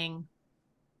leading,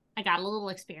 I got a little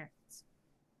experience.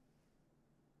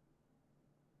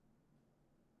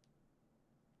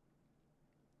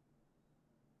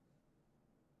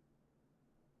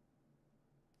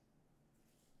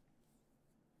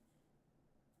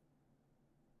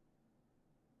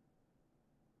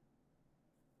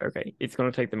 Okay, it's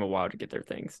going to take them a while to get their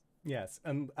things. Yes,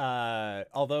 and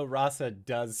although Rasa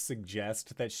does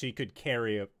suggest that she could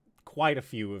carry quite a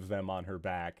few of them on her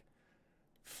back,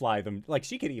 fly them, like,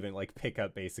 she could even, like, pick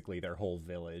up basically their whole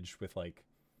village with, like,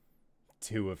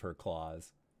 2 of her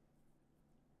claws.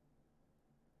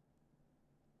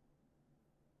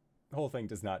 The whole thing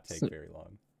does not take very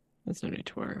long. There's no need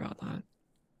to worry about that.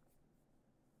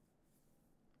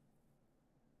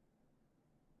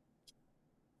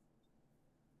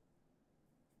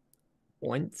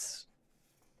 Once,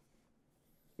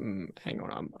 hang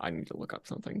on, I need to look up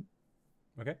something.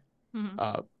 Okay.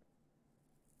 Mm-hmm.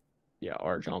 Yeah,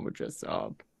 Arjhan would just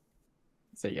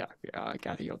say, yeah,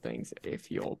 gather your things if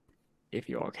you're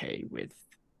okay with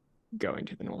going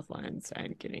to the Northlands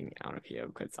and getting out of here,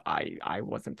 because I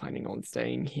wasn't planning on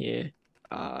staying here,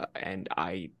 and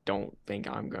I don't think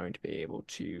I'm going to be able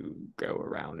to go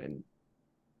around and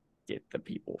get the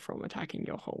people from attacking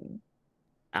your home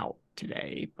out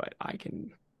today, but I can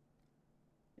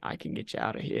get you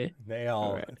out of here. They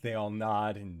all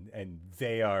nod and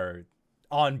they are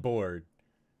on board.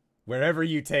 Wherever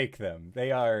you take them,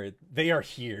 they are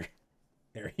here.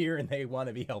 They're here and they want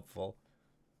to be helpful.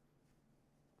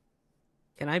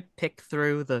 Can I pick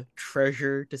through the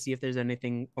treasure to see if there's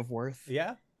anything of worth?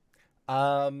 Yeah.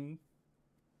 Roll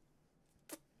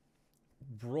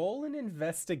an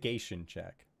investigation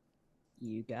check.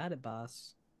 You got it,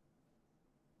 boss.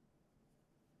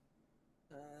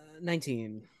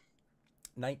 19.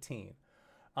 19.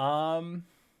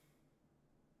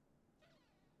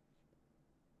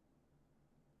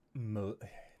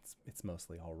 It's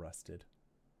mostly all rusted.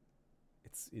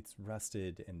 It's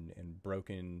rusted and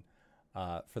broken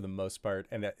for the most part,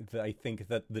 and I think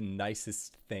that the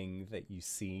nicest thing that you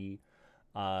see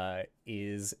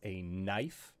is a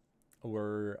knife,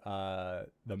 or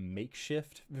the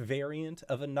makeshift variant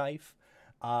of a knife,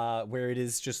 where it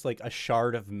is just like a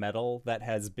shard of metal that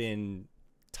has been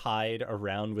tied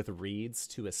around with reeds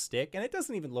to a stick, and it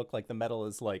doesn't even look like the metal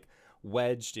is like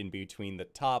wedged in between the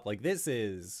top. Like, this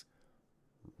is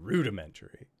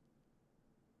rudimentary.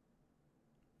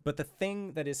 But the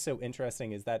thing that is so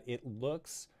interesting is that it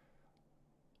looks,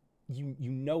 you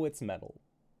know it's metal,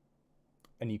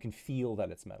 and you can feel that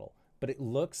it's metal, but it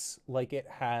looks like it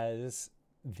has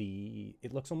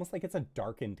it looks almost like it's a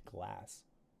darkened glass.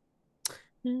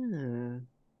 And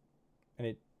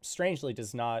it strangely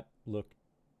does not look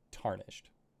tarnished.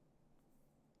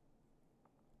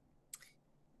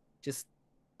 Just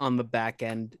on the back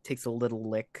end, takes a little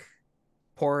lick.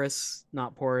 Porous,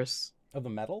 not porous. Of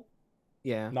the metal?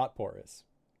 Yeah. Not porous.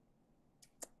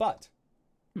 But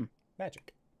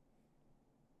magic.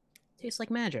 Tastes like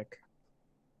magic.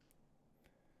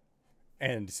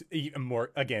 And even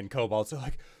more, again, Cobalt's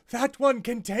like, that one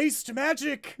can taste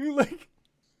magic! Like,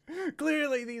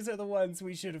 Clearly, these are the ones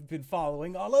we should have been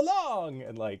following all along.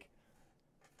 And like,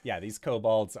 yeah, these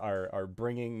kobolds are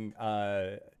bringing.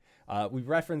 We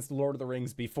referenced Lord of the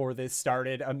Rings before this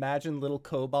started. Imagine little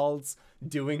kobolds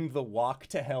doing the walk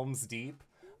to Helm's Deep,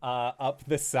 up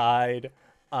the side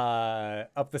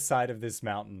of this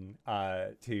mountain,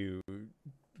 to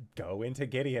go into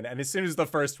Gideon. And as soon as the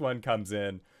first one comes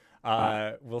in,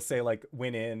 we'll say like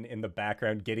went in the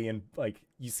background, Gideon, like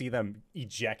you see them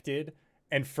ejected,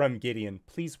 and from Gideon,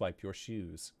 please wipe your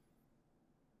shoes.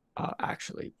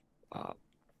 Actually,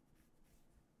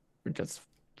 just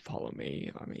follow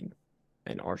me. I mean,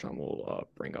 and Arjhan will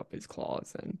bring up his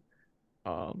claws and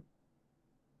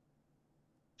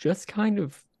just kind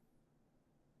of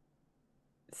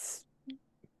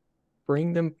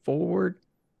bring them forward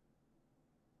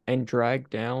and drag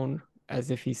down as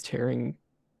if he's tearing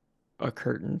a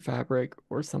curtain fabric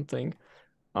or something.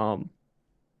 And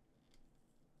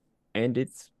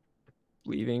it's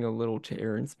leaving a little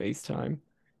tear in space-time.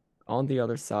 On the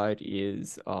other side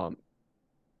is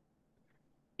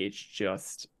it's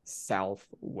just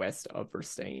southwest of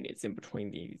Verstaine. It's in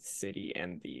between the city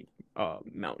and the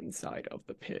mountainside of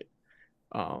the pit.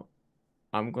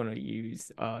 I'm gonna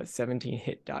use 17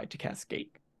 hit die to cast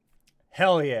Gate.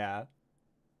 Hell yeah.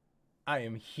 I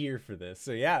am here for this.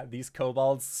 So yeah, these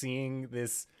kobolds seeing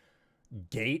this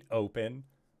gate open,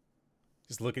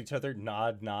 just look at each other,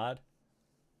 nod,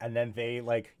 and then they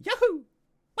like, yahoo!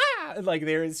 Ah! Like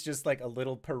there is just like a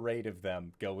little parade of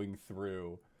them going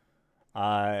through.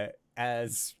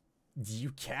 As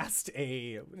you cast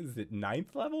a, what is it,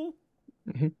 9th level?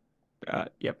 Mm-hmm.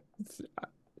 Yep.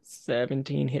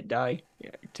 17 hit die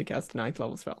to cast a 9th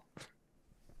level spell.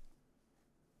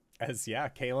 As, yeah,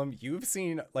 Caelum, you've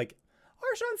seen, like,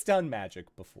 Arjhan's done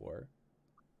magic before.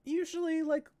 Usually,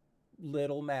 like,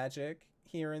 little magic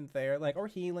here and there, like, or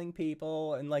healing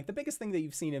people. And, like, the biggest thing that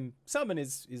you've seen him summon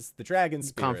is the dragon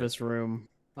spirit. Conference room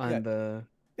on the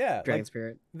dragon like,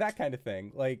 spirit. That kind of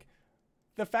thing. Like,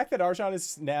 the fact that Arjhan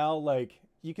is now, like,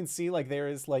 you can see, like, there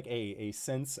is, like, a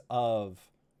sense of...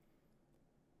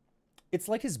 It's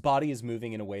like his body is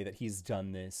moving in a way that he's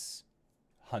done this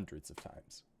hundreds of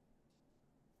times.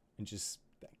 And just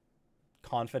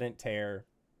confident tear,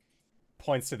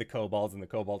 points to the kobolds, and the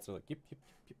kobolds are like, yep.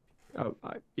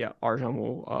 Yeah, Arjhan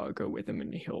will go with him,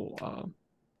 and he'll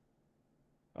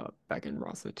beckon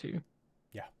Rasa too.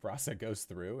 Yeah, Rasa goes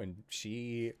through, and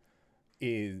she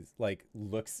is like,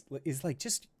 is like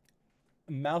just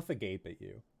mouth agape at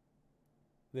you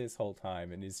this whole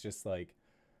time, and is just like,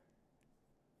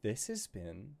 this has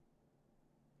been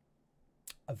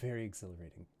a very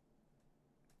exhilarating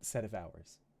set of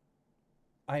hours.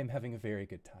 I am having a very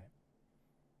good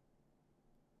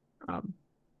time.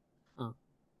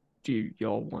 Do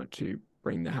y'all want to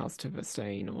bring the house to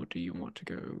Verstaine, or do you want to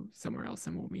go somewhere else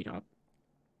and we'll meet up?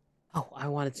 Oh, I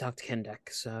wanted to talk to Kendek,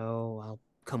 so I'll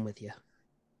come with you.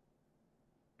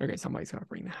 Okay, somebody's gotta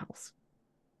bring the house.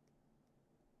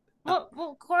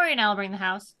 Well, Cori and I'll bring the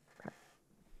house. Okay.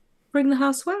 Bring the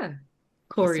house where?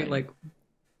 Cori, Verstaine. like,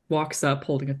 walks up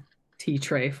holding a tea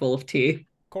tray full of tea.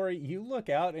 Cori, you look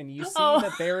out and you see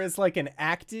that there is like an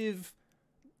active,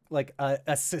 like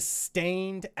a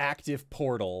sustained active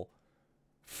portal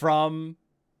from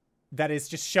that is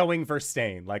just showing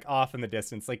Verstaine, like off in the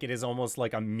distance. Like it is almost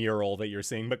like a mural that you're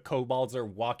seeing, but kobolds are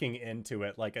walking into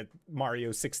it like a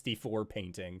Mario 64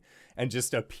 painting and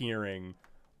just appearing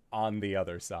on the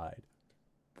other side.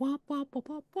 Wah, wah, wah,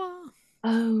 wah, wah.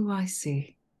 Oh, I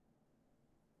see.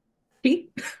 Tea?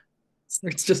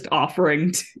 Starts just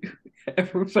offering to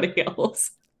everybody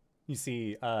else. You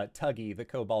see Tuggy, the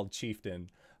kobold chieftain,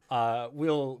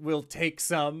 will take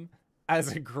some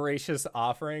as a gracious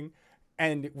offering,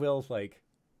 and will like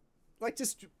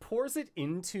just pours it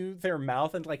into their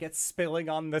mouth, and like it's spilling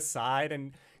on the side,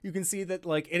 and you can see that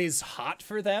like it is hot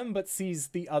for them, but sees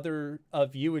the other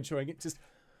of you enjoying it. Just,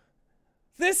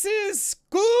 this is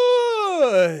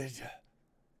good.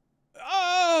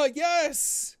 Oh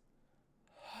yes.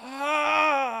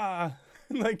 Ah,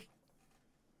 like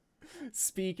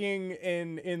speaking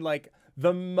in like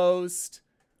the most,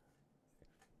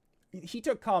 he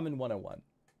took Common 101,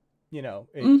 you know,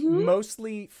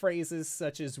 mostly phrases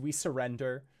such as "we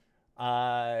surrender,"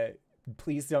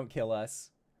 "please don't kill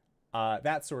us,"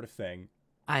 that sort of thing.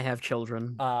 I have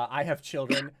children. I have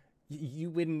children. You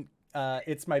wouldn't,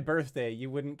 it's my birthday, you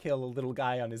wouldn't kill a little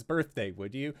guy on his birthday,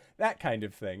 would you? That kind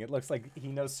of thing. It looks like he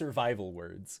knows survival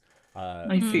words.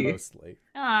 I see. Mostly.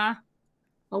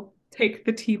 I'll take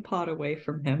the teapot away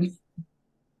from him.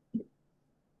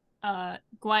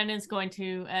 Gwen is going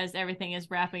to, as everything is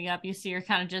wrapping up, you see her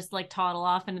kind of just like toddle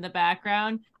off into the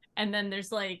background, and then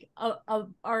there's like a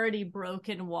already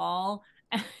broken wall,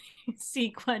 and you see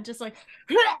Gwen just like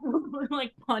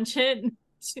like punch it.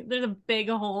 There's a big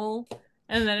hole,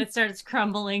 and then it starts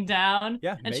crumbling down.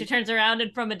 Yeah, and she turns around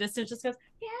and from a distance just goes,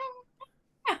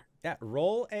 yeah.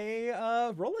 Roll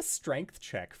a strength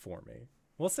check for me.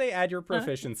 We'll say add your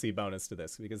proficiency bonus to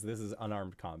this because this is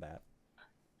unarmed combat.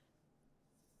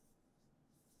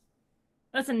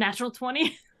 That's a natural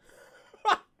 20.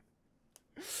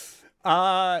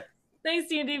 Thanks,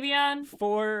 D&D Beyond.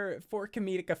 For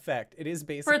comedic effect, it is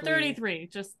basically for 33.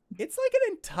 Just it's like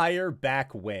an entire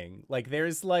back wing. Like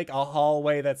there's like a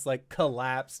hallway that's like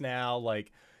collapsed now.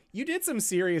 Like you did some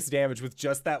serious damage with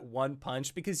just that one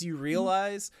punch because you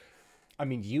realize, I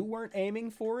mean, you weren't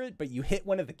aiming for it, but you hit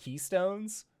one of the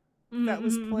keystones that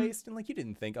was placed, and like you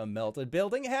didn't think a melted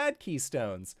building had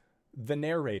keystones. The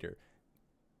narrator.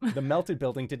 The melted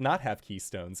building did not have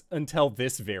keystones until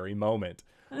this very moment.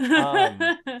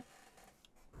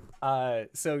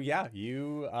 So yeah,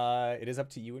 you it is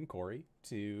up to you and Cori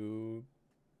to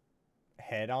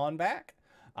head on back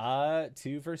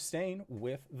to Verstaine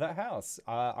with the house.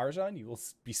 Arjhan, you will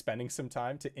be spending some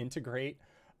time to integrate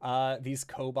these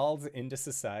kobolds into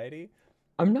society.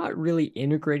 I'm not really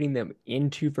integrating them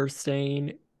into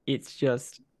Verstaine. It's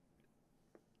just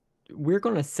we're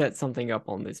gonna set something up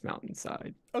on this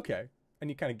mountainside. Okay, and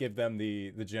you kind of give them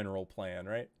the general plan,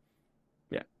 right?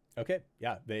 Yeah. Okay.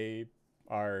 Yeah, they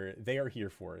are here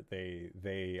for it.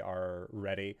 They are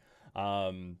ready.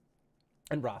 And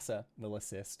Rasa will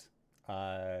assist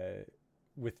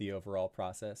with the overall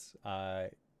process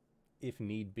if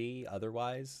need be.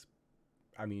 Otherwise,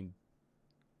 I mean,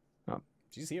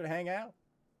 she's here to hang out.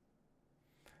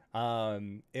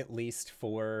 At least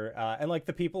for and like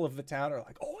the people of the town are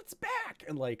like, oh, it's back,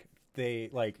 and like they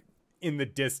like in the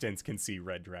distance can see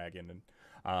Red Dragon,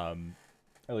 and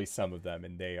at least some of them,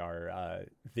 and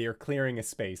they're clearing a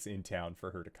space in town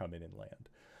for her to come in and land,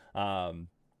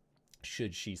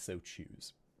 should she so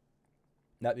choose.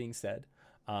 That being said,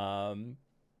 Caelum,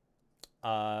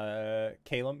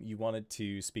 you wanted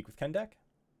to speak with Kendek?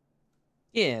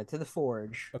 Yeah, to the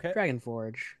forge. Okay. Dragon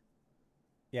Forge.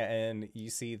 Yeah, and you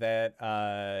see that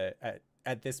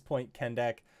at this point,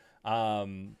 Kendek,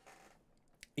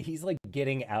 he's like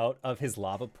getting out of his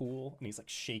lava pool, and he's like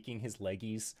shaking his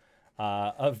leggies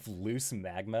of loose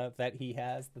magma that he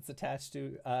has that's attached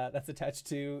to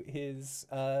his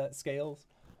scales.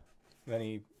 Then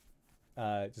he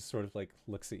just sort of like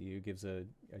looks at you, gives a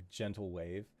gentle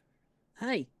wave.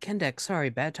 Hi, Kendek. Sorry,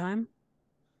 bad time?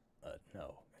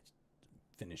 No,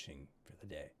 finishing for the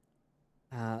day.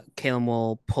 Caelum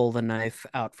will pull the knife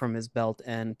out from his belt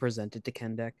and present it to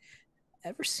Kendek.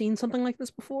 Ever seen something like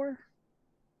this before?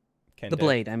 Kendek, the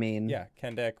blade, I mean. Yeah,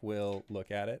 Kendek will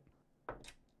look at it.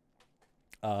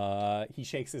 He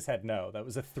shakes his head no. That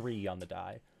was a 3 on the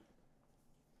die.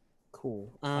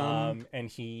 Cool. And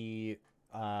he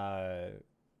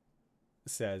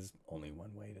says only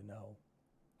one way to know.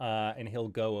 And he'll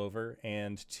go over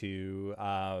and to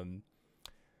a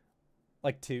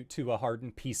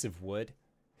hardened piece of wood,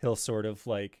 he'll stab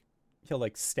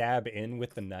in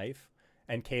with the knife,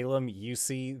 and Caelum, you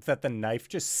see that the knife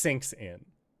just sinks in,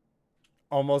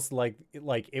 almost like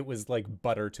it was like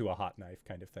butter to a hot knife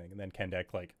kind of thing. And then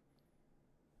Kendek like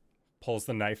pulls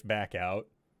the knife back out.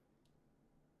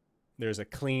 There's a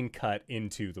clean cut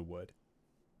into the wood.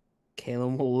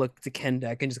 Caelum will look to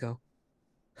Kendek and just go,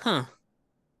 huh.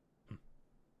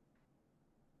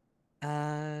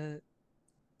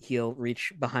 He'll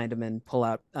reach behind him and pull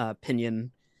out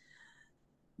Pinion.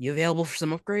 You available for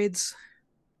some upgrades?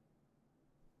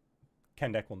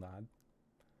 Kendek will nod.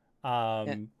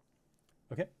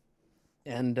 Okay.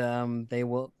 And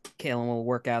Caelum will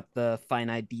work out the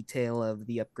finite detail of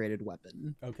the upgraded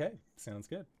weapon. Okay, sounds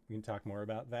good. We can talk more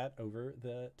about that over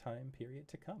the time period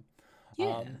to come.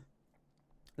 Yeah.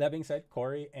 That being said,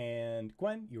 Cori and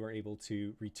Gwen, you are able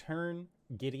to return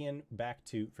Gideon back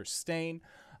to Verstaine.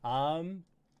 And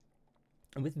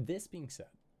with this being said,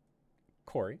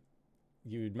 Cori,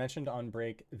 you'd mentioned on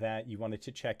break that you wanted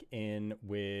to check in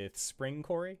with Spring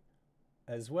Cori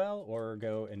as well, or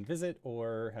go and visit,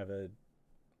 or have a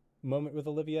moment with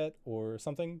Olivia, or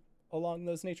something along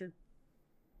those nature.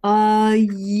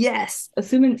 Yes.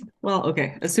 Assuming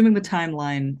the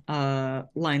timeline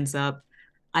lines up,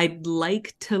 I'd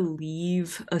like to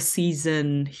leave a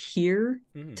season here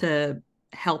to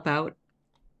help out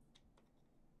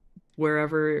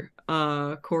wherever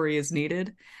Cori is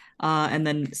needed, and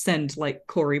then send like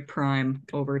Cori Prime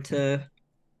over to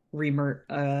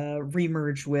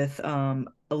remerge with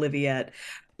Oliviette.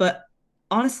 But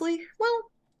honestly,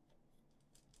 well,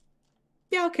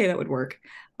 yeah, okay, that would work.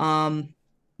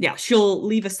 yeah, she'll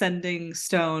leave a sending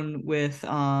stone with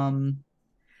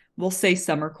we'll say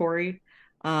summer Cori,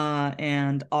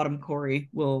 and autumn Cori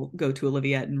will go to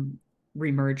Oliviette and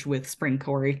remerge with spring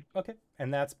Cori. Okay.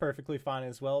 And that's perfectly fine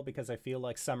as well, because I feel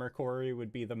like summer Cori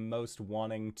would be the most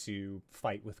wanting to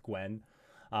fight with Gwen.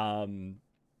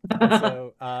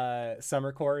 So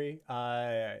summer Cori,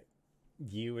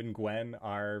 you and Gwen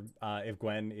are, if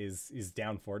Gwen is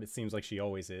down for it, it seems like she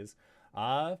always is,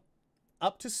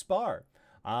 up to spar.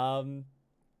 Gwen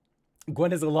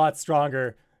is a lot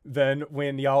stronger than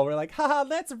when y'all were like, haha,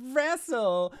 let's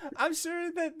wrestle. I'm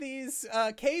sure that these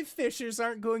cave fishers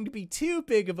aren't going to be too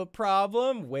big of a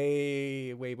problem.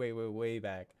 Way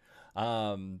back.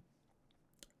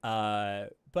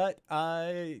 But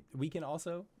we can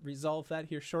also resolve that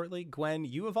here shortly. Gwen,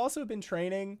 you have also been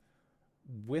training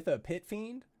with a pit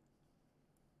fiend.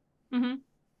 Mm-hmm.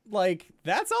 Like,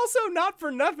 that's also not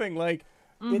for nothing. Like,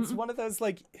 it's one of those,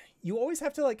 like, you always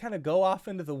have to, like, kind of go off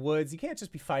into the woods. You can't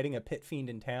just be fighting a pit fiend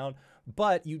in town.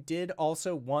 But you did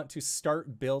also want to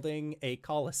start building a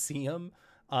coliseum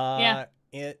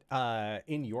in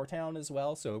your town as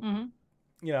well. So,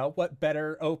 you know, what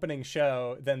better opening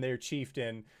show than their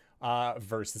chieftain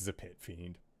versus a pit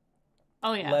fiend?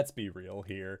 Oh, yeah. Let's be real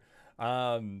here.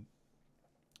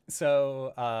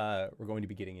 So we're going to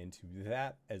be getting into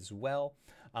that as well.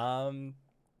 Caelum.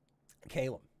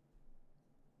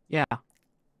 Yeah.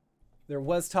 There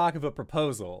was talk of a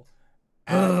proposal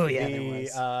there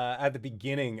was. at the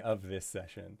beginning of this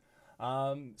session.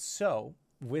 So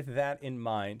with that in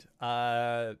mind,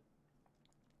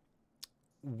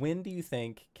 when do you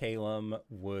think Caelum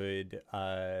would,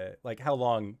 like, how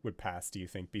long would pass, do you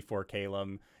think, before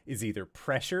Caelum is either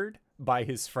pressured by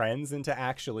his friends into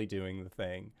actually doing the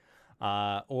thing,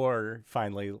 or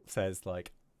finally says,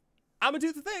 like, I'm gonna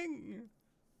do the thing?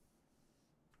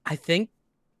 I think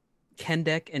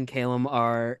Kendek and Caelum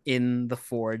are in the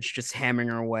forge, just hammering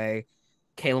away.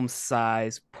 Caelum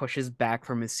sighs, pushes back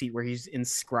from his seat where he's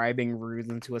inscribing runes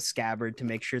into a scabbard to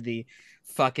make sure the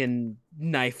fucking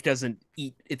knife doesn't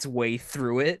eat its way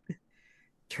through it.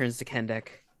 Turns to Kendek.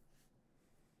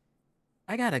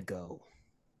 I gotta go.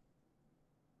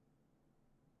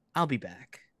 I'll be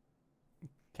back.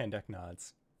 Kendek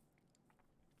nods.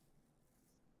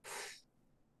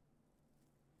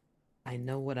 I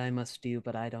know what I must do,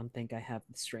 but I don't think I have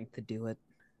the strength to do it.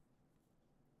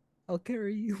 I'll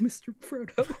carry you, Mr.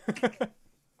 Frodo.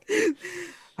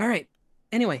 All right.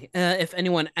 Anyway, if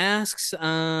anyone asks,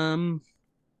 I'm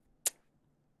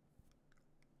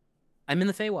in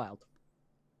the Feywild.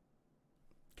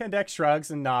 Kendek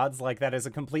shrugs and nods like that is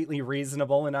a completely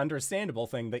reasonable and understandable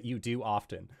thing that you do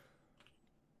often.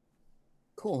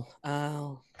 Cool.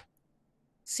 I'll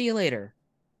see you later.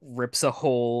 Rips a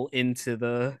hole into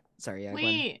the... Sorry, yeah,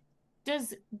 Wait, Gwen.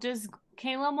 does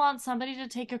Caelum want somebody to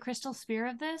take a crystal spear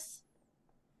of this?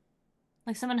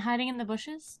 Like someone hiding in the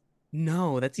bushes?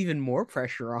 No, that's even more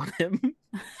pressure on him.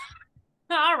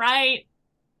 All right.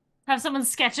 Have someone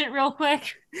sketch it real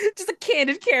quick. Just a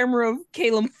candid camera of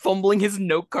Caelum fumbling his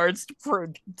note cards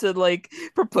to like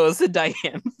propose to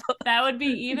Diane. That would be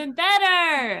even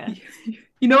better.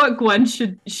 You know what Gwen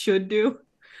should do?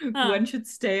 Huh. Gwen should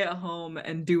stay at home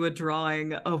and do a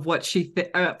drawing of what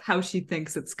how she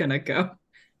thinks it's gonna go.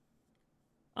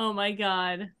 Oh my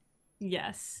god.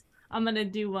 Yes. I'm gonna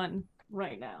do one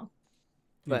right now.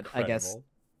 But incredible. I guess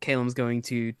Caelum's going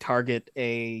to target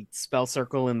a spell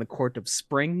circle in the Court of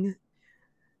Spring.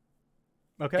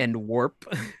 Okay. And warp.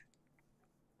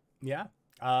 Yeah.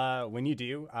 When you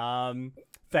do,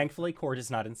 thankfully court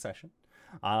is not in session,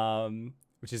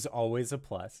 which is always a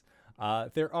plus.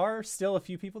 There are still a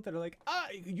few people that are like,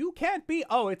 you can't be.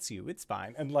 Oh, it's you. It's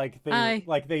fine. And like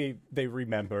they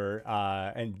remember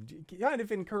and kind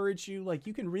of encourage you. Like,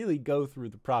 you can really go through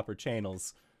the proper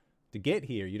channels to get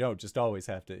here. You don't just always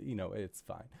have to. You know, it's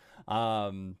fine.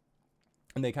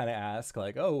 And they kind of ask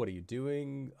like, oh, what are you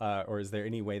doing? Or is there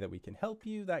any way that we can help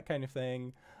you? That kind of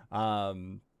thing.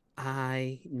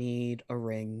 I need a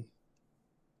ring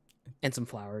and some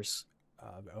flowers.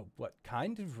 What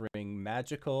kind of ring?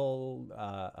 Magical,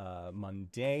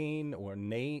 mundane,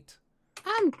 ornate?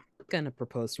 I'm gonna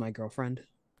propose to my girlfriend.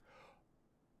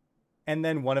 And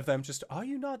then one of them just, are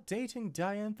you not dating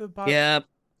Diane the Bar? Yep.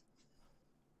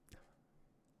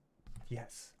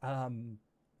 Yes. And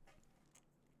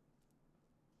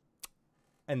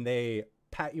they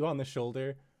pat you on the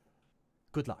shoulder.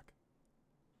 Good luck.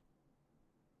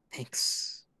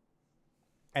 Thanks.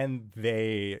 And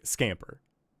they scamper.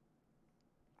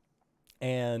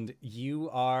 And you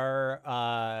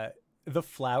are the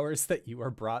flowers that you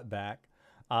are brought back.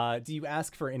 Do you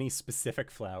ask for any specific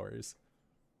flowers?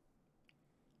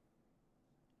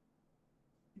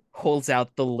 holds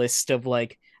out the list of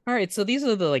like, all right, so these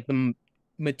are the like the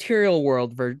material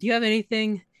world version. Do you have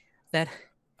anything that?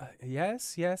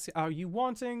 Yes. Are you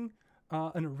wanting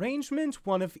an arrangement,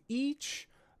 one of each?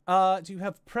 Do you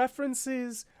have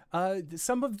preferences?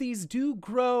 Some of these do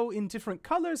grow in different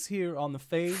colors here on the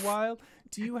Feywild.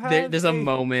 Do you have? There's a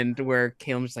moment where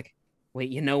Caelum's like, wait,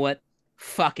 you know what?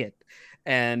 Fuck it.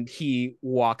 And he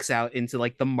walks out into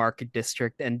like the market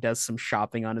district and does some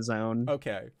shopping on his own.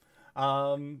 Okay.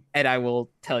 And I will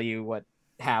tell you what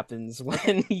happens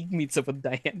when he meets up with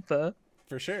Diantha.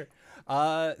 For sure.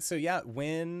 So yeah,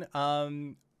 when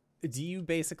do you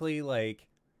basically like,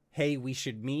 hey, we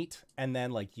should meet, and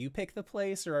then like you pick the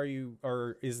place,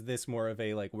 or is this more of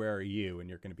a like, where are you, and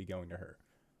you're going to be going to her?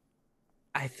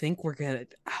 I think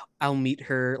I'll meet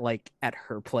her like at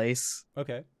her place.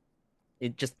 Okay.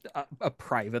 It just a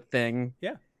private thing.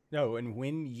 Yeah. No, and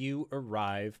when you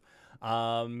arrive,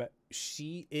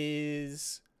 she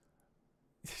has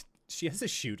a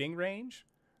shooting range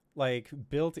like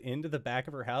built into the back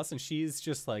of her house, and she's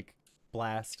just like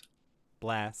blast,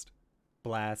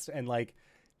 and like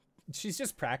she's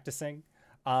just practicing.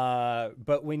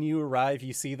 But when you arrive,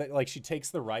 you see that like she takes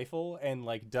the rifle and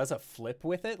like does a flip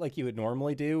with it like you would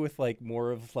normally do with like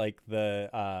more of like the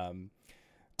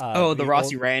the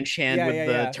Rossi Ranch hand with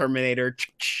the Terminator.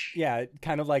 Yeah,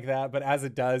 kind of like that. But as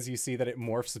it does, you see that it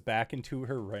morphs back into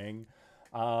her ring.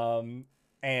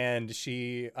 And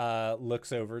she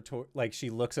looks over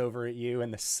at you,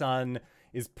 and the sun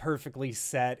is perfectly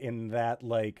set in that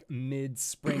like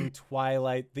mid-spring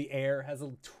twilight. The air has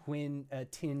a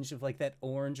tinge of like that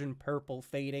orange and purple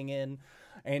fading in,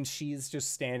 and she's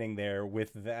just standing there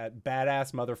with that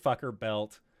badass motherfucker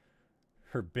belt,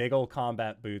 her big old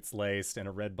combat boots laced, and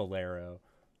a red bolero.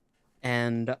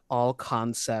 And all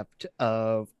concept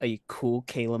of a cool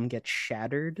Caelum gets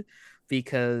shattered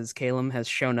because Caelum has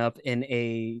shown up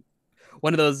in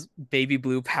one of those baby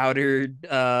blue powdered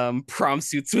prom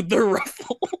suits with the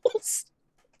ruffles.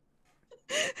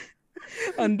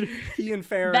 He and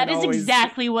Farron that is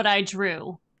exactly what I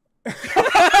drew.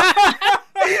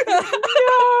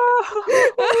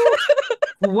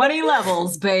 20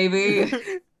 levels, baby.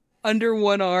 Under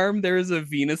one arm, there is a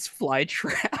Venus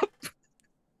flytrap.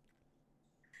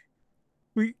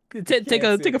 Take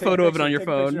a photo of it on your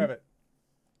phone.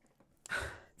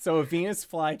 So a Venus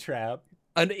flytrap.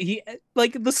 And he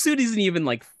like the suit isn't even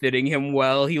like fitting him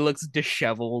well. He looks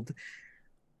disheveled.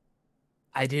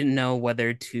 I didn't know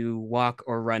whether to walk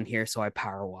or run here, so I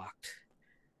power walked.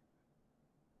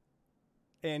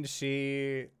 And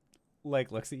she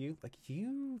like looks at you like,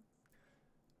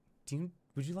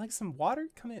 would you like some water?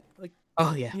 Come in. Like,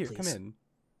 oh yeah, here, please. Come in.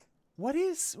 What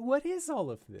is all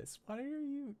of this?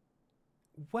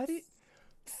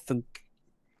 Think.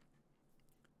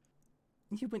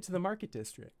 You went to the market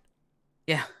district.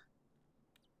 Yeah.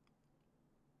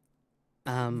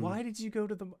 Why did you go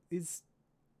to is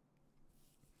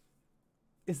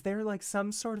there like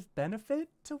some sort of benefit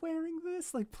to wearing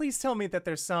this? Like, please tell me that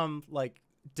there's some like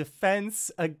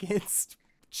defense against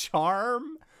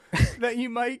charm that you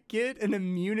might get, an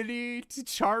immunity to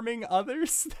charming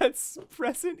others that's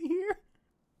present here.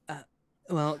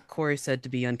 Well, Cori said to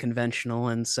be unconventional,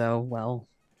 and so, well,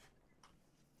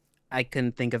 I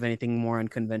couldn't think of anything more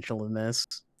unconventional than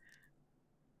this.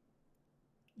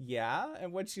 Yeah?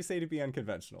 And what'd she say to be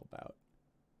unconventional about?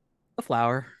 A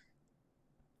flower.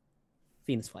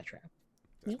 Venus flytrap.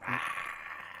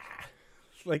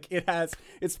 Like,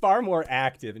 it's far more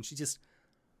active, and she just...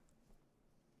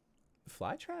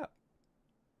 Flytrap?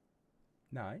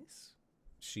 Nice.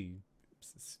 She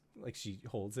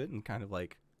holds it and kind of,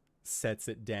 like, sets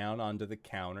it down onto the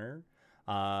counter,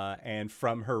 and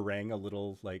from her ring a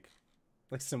little like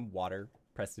some water,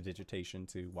 prestidigitation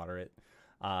to water it,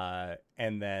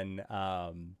 and then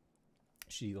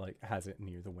she like has it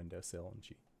near the windowsill, and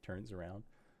she turns around.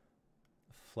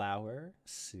 Flower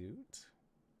suit.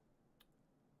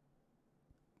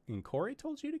 And Cori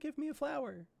told you to give me a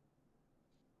flower.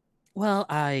 Well,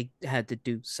 I had to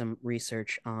do some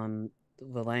research on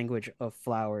the language of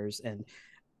flowers, and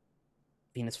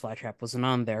Venus flytrap wasn't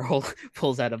on there.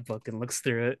 Pulls out a book and looks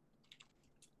through it.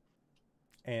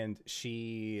 And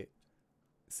she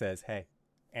says, hey,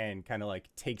 and kind of like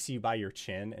takes you by your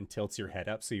chin and tilts your head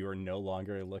up so you are no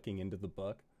longer looking into the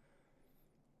book.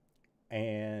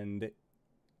 And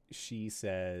she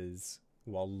says,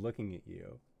 while looking at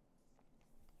you,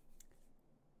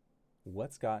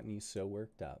 what's gotten you so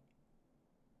worked up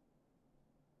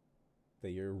that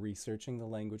you're researching the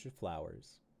language of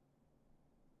flowers?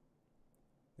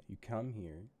 You come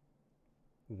here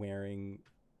wearing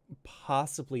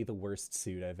possibly the worst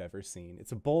suit I've ever seen.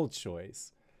 It's a bold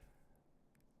choice.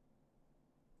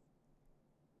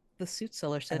 the suit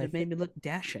seller said it made me look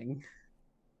dashing.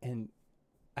 And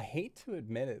I hate to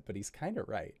admit it, but he's kind of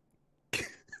right.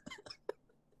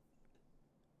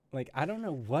 Like, I don't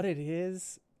know what it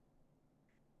is.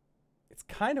 It's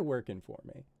kind of working for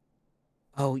me.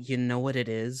 Oh, you know what it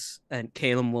is? And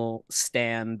Caelum will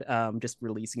stand, just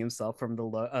releasing himself from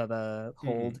the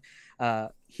hold.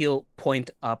 He'll point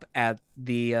up at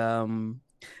the,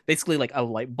 basically like a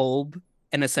light bulb,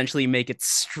 and essentially make it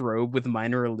strobe with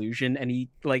minor illusion. And he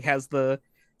like has the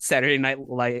Saturday Night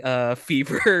Light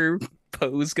Fever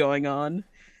pose going on.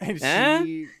 And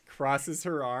she crosses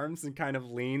her arms and kind of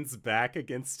leans back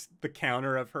against the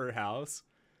counter of her house.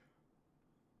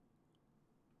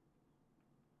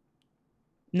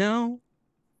 No,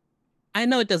 I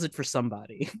know it does it for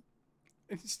somebody.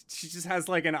 She just has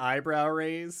like an eyebrow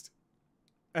raised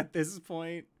at this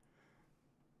point.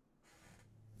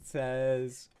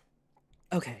 Says,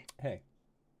 okay, hey.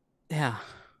 Yeah.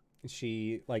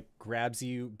 She like grabs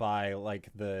you by like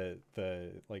the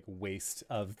like waist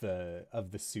of the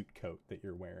suit coat that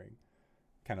you're wearing,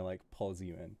 kind of like pulls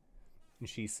you in, and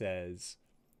she says,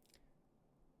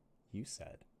 you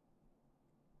said,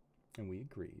 and we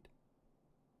agreed,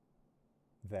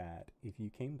 that if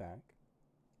you came back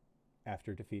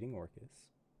after defeating Orcus,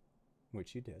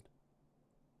 which you did,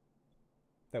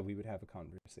 that we would have a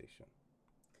conversation.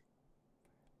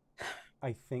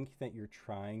 I think that you're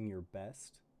trying your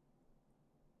best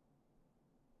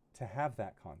to have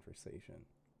that conversation.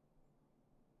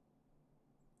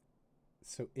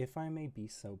 So if I may be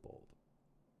so bold,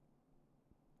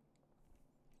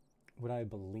 what I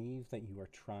believe that you are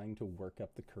trying to work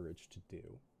up the courage to do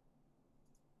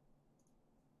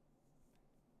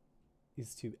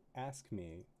is to ask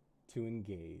me to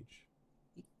engage.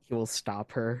 He will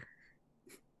stop her.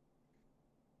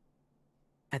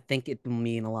 I think it will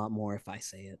mean a lot more if I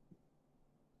say it.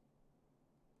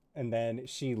 And then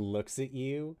she looks at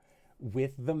you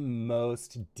with the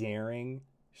most daring,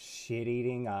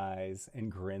 shit-eating eyes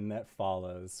and grin that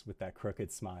follows with that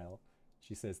crooked smile.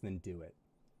 She says, then do it.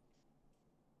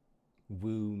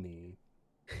 Woo me.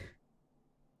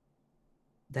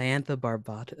 Diantha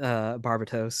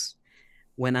Barbatos,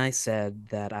 when I said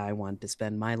that I want to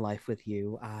spend my life with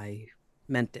you, I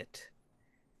meant it.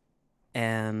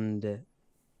 And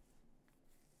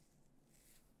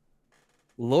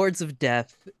Lords of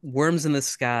Death, Worms in the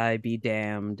Sky, be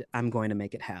damned, I'm going to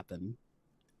make it happen.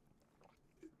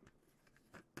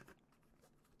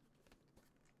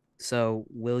 So,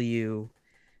 will you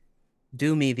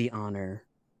do me the honor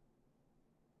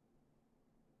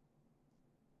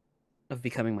of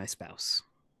becoming my spouse?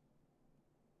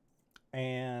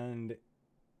 And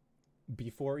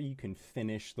before you can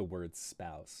finish the word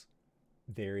spouse,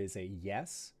 there is a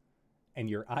yes. And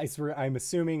your eyes were, I'm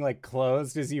assuming, like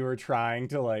closed as you were trying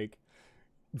to like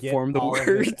get form the all words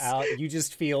of this out. You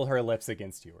just feel her lips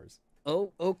against yours.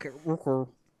 Oh, okay.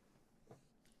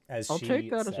 As I'll she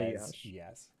take that says, as a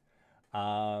yes.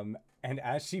 And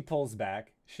as she pulls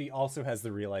back, she also has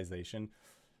the realization,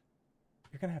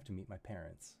 you're gonna have to meet my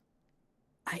parents.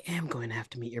 I am going to have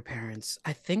to meet your parents.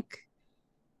 I think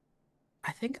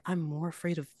I'm more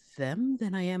afraid of them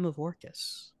than I am of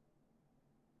Orcus.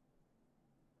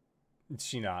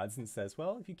 She nods and says,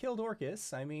 well, if you killed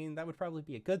Orcus, I mean, that would probably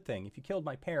be a good thing. If you killed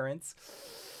my parents,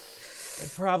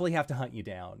 I'd probably have to hunt you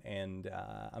down. And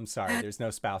I'm sorry, there's no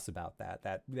spouse about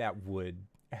that. That would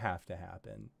have to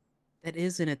happen. That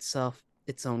is in itself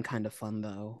its own kind of fun,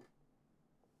 though.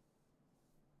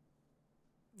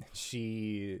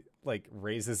 She, like,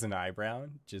 raises an eyebrow.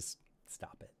 Just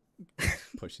stop it.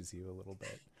 Pushes you a little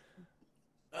bit.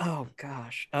 Oh,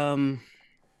 gosh.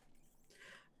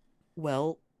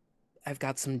 Well, I've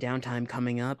got some downtime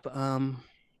coming up.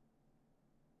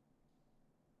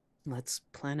 Let's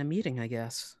plan a meeting, I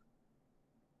guess.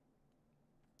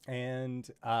 And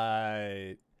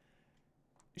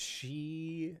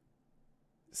she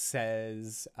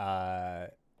says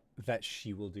that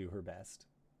she will do her best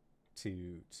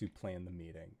to plan the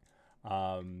meeting.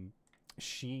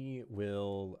 She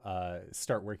will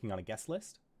start working on a guest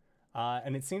list.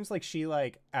 And it seems like she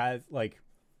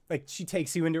she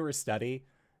takes you into her study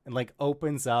and like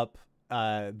opens up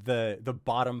the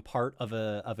bottom part of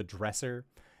a dresser,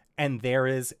 and there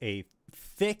is a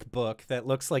thick book that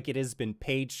looks like it has been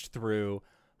paged through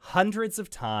hundreds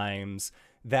of times,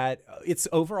 that its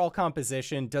overall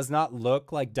composition does not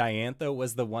look like Diantha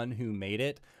was the one who made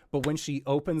it, but when she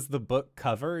opens the book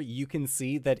cover, you can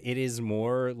see that it is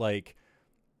more like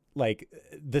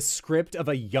the script of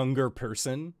a younger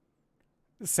person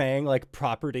saying like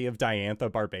property of Diantha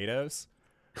Barbatos.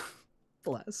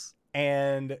 Bless.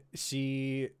 And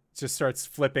she just starts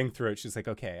flipping through it. She's like,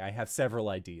 okay, I have several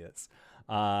ideas.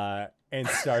 and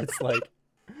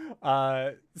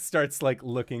starts like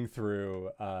looking through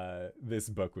this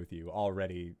book with you,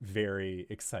 already very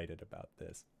excited about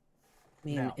this. I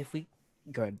mean, now, if we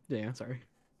go ahead, yeah, sorry.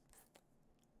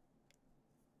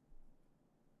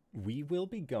 We will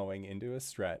be going into a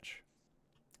stretch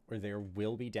where there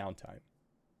will be downtime.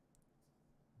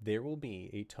 There will be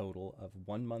a total of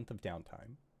 1 month of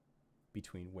downtime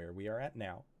between where we are at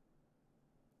now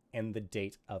and the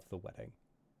date of the wedding.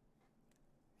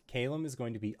 Caelum is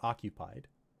going to be occupied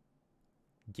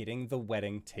getting the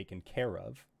wedding taken care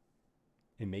of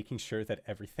and making sure that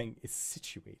everything is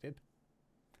situated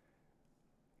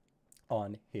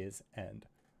on his end.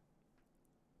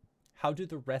 How do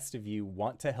the rest of you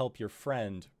want to help your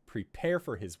friend prepare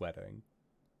for his wedding?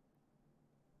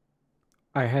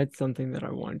 I had something that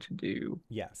I wanted to do.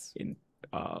 Yes. In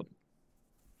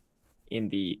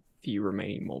the few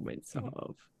remaining moments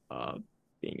of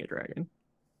being a dragon.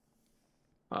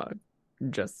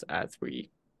 Just as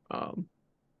we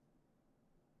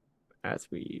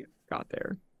got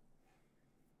there.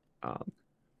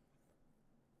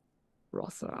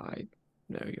 Rossa, I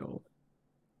know you're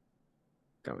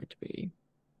going to be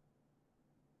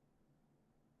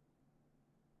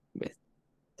with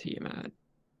Tiamat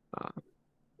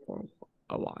for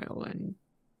a while, and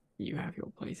you have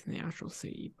your place in the Astral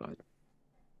Sea, but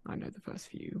I know the first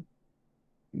few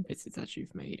visits that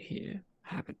you've made here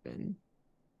haven't been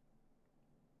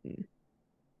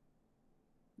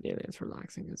nearly as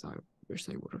relaxing as I wish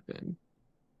they would have been.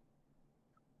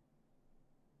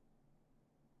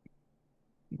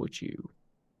 Would you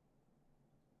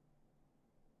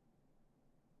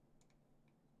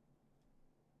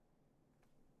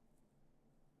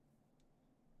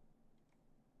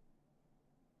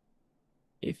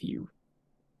if you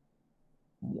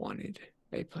wanted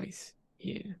a place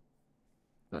here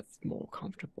that's more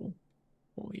comfortable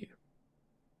for you,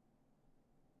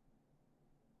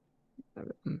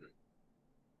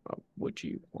 would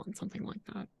you want something like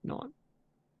that? Not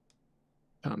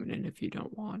permanent if you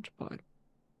don't want, but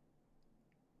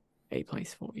a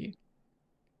place for you.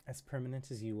 As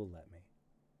permanent as you will let me.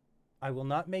 I will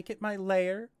not make it my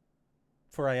lair,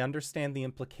 for I understand the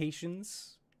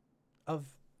implications of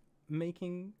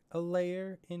making a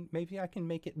lair in. Maybe I can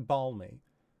make it balmy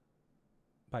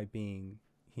by being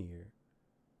here.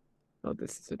 Oh,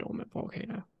 this is a dormant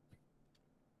volcano.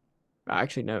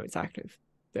 Actually, no, it's active.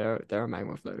 There are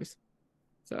magma flows.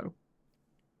 So.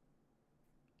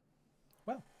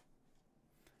 Well,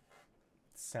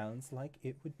 sounds like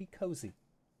it would be cozy.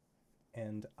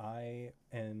 And I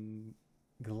am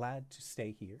glad to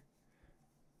stay here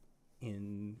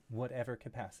in whatever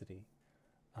capacity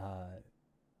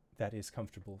that is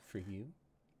comfortable for you.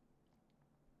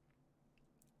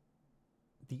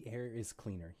 The air is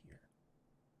cleaner here.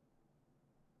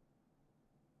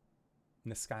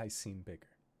 And the skies seem bigger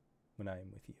when I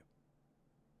am with you.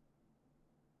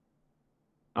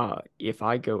 If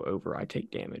I go over, I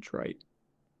take damage, right?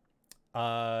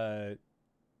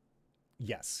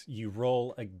 Yes, you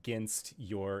roll against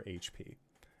your HP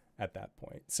at that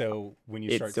point. So when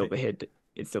you start, it's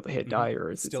still the hit die,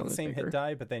 or is it still the same bigger? Hit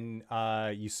die? But then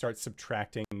you start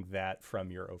subtracting that from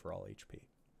your overall HP.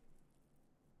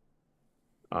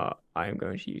 I am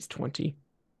going to use 20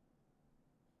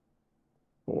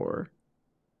 for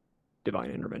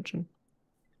divine intervention.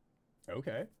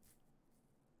 Okay.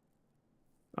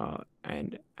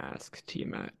 And ask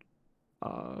Tiamat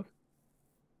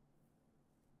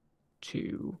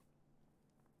to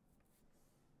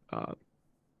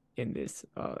in this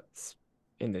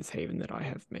haven that I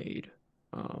have made,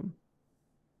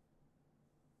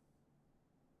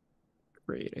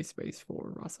 create a space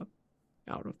for Rossa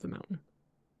out of the mountain.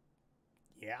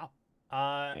 Yeah.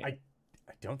 I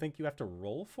don't think you have to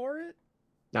roll for it.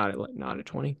 Not at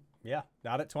 20. Yeah,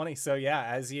 not at 20. So yeah,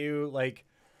 as you like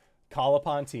call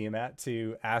upon Tiamat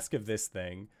to ask of this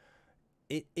thing,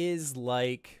 it is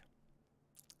like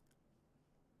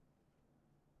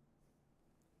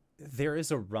there is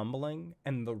a rumbling,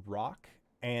 and the rock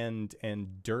and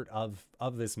dirt of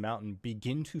this mountain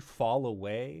begin to fall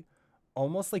away,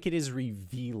 almost like it is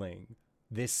revealing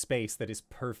this space that is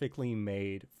perfectly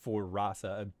made for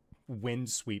Rossa. A wind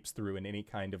sweeps through, and any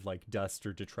kind of like dust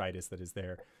or detritus that is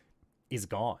there is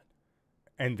gone.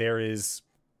 And there is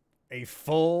a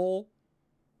full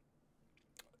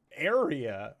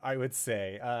area, I would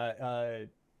say,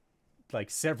 like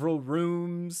several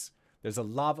rooms. There's a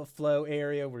lava flow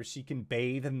area where she can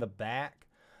bathe in the back,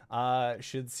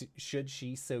 should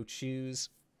she so choose.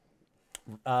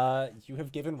 You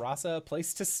have given Rossa a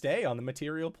place to stay on the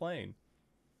material plane.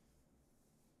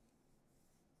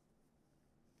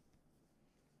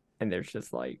 And there's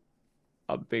just like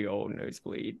a big old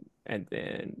nosebleed, and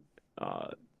then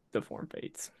the form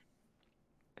fades.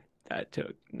 That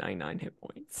took 99 hit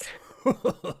points.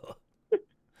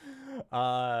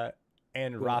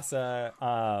 And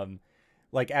Rasa,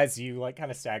 like as you like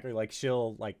kind of stagger, like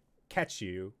she'll like catch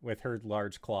you with her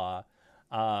large claw,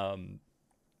 and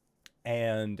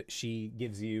she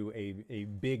gives you a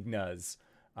big nuzz,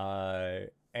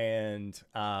 and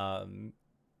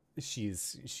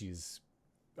she's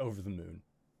over the moon.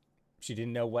 She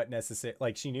didn't know what necessary,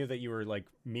 like she knew that you were like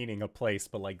meaning a place,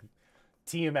 but like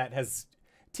Tiamat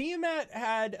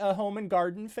had a home and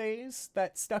garden phase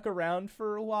that stuck around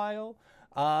for a while.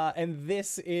 And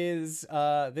this is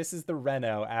the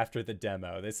Reno after the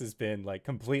demo. This has been like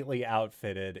completely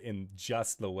outfitted in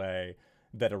just the way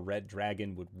that a red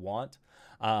dragon would want.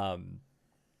 And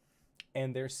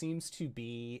there seems to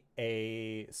be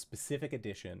a specific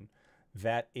addition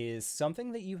that is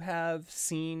something that you have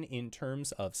seen in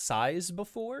terms of size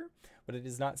before, but it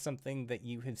is not something that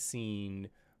you have seen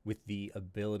with the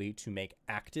ability to make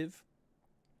active.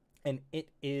 And it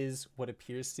is what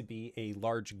appears to be a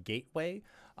large gateway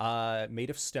made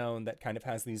of stone that kind of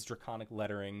has these draconic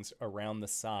letterings around the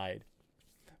side.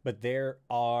 But there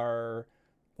are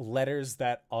letters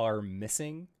that are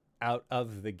missing out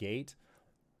of the gate.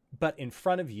 But in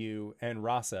front of you and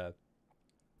Rasa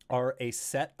are a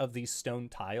set of these stone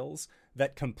tiles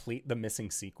that complete the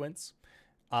missing sequence.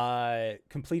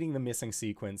 Completing the missing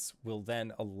sequence will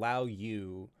then allow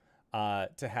you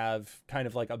to have kind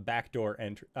of like a backdoor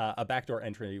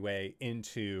entryway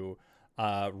into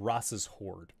Rasa's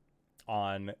hoard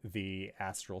on the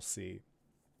Astral Sea.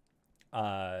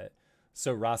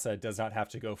 So Rasa does not have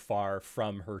to go far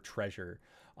from her treasure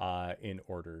in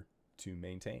order to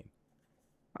maintain.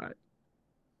 All right.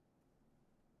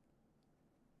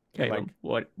 Okay, like,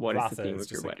 what is the theme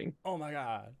of your wedding? Like, oh my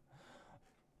god.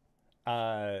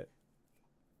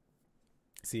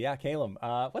 So yeah, Caelum,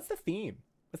 what's the theme?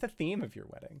 What's the theme of your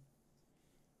wedding?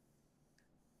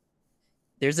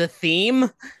 There's a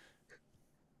theme?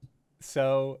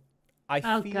 So I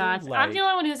feel God. Like... I'm the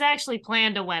only one who's actually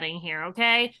planned a wedding here,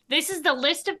 okay? This is the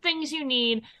list of things you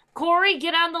need. Cori,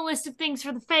 get on the list of things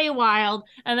for the Feywild,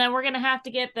 and then we're going to have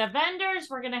to get the vendors,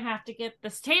 we're going to have to get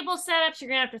this table setups, you're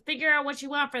going to have to figure out what you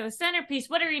want for the centerpiece,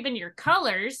 what are even your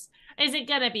colors? Is it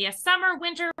going to be a summer,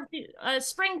 winter,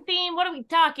 spring theme? What are we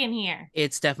talking here?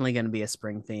 It's definitely going to be a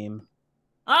spring theme.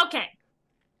 Okay.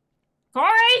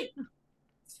 Cori?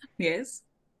 Yes?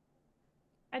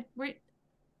 I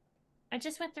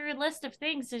just went through a list of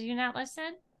things. Did you not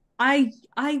listen? I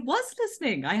was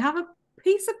listening. I have a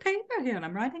piece of paper here and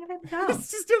I'm writing it down. It's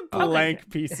just a blank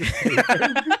piece of paper.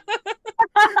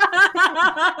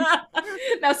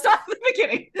 Now start at the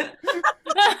beginning.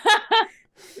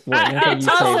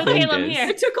 Also, Caelum here.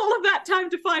 It took all of that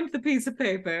time to find the piece of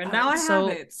paper and now I have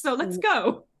it. So let's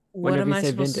go. Whenever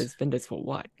you say vendors for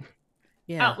what?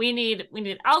 Yeah. Oh, we need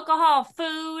alcohol,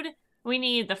 food. We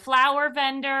need the flower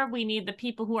vendor. We need the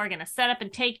people who are going to set up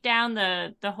and take down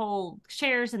the whole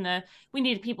chairs and we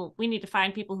need to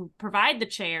find people who provide the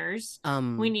chairs.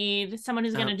 We need someone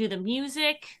who's going to do the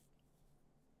music.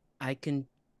 I can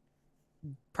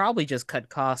probably just cut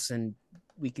costs and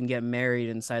we can get married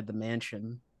inside the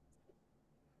mansion.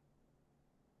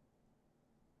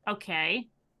 Okay.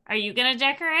 Are you going to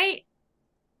decorate?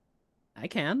 I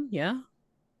can, yeah.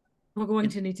 We're going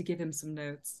to need to give him some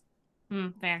notes.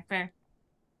 Fair.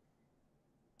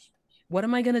 What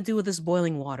am I going to do with this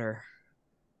boiling water?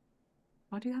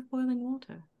 Why do you have boiling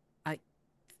water?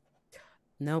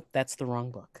 Nope, that's the wrong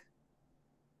book.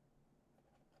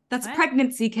 That's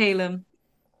pregnancy, Caelum.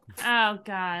 Oh,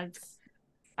 God.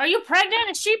 Are you pregnant?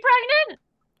 Is she pregnant?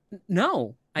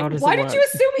 No. Why did you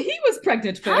assume he was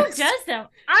pregnant first? How does that?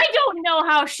 I don't know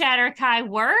how Shatterkai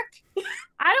work.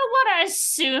 I don't want to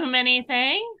assume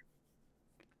anything.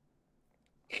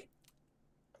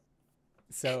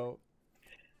 So,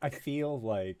 I feel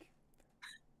like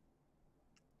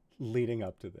leading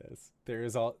up to this, there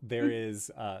is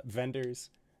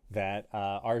vendors that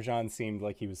Arjhan seemed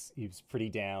like he was pretty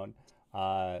down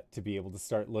to be able to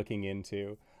start looking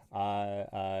into.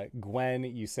 Gwen,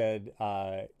 you said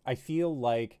I feel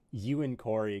like you and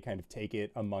Cori kind of take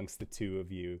it amongst the two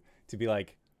of you to be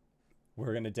like,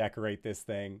 we're gonna decorate this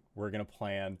thing, we're gonna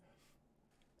plan.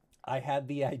 I had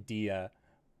the idea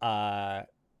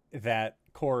that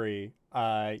Cori,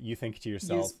 you think to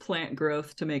yourself, use plant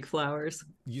growth to make flowers.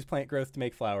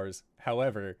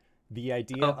 However, the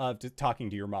idea of talking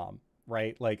to your mom,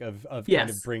 right? Like of yes. kind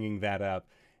of bringing that up.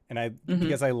 And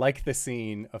because I like the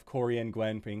scene of Cori and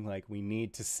Gwen being like, we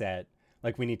need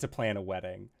to plan a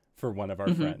wedding for one of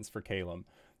our friends, for Caelum.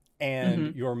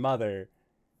 And your mother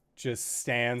just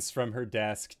stands from her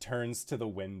desk, turns to the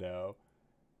window,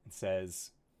 and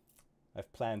says,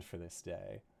 "I've planned for this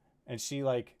day." And she,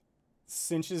 like,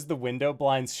 cinches the window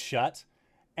blinds shut.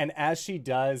 And as she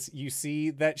does, you see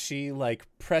that she, like,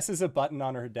 presses a button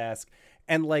on her desk,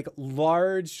 and, like,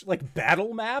 large, like,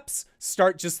 battle maps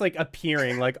start just, like,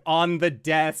 appearing, like, on the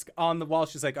desk, on the wall.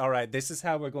 She's like, "All right, this is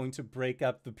how we're going to break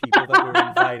up the people that we're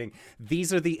inviting.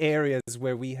 These are the areas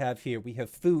where we have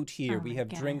food here, we have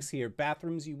drinks here,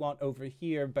 bathrooms you want over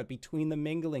here, but between the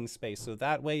mingling space. So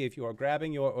that way, if you are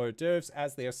grabbing your hors d'oeuvres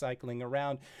as they are cycling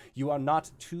around, you are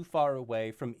not too far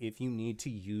away from if you need to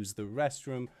use the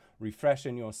restroom,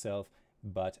 refreshing yourself,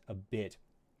 but a bit."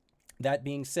 That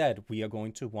being said, we are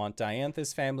going to want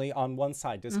Diantha's family on one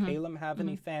side. Does Caelum have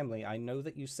any family? I know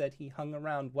that you said he hung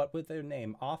around. What was their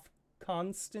name? Off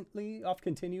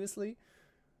continuously?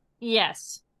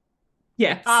 Yes.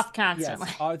 Yes. Off constantly.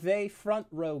 Yes. Are they front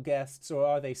row guests, or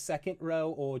are they second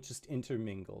row, or just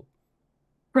intermingled?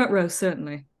 Front row,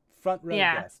 certainly. Front row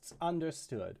guests.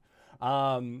 Understood.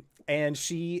 And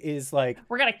she is like,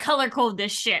 we're gonna color code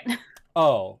this shit.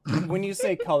 Oh, when you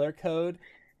say color code,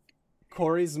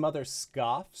 Cori's mother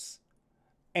scoffs,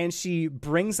 and she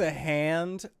brings a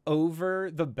hand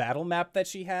over the battle map that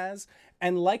she has,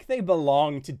 and like they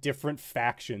belong to different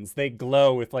factions, they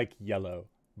glow with, like, yellow,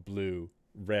 blue,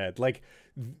 red. Like,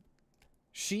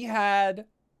 she had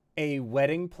a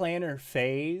wedding planner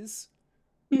phase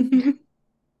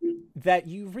that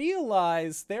you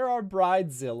realize there are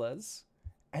bridezillas,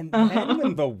 and then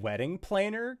when the wedding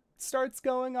planner starts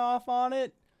going off on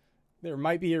it, there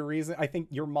might be a reason. I think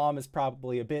your mom is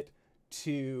probably a bit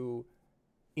too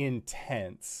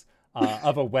intense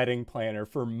of a wedding planner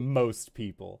for most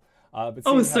people. But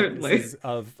certainly. This is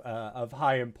of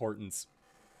high importance.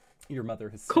 Your mother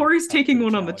has. Cori's taking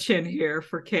one on the chin here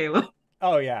for Caelum.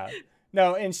 Oh yeah,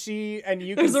 no, and you.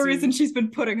 There's a reason she's been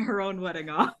putting her own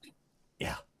wedding off.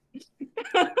 Yeah.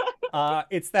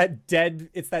 It's that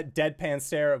deadpan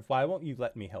stare of, "Why won't you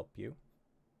let me help you?"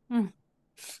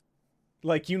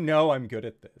 Like, you know I'm good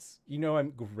at this. You know I'm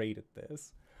great at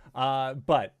this.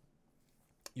 But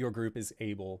your group is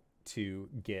able to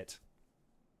get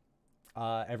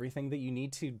everything that you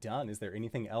need to done. Is there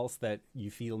anything else that you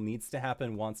feel needs to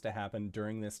happen, wants to happen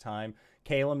during this time?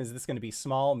 Caelum, is this going to be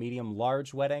small, medium,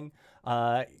 large wedding?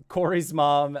 Cori's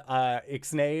mom,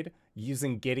 Ixnade,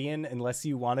 using Gideon, unless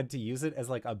you wanted to use it as,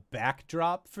 like, a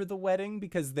backdrop for the wedding,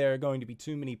 because there are going to be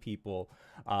too many people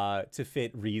to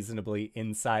fit reasonably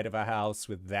inside of a house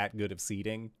with that good of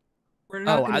seating. We're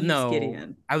not going to use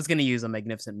Gideon. I was going to use a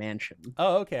magnificent mansion.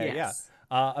 Oh, okay, yes.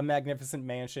 Yeah. A magnificent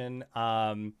mansion.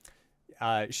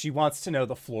 She wants to know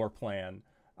the floor plan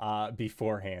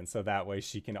beforehand, so that way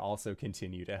she can also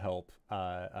continue to help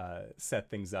set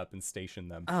things up and station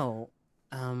them.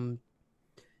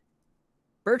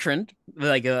 Bertrand,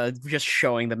 like, just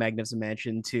showing the magnificent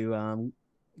mansion to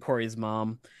Cori's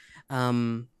mom.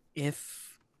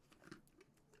 If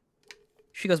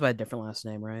she goes by a different last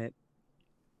name, right?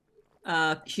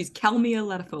 She's Calmia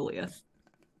Latifolius.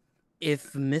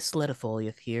 If Miss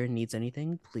Latifolius here needs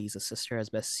anything, please assist her as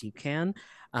best you can,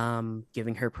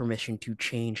 giving her permission to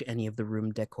change any of the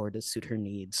room decor to suit her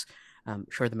needs.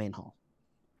 Sure, the main hall.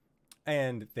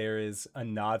 And there is a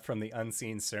nod from the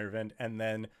unseen servant, and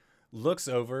then looks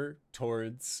over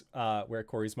towards where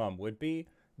Cori's mom would be.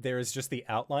 There is just the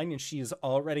outline, and she is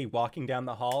already walking down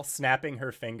the hall, snapping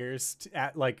her fingers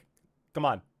at, like, come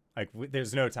on, like,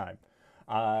 there's no time.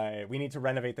 We need to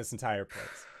renovate this entire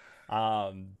place.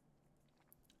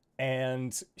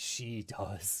 And she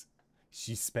does.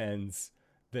 She spends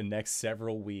the next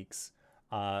several weeks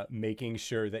making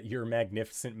sure that your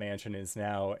magnificent mansion is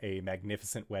now a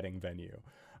magnificent wedding venue.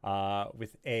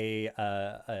 With a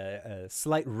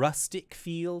slight rustic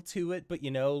feel to it, but,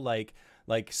 you know, like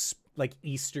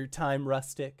Easter time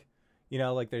rustic, you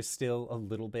know, like there's still a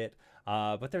little bit,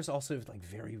 but there's also, like,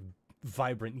 very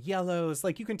vibrant yellows.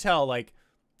 Like, you can tell, like,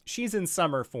 she's in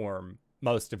summer form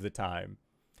most of the time.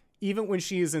 Even when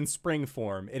she is in spring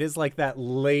form, it is like that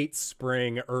late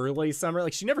spring, early summer.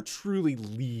 Like, she never truly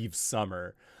leaves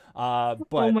summer. But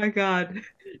oh my god,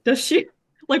 does she?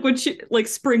 Like, when she, like,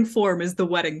 spring form is the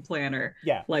wedding planner,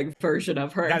 like, version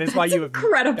of her. That is why you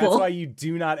incredible. That's why you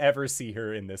do not ever see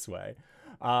her in this way.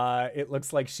 It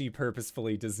looks like she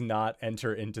purposefully does not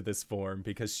enter into this form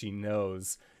because she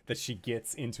knows that she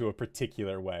gets into a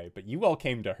particular way. But you all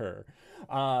came to her.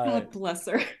 God bless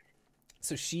her.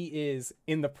 So she is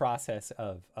in the process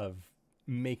of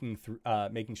making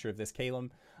sure of this.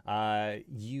 Caelum,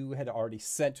 you had already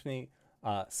sent me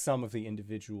some of the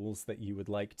individuals that you would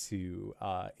like to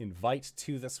invite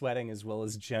to this wedding, as well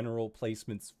as general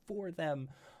placements for them.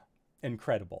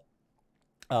 Incredible.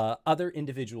 Other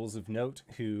individuals of note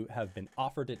who have been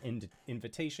offered an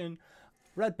invitation: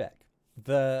 Redbeck,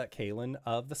 the Caelum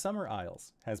of the Summer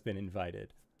Isles, has been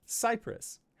invited.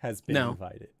 Cypress has been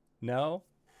invited. No?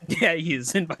 Yeah,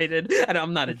 he's invited, and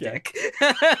I'm not a dick.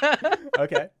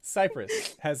 Okay.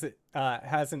 Cypress has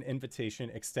an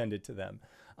invitation extended to them.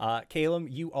 Caelum,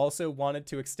 you also wanted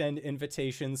to extend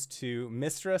invitations to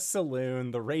Mistress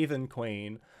Saloon, the Raven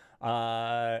Queen,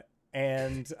 and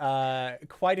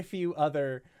quite a few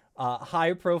other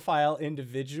high-profile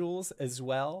individuals as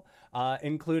well,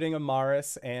 including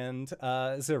Amaris and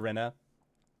Zarina.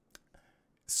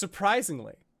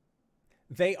 Surprisingly,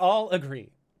 they all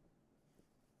agree.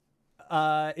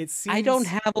 It seems I don't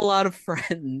have a lot of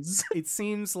friends. It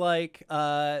seems like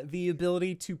the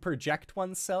ability to project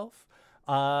oneself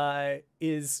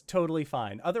is totally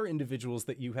fine. Other individuals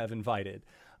that you have invited,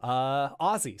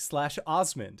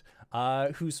 Ozzy/Osmond,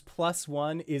 whose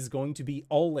 +1 is going to be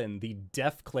Olin, the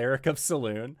deaf cleric of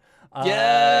Saloon.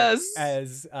 Yes!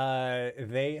 As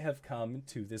they have come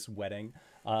to this wedding,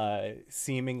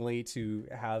 seemingly to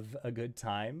have a good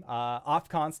time. Off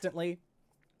constantly,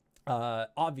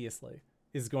 obviously,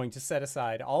 is going to set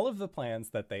aside all of the plans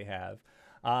that they have.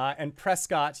 And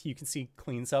Prescott, you can see,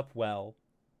 cleans up well.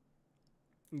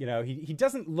 You know, he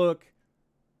doesn't look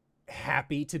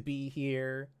happy to be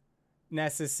here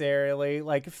necessarily.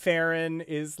 Like, Farron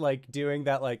is like doing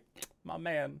that, like, my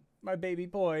man, my baby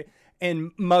boy.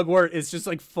 And Mugwort is just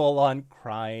like full on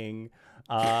crying,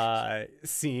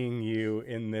 seeing you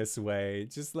in this way.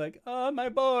 Just like, oh, my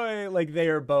boy. Like, they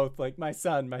are both like, my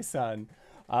son, my son.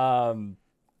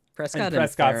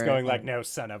 Prescott's going like, no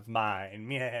son of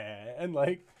mine. Yeah. And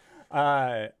like,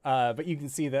 but you can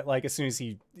see that, like, as soon as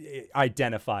he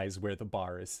identifies where the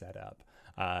bar is set up,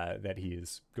 that he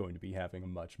is going to be having a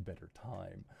much better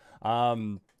time.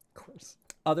 Of course.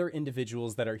 Other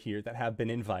individuals that are here that have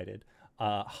been invited,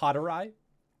 Hadarai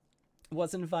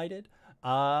was invited,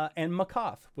 and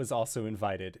Makoth was also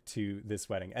invited to this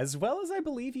wedding, as well as, I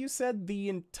believe you said, the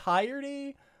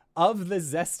entirety of the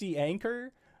Zesty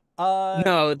Anchor.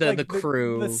 No, the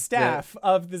crew. The staff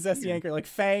of the Zesty Anchor. Like,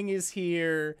 Fang is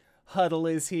here, Huddle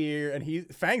is here, and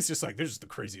Fang's just like, this is the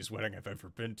craziest wedding I've ever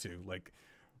been to. Like,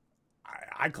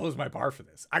 I closed my bar for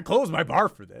this. I closed my bar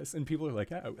for this. And people are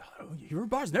like, oh, your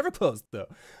bar's never closed, though.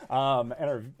 And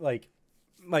are like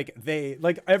they,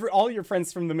 like, all your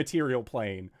friends from the material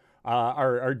plane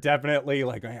are definitely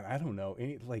like, man, I don't know.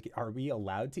 Are we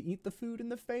allowed to eat the food in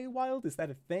the Feywild? Is that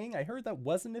a thing? I heard that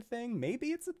wasn't a thing.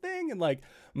 Maybe it's a thing. And like,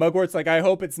 Mugwort's like, I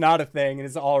hope it's not a thing, and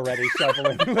is already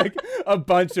shoveling like a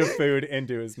bunch of food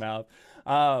into his mouth.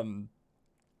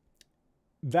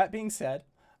 That being said,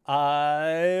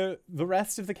 the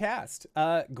rest of the cast,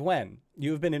 Gwen,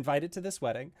 you have been invited to this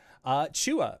wedding.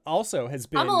 Chua also has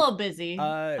been. I'm a little busy.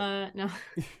 No.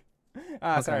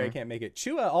 Sorry, I can't make it.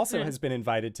 Chua also has been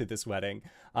invited to this wedding,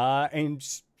 and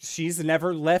she's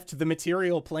never left the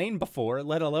material plane before,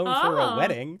 let alone for a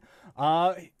wedding.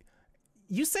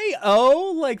 You say,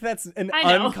 oh, like that's an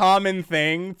uncommon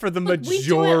thing for the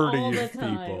majority of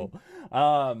people.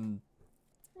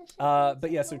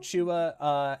 But yeah, so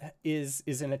Chua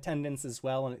is in attendance as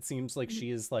well, and it seems like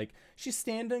she's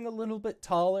standing a little bit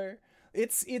taller.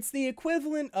 It's the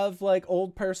equivalent of like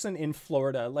old person in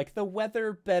Florida. Like, the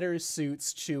weather better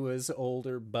suits Chua's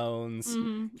older bones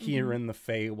here in the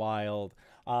Feywild.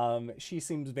 She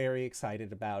seems very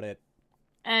excited about it.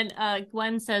 And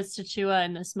Gwen says to Chua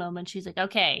in this moment, she's like,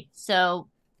 okay, so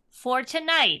for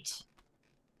tonight,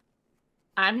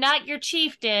 I'm not your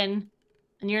chieftain,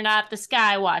 and you're not the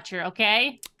Sky Watcher,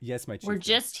 okay? Yes, my chieftain. We're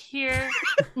just here.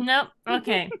 Nope.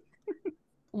 Okay.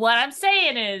 What I'm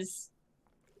saying is,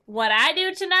 what I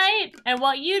do tonight and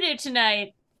what you do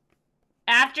tonight,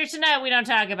 after tonight, we don't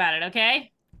talk about it,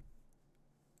 okay?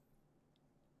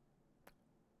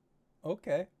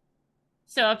 Okay.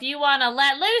 So if you want to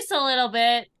let loose a little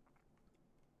bit,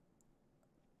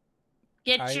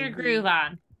 get your groove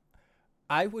on.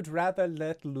 I would rather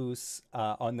let loose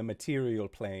on the material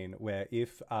plane, where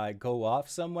if I go off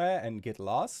somewhere and get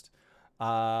lost,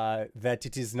 that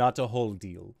it is not a whole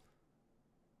deal.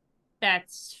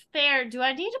 That's fair. Do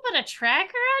I need to put a tracker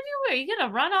on you? Are you going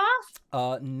to run off?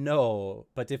 No,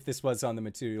 but if this was on the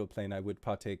material plane, I would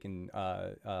partake in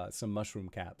some mushroom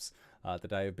caps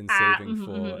that I have been saving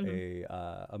for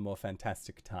a more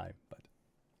fantastic time. But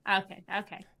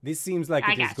okay. This seems like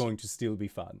it is going to still be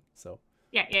fun. So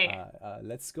yeah.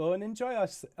 Let's go and enjoy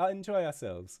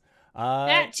ourselves.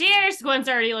 Cheers! Gwen's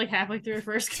already like halfway through her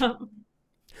first cup.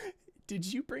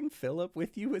 Did you bring Philip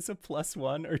with you as a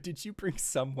 +1, or did you bring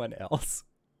someone else?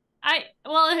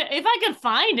 Well, if I could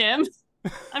find him,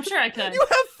 I'm sure I could. You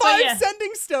have 5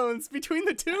 sending stones between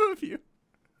the two of you.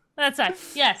 That's fine.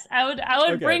 Yes, I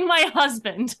would bring my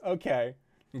husband. Okay.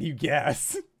 You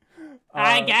guess.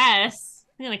 I guess.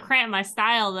 I'm gonna cramp my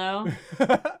style though.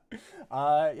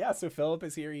 Yeah, so Philip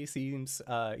is here. He seems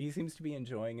to be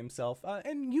enjoying himself.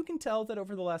 And you can tell that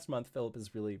over the last month Philip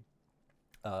has really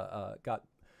got,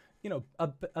 you know,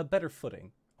 a better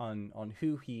footing on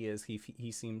who he is.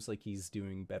 He seems like he's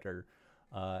doing better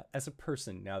as a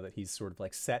person now that he's sort of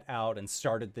like set out and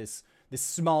started this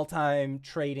small time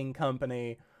trading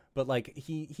company. But like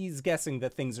he's guessing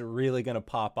that things are really gonna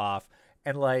pop off.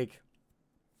 And like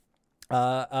roll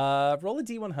a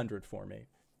D100 for me.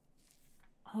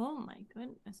 Oh my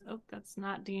goodness. Oh, that's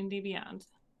not D&D Beyond.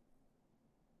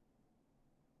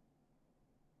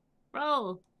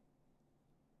 Roll.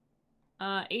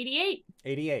 88.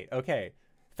 88. Okay.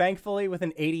 Thankfully, with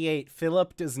an 88,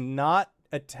 Philip does not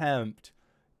attempt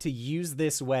to use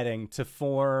this wedding to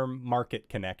form market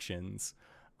connections.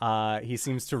 He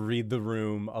seems to read the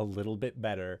room a little bit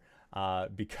better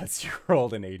because you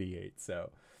rolled an 88. So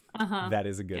that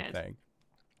is a good thing.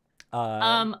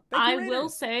 I will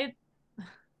say,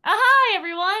 hi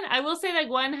everyone. I will say that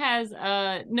Gwen has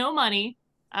no money,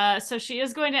 so she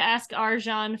is going to ask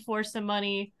Arjhan for some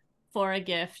money for a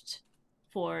gift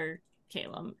for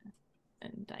Caelum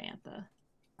and Diantha.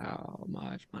 How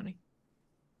much money?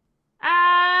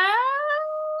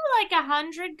 Like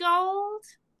 100 gold.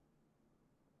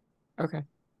 Okay.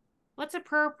 What's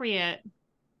appropriate?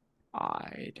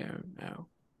 I don't know.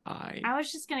 I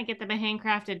was just gonna get them a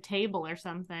handcrafted table or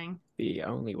something. The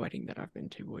only wedding that I've been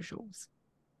to was yours.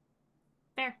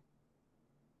 Fair.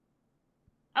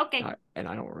 Okay. And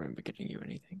I don't remember getting you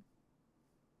anything.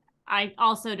 I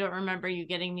also don't remember you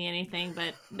getting me anything,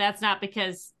 but that's not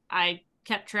because I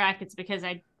kept track. It's because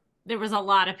there was a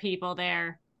lot of people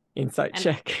there. Insight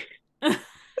check. I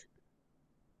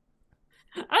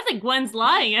don't think Gwen's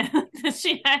lying.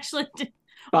 She actually did.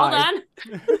 Hold on.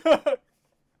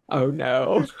 Oh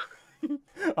no.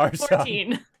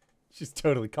 14. She's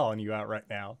totally calling you out right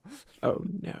now. Oh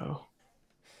no.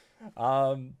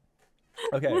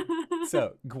 Okay,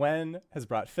 so Gwen has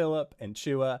brought Philip and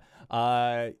Chua.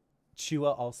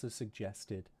 Chua also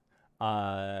suggested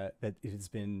that it has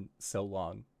been so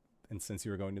long, and since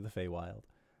you were going to the Feywild,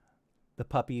 the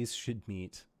puppies should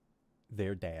meet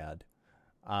their dad.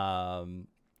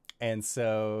 And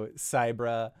so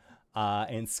Cybra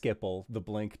and Skipple, the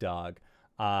Blink dog,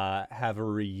 have a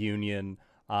reunion.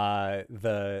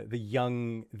 The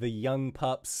young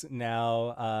pups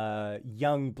now,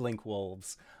 young Blink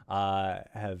wolves,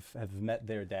 have met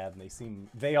their dad, and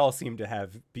they all seem to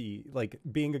having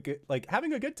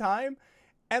a good time.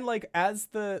 And like as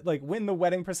when the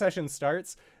wedding procession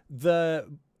starts, the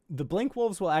Blink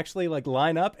wolves will actually like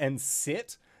line up and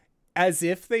sit as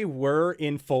if they were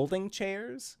in folding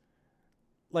chairs,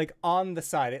 like on the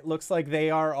side. It looks like they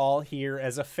are all here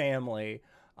as a family.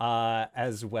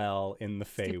 As well in the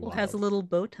Feywild. Skipple has a little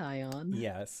bow tie on.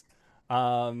 Yes.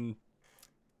 Skipple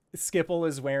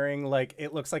is wearing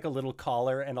it looks like a little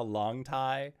collar and a long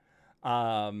tie.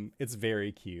 It's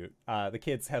very cute. The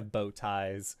kids have bow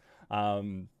ties.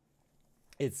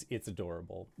 It's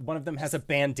adorable. One of them has a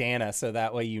bandana, so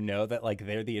that way you know that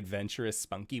they're the adventurous,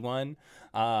 spunky one.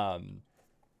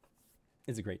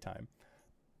 It's a great time.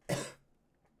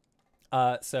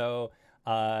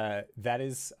 That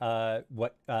is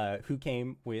who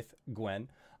came with Gwen.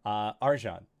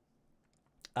 Arjhan.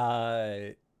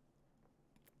 Are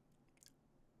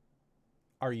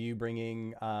you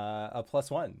bringing a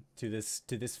 +1 to this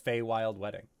Feywild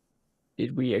wedding?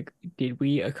 Did we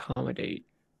accommodate?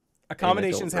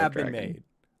 Accommodations have been made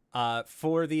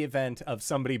for the event of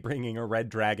somebody bringing a red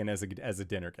dragon as a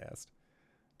dinner guest.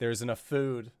 There's enough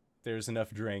food. There's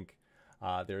enough drink.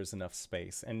 There's enough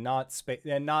space, and not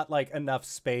enough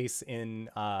space in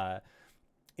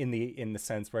the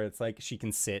sense where it's like she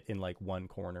can sit in one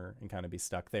corner and kind of be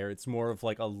stuck there. It's more of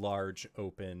a large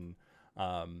open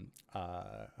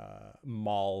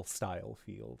mall style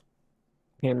field.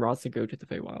 Can Rasa go to the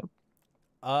Feywild?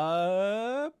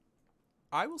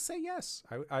 I will say yes.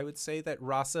 I would say that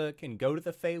Rasa can go to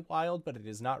the Feywild, but it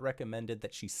is not recommended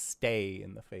that she stay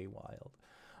in the Feywild.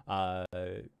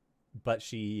 But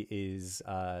she is,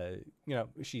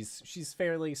 she's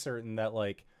fairly certain that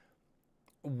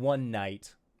one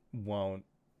night won't,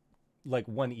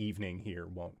 one evening here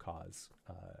won't cause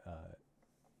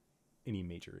any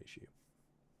major issue.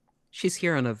 She's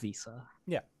here on a visa.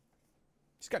 Yeah,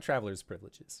 she's got traveler's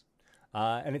privileges,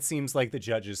 and it seems like the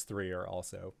judges 3 are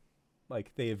also,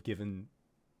 they have given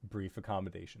brief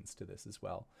accommodations to this as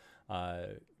well,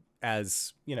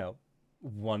 as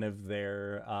one of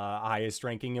their highest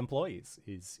ranking employees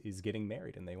is getting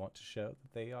married, and they want to show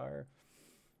that they are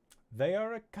They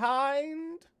are a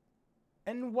kind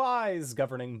and wise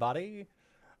governing body.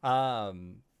 So,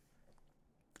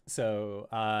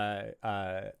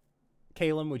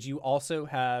 Caelum, would you also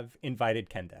have invited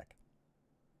Kendek?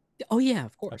 Oh, yeah,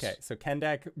 of course. Okay, so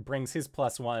Kendek brings his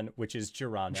 +1, which is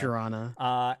Jirana.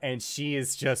 Jirana. And she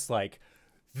is just like,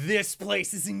 this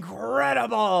place is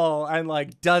incredible! And,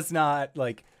 like, does not,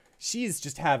 like, she's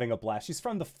just having a blast. She's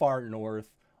from the far north,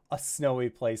 a snowy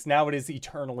place. Now it is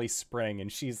eternally spring, and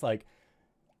she's like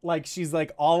she's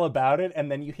like all about it,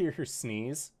 and then you hear her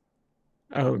sneeze.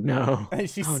 Oh no. And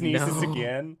she sneezes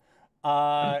again.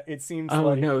 It seems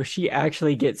oh no, she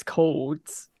actually gets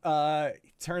colds.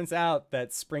 Turns out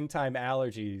that springtime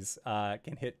allergies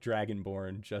can hit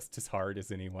Dragonborn just as hard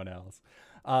as anyone else.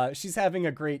 She's having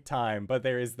a great time, but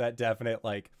there is that definite,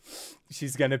 like,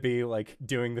 she's gonna be like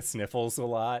doing the sniffles a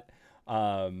lot.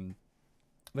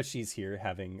 But she's here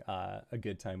having a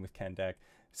good time with Kendek.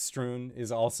 Stroon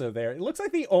is also there. It looks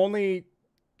like the only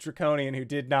Draconian who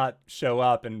did not show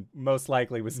up and most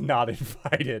likely was not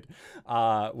invited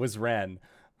was Ren.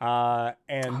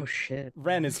 And oh shit,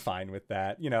 Ren is fine with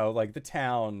that. You know, like, the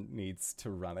town needs to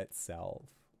run itself.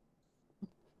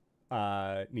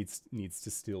 Needs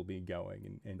to still be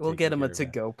going and we'll get him a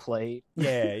to-go plate.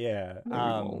 Yeah.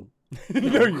 No,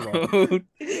 you won't.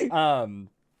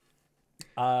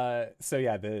 So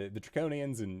yeah, the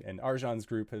Draconians and Arjhan's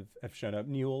group have shown up.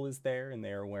 Newell is there, and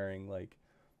they are wearing, like,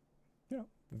 you know,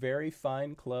 very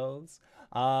fine clothes.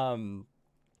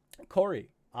 Cori,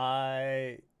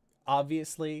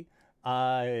 obviously,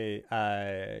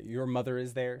 your mother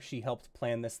is there. She helped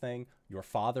plan this thing. Your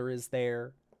father is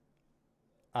there.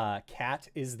 Kat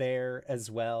is there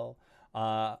as well.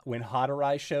 When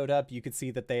Hadarai showed up, you could see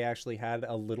that they actually had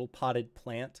a little potted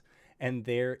plant, and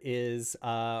there is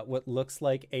what looks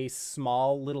like a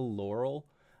small little laurel,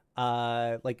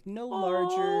 like no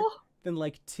larger than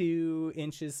like 2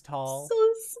 inches tall. So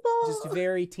small. Just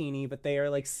very teeny, but they are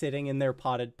like sitting in their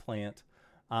potted plant.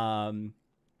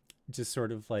 Just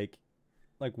sort of like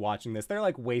watching this. They're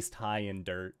like waist high in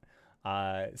dirt,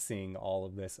 seeing all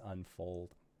of this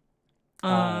unfold.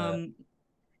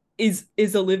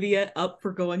 Is Olivia up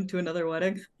for going to another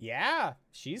wedding? Yeah,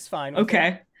 she's fine with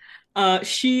okay.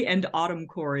 She and Autumn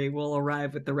Cori will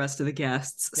arrive with the rest of the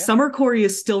guests. Yeah. Summer Cori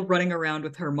is still running around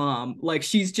with her mom. Like,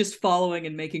 she's just following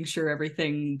and making sure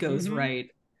everything goes right.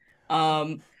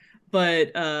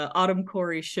 But Autumn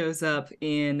Cori shows up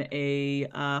in a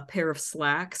pair of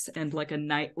slacks and like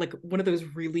one of those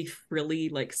really frilly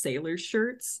like sailor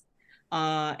shirts,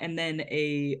 and then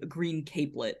a green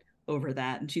capelet over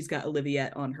that, and she's got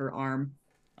Oliviette on her arm.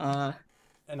 And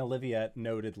Oliviette,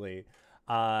 notedly,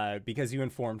 because you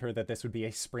informed her that this would be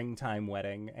a springtime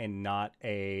wedding and not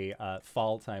a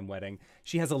fall-time wedding,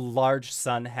 she has a large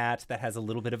sun hat that has a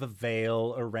little bit of a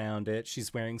veil around it.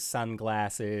 She's wearing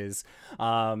sunglasses.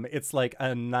 It's like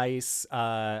a nice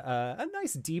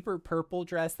deeper purple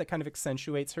dress that kind of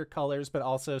accentuates her colors, but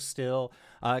also still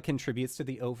contributes to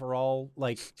the overall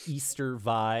like Easter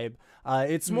vibe.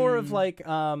 It's more of like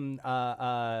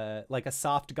a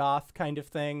soft goth kind of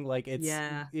thing. Like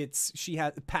she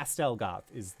has pastel goth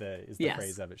is the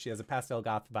phrase of it. She has a pastel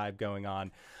goth vibe going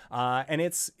on, and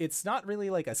it's not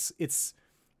really like it's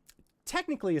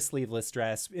technically a sleeveless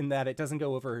dress in that it doesn't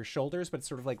go over her shoulders, but it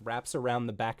sort of like wraps around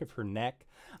the back of her neck,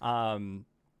 and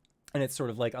it's sort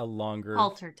of like a longer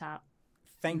halter top.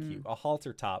 Thank you. A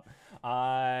halter top.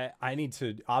 I need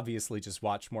to obviously just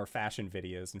watch more fashion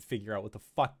videos and figure out what the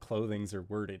fuck clothings are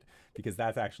worded, because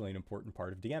that's actually an important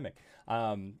part of DMing.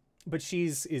 But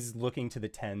is looking to the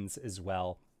 10s as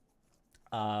well.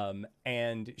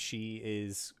 And she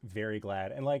is very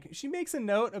glad. And like, she makes a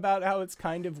note about how it's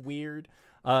kind of weird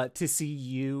to see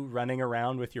you running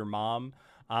around with your mom.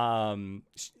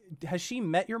 Has she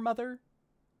met your mother?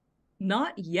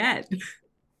 Not yet.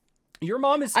 Your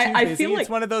mom is too busy. I feel like... It's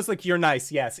one of those, like, you're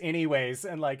nice, yes, anyways.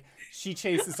 And, like, she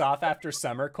chases off after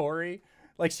Summer Cori.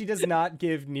 Like, she does not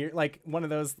give like, one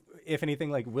of those, if anything,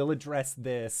 like, we'll address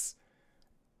this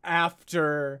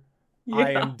after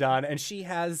I am done. And she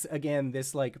has, again,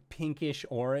 this, like, pinkish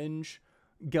orange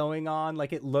going on.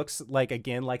 Like, it looks like,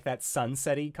 again, like that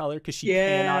sunsetty color, because she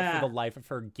cannot, for the life of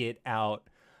her, get out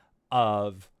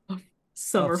of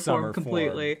summer form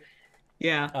completely.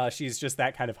 Yeah. She's just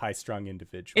that kind of high-strung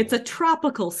individual. It's a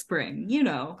tropical spring, you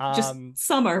know, just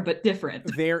summer, but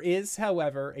different. There is,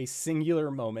 however, a singular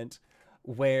moment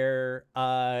where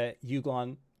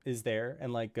Yuglon is there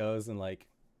and, like, goes and, like,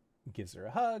 gives her a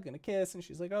hug and a kiss, and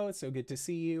she's like, oh, it's so good to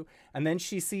see you. And then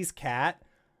she sees Kat,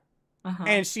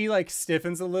 and she, like,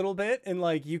 stiffens a little bit, and,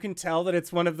 like, you can tell that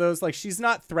it's one of those, like, she's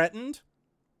not threatened.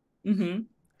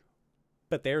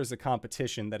 but there's a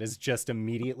competition that has just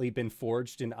immediately been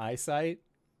forged in eyesight.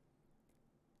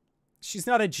 She's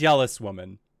not a jealous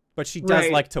woman, but she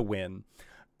does like to win.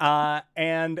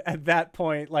 And at that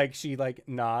point, like, she like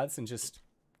nods and just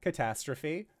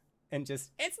catastrophe and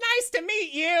just, it's nice to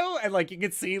meet you. And like, you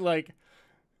can see like,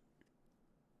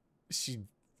 she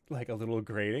like a little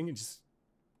grating and just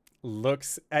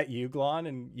looks at Uglon,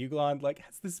 and Uglon like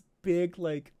has this big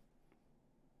like,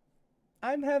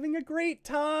 I'm having a great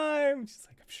time. She's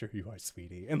like, I'm sure you are,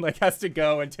 sweetie. And like has to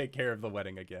go and take care of the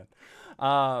wedding again.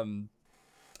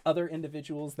 Other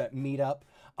individuals that meet up,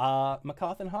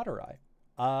 Makoth and Hadarai.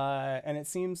 And it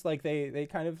seems like they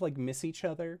kind of like miss each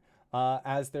other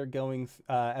as they're going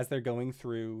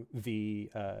through the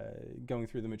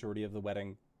majority of the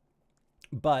wedding.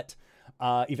 But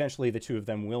eventually the two of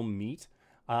them will meet.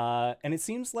 And it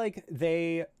seems like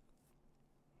there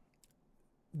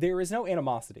is no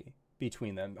animosity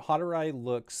between them. Hadarai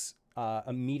looks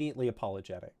immediately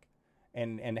apologetic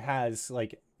and has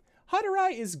like,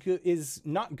 Hadarai is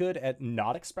not good at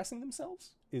not expressing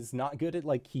themselves, is not good at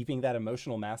like keeping that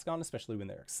emotional mask on, especially when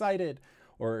they're excited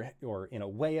or in a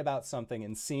way about something.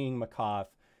 And seeing Makoth,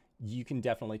 you can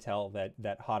definitely tell that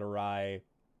Hadarai,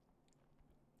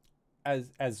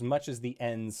 as much as the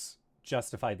ends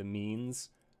justify the means,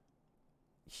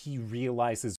 he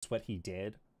realizes what he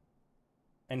did,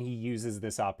 and he uses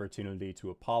this opportunity to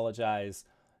apologize.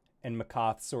 And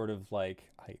Makoth sort of like,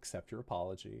 I accept your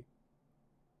apology.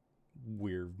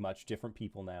 We're much different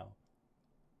people now,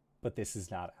 but this is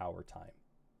not our time.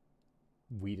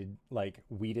 We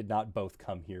did not both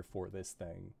come here for this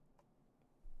thing.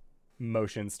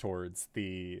 Motions towards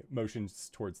the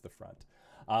front.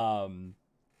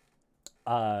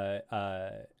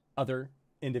 Other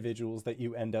individuals that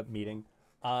you end up meeting,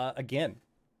 again,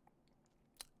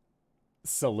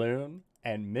 Saloon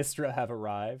and Mistra have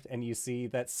arrived, and you see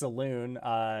that Saloon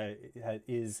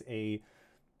is a,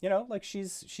 you know, like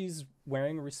she's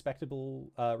wearing a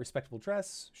respectable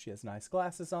dress. She has nice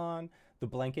glasses on. The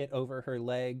blanket over her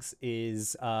legs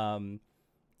is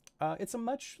it's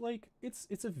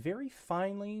a very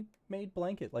finely made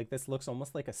blanket. Like, this looks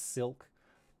almost like a silk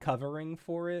covering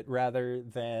for it rather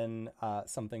than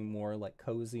something more like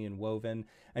cozy and woven.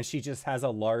 And she just has a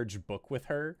large book with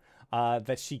her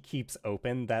that she keeps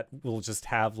open that will just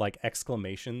have like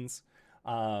exclamations.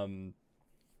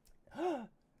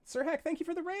 Sir Heck, thank you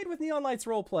for the raid with Neon Lights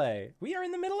Roleplay. We are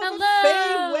in the middle of a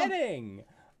Fae wedding,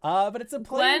 but it's a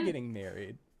player getting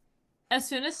married. As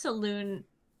soon as Saloon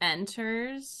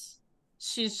enters,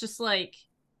 she's just like,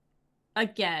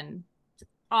 again,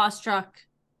 awestruck,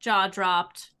 jaw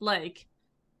dropped. Like,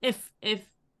 if are you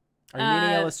meaning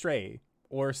Illustray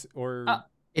or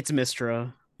it's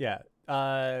Mistra? Yeah,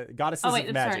 goddesses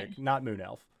of magic, not Moon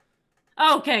Elf.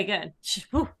 Okay, good.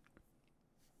 Whew.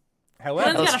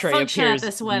 However, Gwen's gotta function at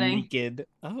this wedding. Naked.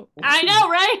 Oh, I know,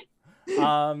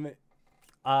 right?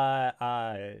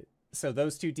 So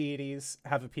those two deities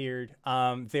have appeared.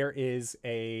 There is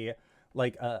a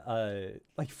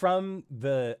from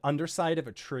the underside of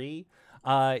a tree,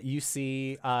 you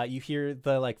hear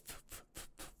the like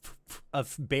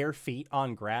of bare feet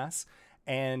on grass.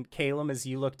 And Caelum, as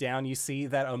you look down, you see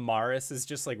that Amaris is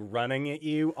just like running at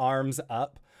you, arms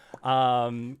up.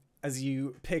 As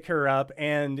you pick her up,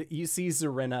 and you see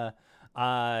Zarina,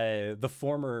 the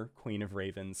former Queen of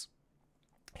Ravens,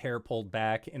 hair pulled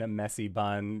back in a messy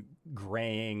bun,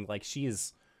 graying, like she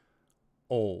is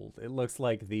old. It looks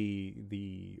like the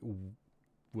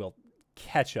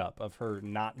catch-up of her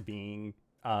not being,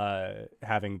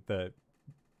 having the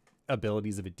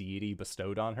abilities of a deity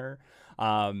bestowed on her.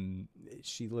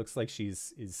 She looks like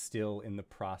is still in the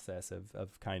process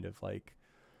of kind of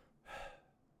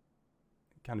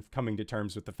coming to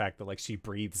terms with the fact that like she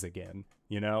breathes again,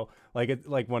 you know,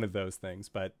 like one of those things.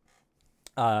 But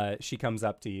she comes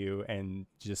up to you and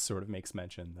just sort of makes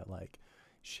mention that like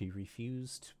she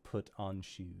refused to put on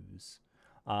shoes,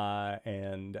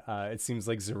 and it seems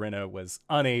like Zarina was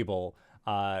unable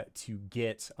to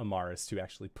get Amaris to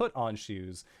actually put on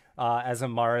shoes, as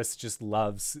Amaris just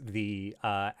loves the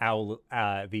owl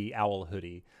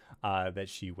hoodie that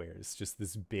she wears, just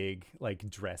this big like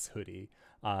dress hoodie,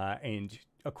 and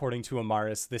according to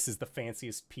Amaris, this is the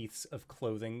fanciest piece of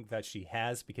clothing that she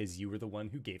has because you were the one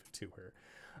who gave it to her.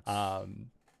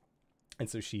 And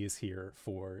so she is here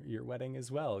for your wedding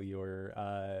as well. Your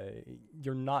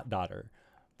not daughter,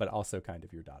 but also kind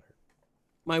of your daughter.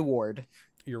 My ward.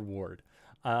 Your ward.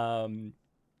 Again,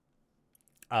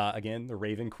 the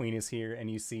Raven Queen is here, and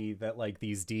you see that like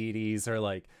these deities are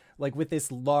like with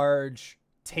this large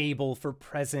table for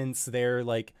presents. They're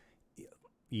like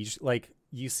each like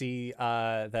You see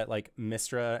that like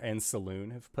Mistra and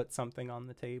Saloon have put something on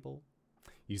the table.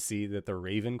 You see that the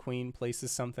Raven Queen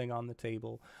places something on the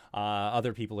table.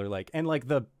 Other people are like, and like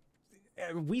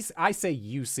I say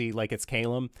you see like it's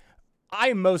Caelum.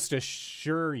 I most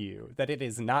assure you that it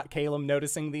is not Caelum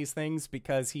noticing these things,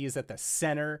 because he is at the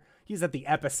center. He's at the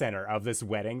epicenter of this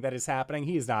wedding that is happening.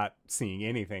 He is not seeing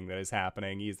anything that is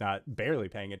happening. He's not barely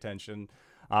paying attention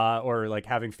or like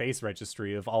having face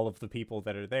registry of all of the people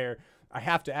that are there. I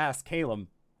have to ask Caelum,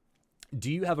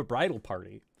 do you have a bridal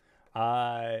party?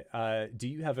 Do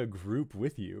you have a group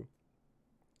with you?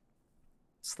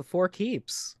 It's the Four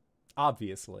Keeps.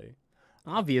 Obviously.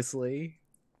 So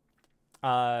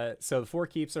the Four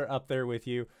Keeps are up there with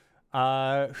you.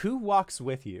 Who walks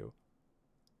with you?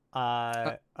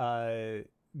 Down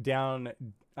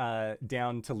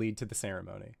to lead to the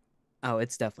ceremony. Oh,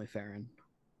 it's definitely Farron.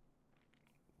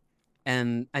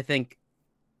 And I think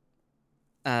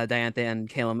Diantha and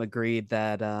Caelum agreed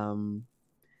that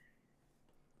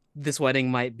this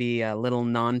wedding might be a little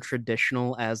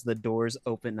non-traditional as the doors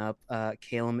open up.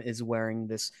 Caelum is wearing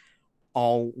this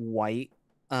all white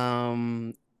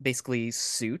basically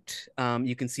suit.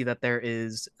 You can see that there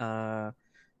is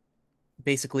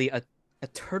basically a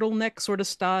turtleneck sort of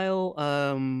style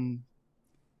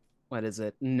what is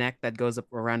it, neck that goes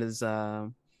up around his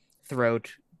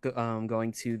throat,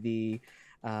 going to the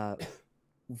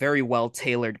very well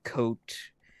tailored coat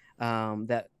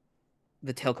that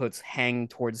the tailcoats hang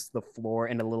towards the floor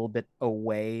and a little bit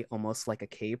away, almost like a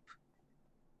cape.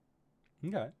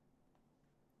 Okay.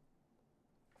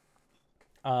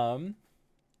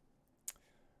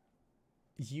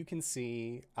 You can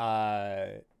see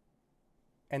and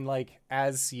like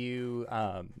as you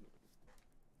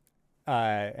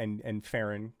and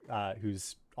Farron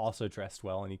who's also dressed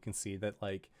well, and you can see that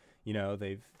like, you know,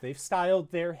 they've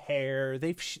styled their hair,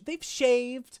 they've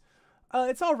shaved.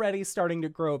 It's already starting to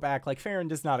grow back. Like, Farron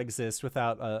does not exist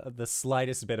without the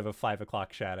slightest bit of a 5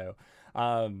 o'clock shadow.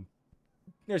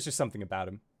 There's just something about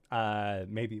him.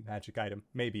 Maybe a magic item,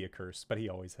 maybe a curse, but he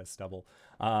always has stubble.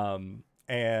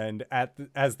 And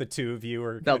as the two of you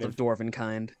are belt of dwarven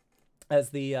kind, as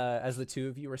the two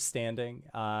of you are standing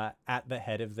at the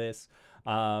head of this,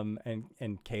 and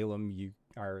Caelum, you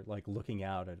are like looking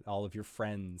out at all of your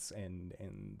friends and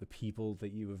the people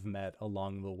that you have met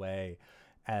along the way,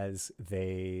 as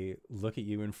they look at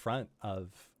you in front of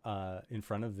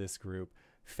this group.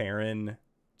 Farron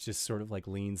just sort of like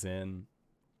leans in.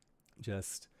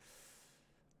 Just,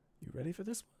 you ready for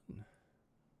this one?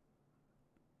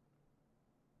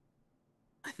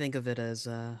 I think of it as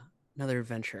another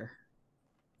adventure,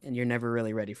 and you're never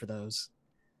really ready for those.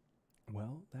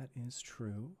 Well, that is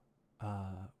true.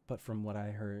 But from what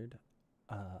I heard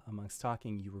amongst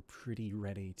talking, you were pretty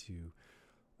ready to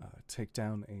take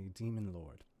down a demon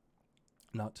lord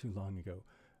not too long ago.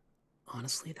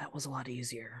 Honestly, that was a lot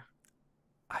easier.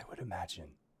 I would imagine.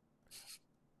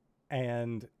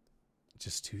 And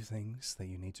just two things that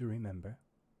you need to remember.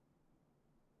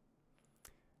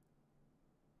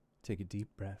 Take a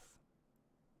deep breath.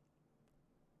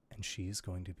 And she is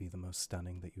going to be the most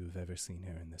stunning that you have ever seen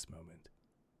her in this moment.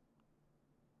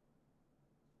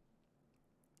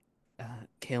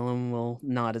 Caelum will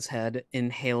nod his head,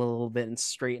 inhale a little bit, and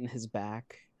straighten his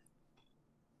back.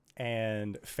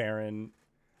 And Farron,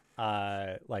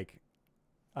 like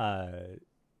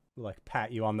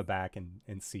pat you on the back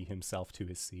and see himself to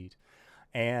his seat.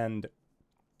 And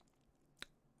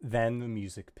then the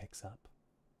music picks up.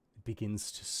 It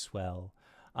begins to swell.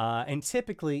 And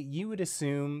typically you would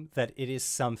assume that it is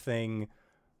something,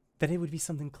 that it would be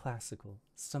something classical,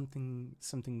 something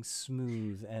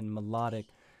smooth and melodic.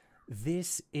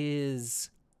 This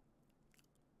is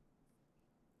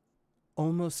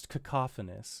almost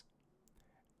cacophonous,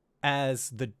 as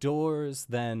the doors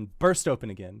then burst open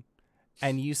again,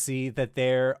 and you see that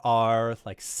there are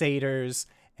like satyrs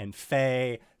and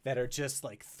fae that are just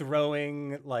like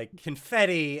throwing like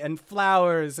confetti and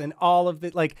flowers and all of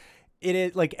the like. It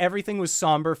is like everything was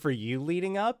somber for you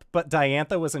leading up, but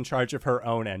Diantha was in charge of her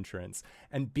own entrance,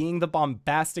 and being the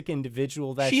bombastic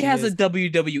individual that she has is, a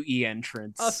WWE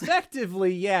entrance.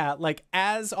 Effectively, yeah. Like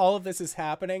as all of this is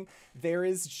happening, there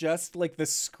is just like the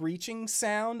screeching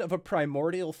sound of a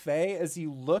primordial fae as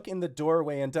you look in the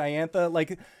doorway, and Diantha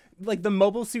like the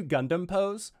Mobile Suit Gundam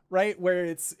pose, right? Where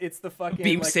it's the fucking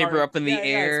beam like, saber up in the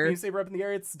air. It's beam saber up in the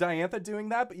air. It's Diantha doing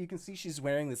that, but you can see she's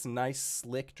wearing this nice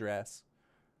slick dress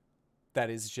that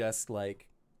is just like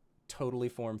totally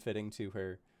form-fitting to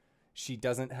her. She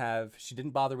didn't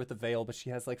bother with the veil, but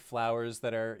she has like flowers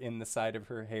that are in the side of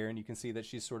her hair, and you can see that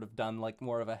she's sort of done like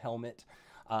more of a helmet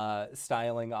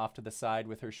styling off to the side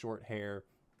with her short hair.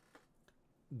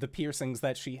 the piercings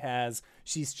that she has.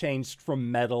 She's changed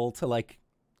from metal to like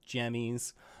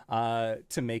gemmies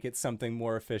to make it something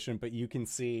more efficient. But you can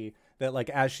see that like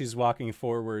as she's walking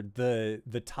forward,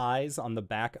 the ties on the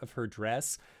back of her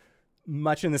dress,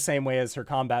 much in the same way as her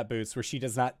combat boots, where she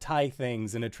does not tie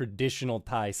things in a traditional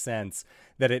tie sense,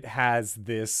 that it has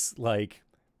this like,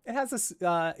 it has this,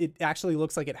 it actually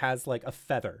looks like it has like a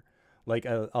feather, like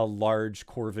a large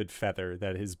corvid feather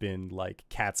that has been like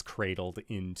cat's cradled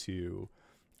into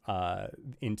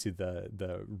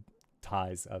the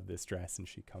ties of this dress. And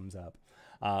she comes up,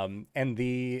 and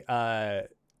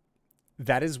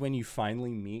that is when you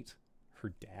finally meet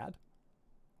her dad.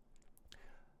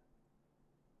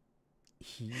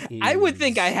 I would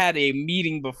think I had a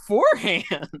meeting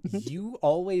beforehand. You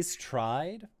always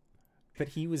tried, but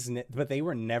but they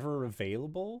were never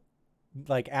available.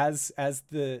 Like as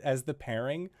the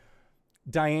pairing,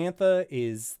 Diantha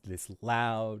is this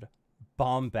loud,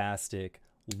 bombastic,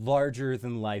 larger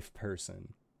than life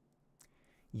person.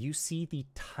 You see the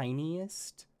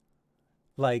tiniest,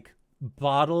 like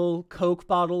Coke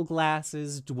bottle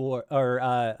glasses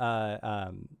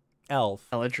elf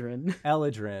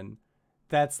Eladrin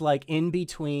that's like in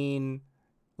between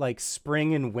like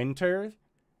spring and winter,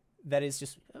 that is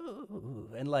just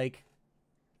and like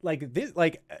this,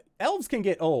 like elves can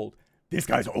get old. This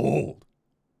guy's old.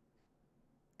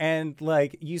 And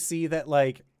like you see that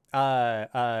like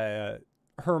her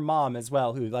mom as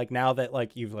well, who like now that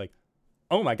like you've like,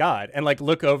 oh my god, and like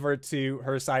look over to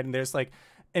her side and there's like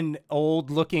an old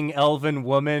looking elven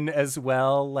woman as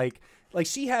well, like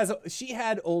she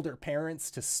had older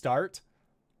parents to start,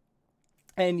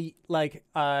 and like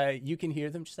you can hear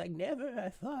them just like, never I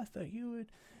thought that you would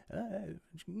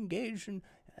engage in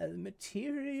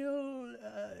material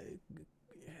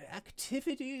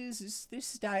activities,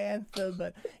 this Diantha,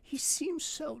 but he seems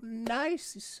so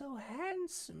nice, he's so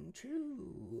handsome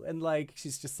too. And like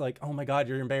she's just like, oh my god,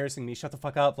 you're embarrassing me, shut the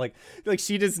fuck up. Like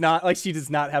she does not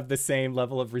have the same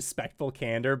level of respectful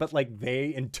candor, but like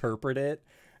they interpret it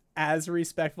as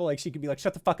respectful. Like she could be like,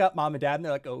 shut the fuck up, mom and dad, and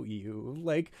they're like, oh, you.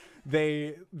 Like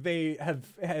they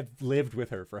have lived with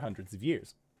her for hundreds of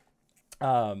years.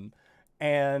 And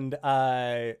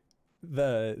the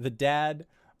dad,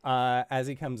 as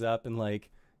he comes up and like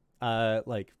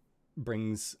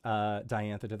brings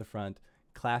Diantha to the front,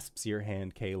 clasps your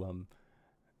hand, Caelum,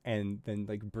 and then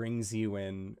like brings you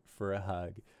in for a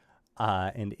hug,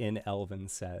 and in Elven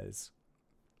says,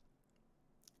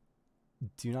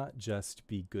 do not just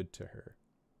be good to her,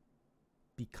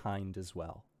 be kind as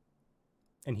well.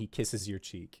 And he kisses your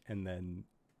cheek and then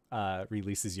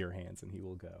releases your hands, and he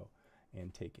will go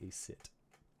and take a sit.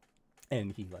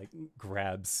 And he like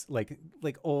grabs like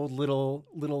old little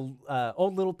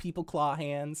people claw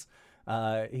hands,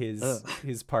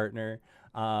 his partner,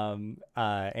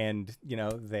 and you know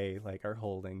they like are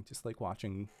holding, just like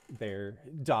watching their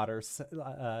daughter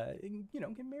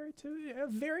get married to a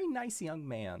very nice young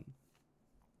man.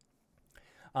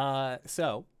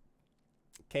 So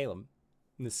Caelum,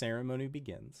 the ceremony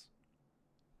begins.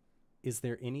 Is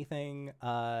there anything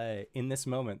in this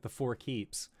moment, the Four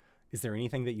Keeps, is there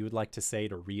anything that you would like to say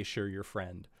to reassure your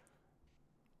friend?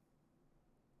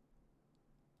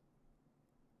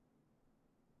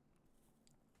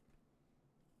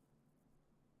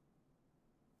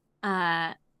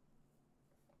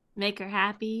 Make her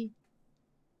happy,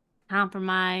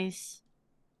 compromise,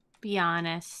 be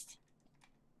honest.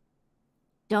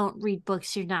 Don't read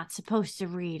books you're not supposed to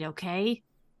read, okay?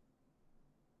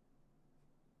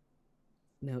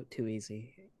 No, too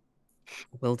easy.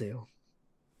 Will do.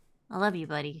 I love you,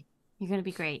 buddy. You're gonna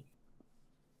be great.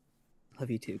 Love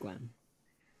you too, Gwen.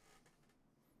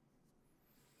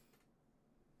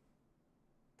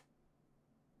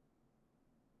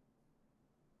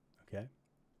 Okay.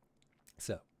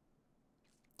 So,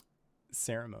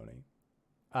 ceremony.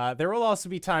 There will also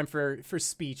be time for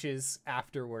speeches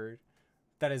afterward.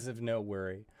 That is of no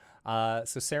worry.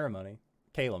 So ceremony.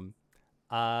 Caelum,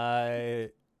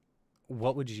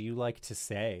 what would you like to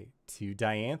say to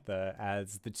Diantha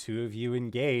as the two of you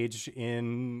engage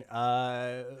in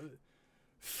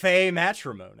Fey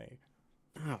matrimony?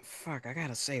 Oh, fuck. I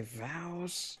gotta say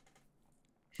vows.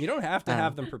 You don't have to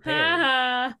have them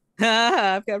prepared.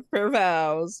 I've got prayer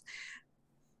vows.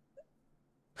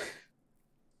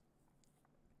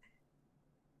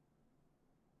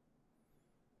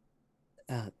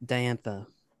 Diantha,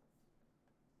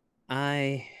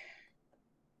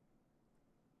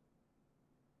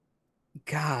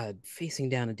 God, facing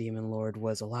down a demon lord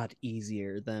was a lot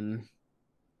easier than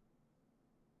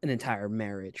an entire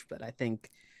marriage, but I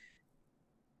think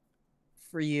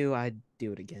for you, I'd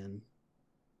do it again.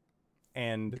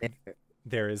 And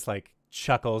there is like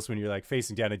chuckles when you're like,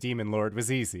 facing down a demon lord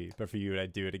was easy, but for you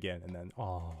I'd do it again. And then,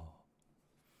 oh.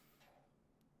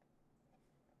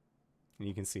 And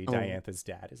you can see Diantha's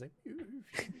dad is like,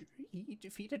 he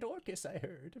defeated Orcus, I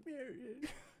heard.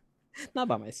 Not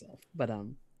by myself, but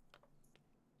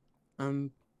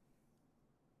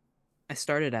I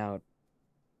started out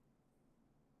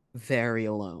very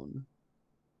alone.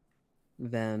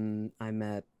 Then I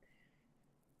met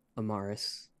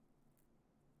Amaris,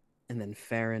 and then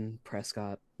Farron,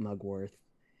 Prescott, Mugworth,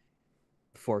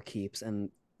 Four Keeps,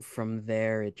 and from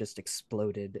there it just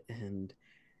exploded, and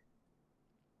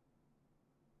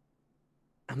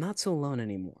I'm not so alone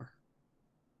anymore.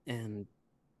 And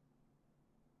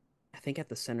I think at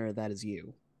the center of that is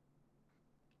you.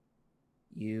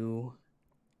 You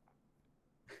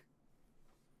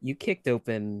kicked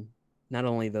open not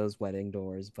only those wedding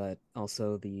doors, but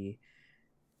also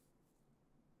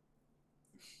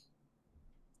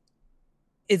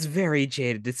it's very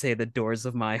jaded to say the doors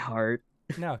of my heart.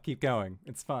 No, keep going.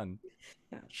 It's fun.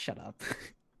 Oh, shut up.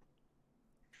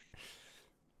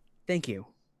 Thank you.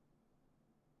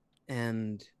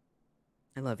 And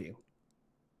I love you.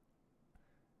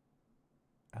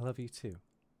 I love you too.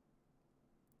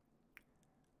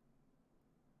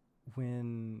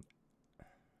 When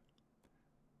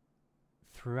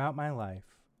throughout my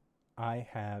life, I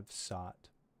have sought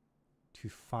to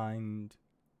find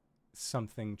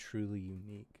something truly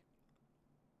unique,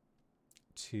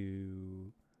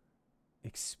 to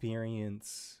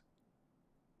experience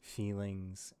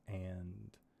feelings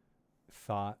and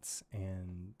thoughts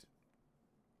and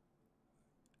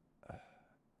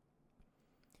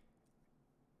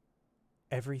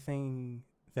everything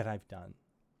that I've done,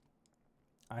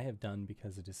 I have done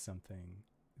because it is something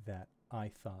that I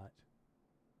thought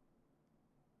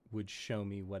would show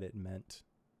me what it meant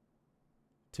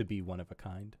to be one of a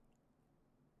kind.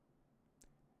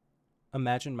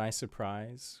 Imagine my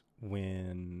surprise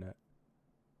when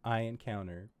I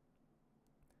encounter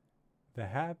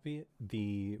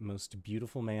the most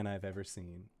beautiful man I've ever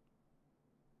seen.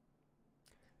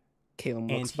 Caelum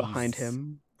looks behind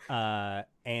him.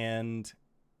 And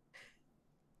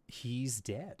he's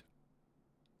dead.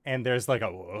 And there's like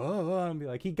a whoa, and be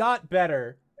like, he got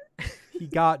better. He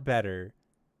got better.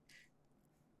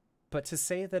 But to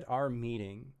say that our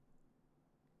meeting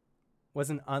was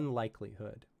an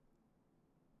unlikelihood,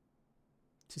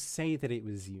 to say that it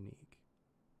was unique,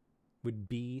 would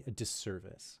be a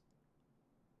disservice.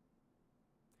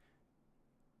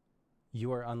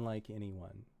 You are unlike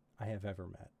anyone I have ever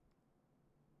met.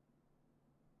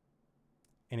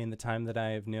 And in the time that I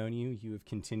have known you, you have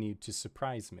continued to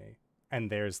surprise me. And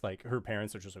there's like, her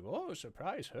parents are just like, oh,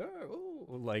 surprise her. Oh,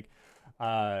 like,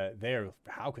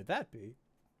 how could that be?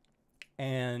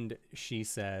 And she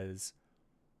says,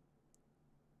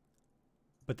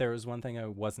 but there was one thing I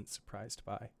wasn't surprised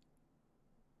by.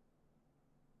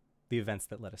 The events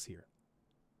that led us here.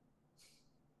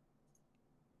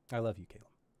 I love you, Caelum.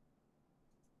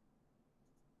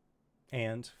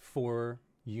 And for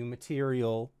you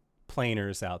material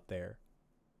planers out there,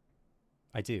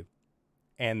 I do.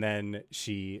 And then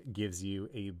she gives you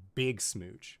a big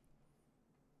smooch.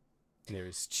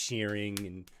 There's cheering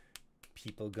and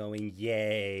people going,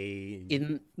 yay.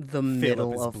 In the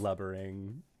middle of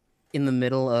blubbering. In the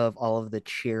middle of all of the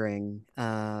cheering,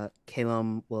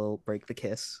 Caelum will break the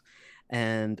kiss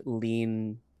and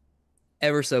lean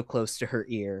ever so close to her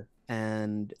ear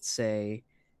and say,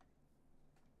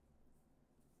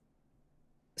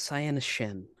 Cyanus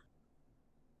Shen.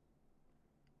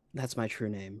 That's my true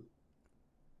name.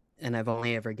 And I've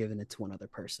only ever given it to one other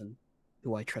person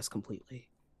who I trust completely.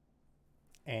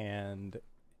 And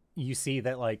you see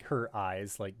that like her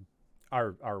eyes like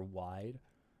are wide,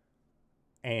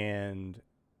 and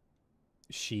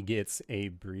she gets a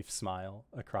brief smile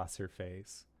across her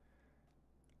face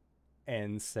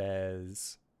and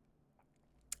says,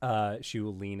 she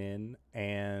will lean in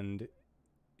and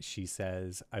she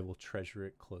says, I will treasure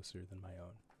it closer than my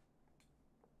own.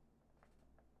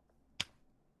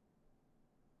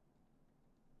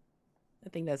 I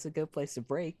think that's a good place to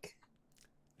break.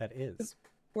 That is.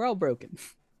 We're all broken.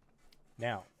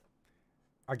 Now,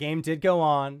 our game did go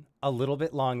on a little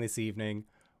bit long this evening.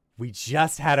 We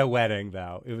just had a wedding,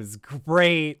 though. It was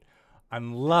great.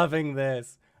 I'm loving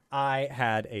this. I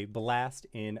had a blast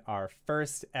in our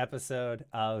first episode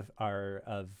of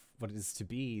what is to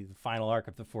be the final arc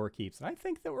of the Four Keeps. And I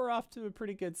think that we're off to a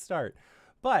pretty good start.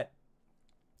 But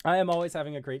I am always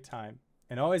having a great time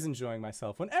and always enjoying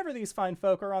myself whenever these fine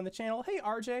folk are on the channel. Hey,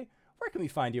 RJ, where can we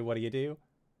find you? What do you do?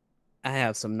 I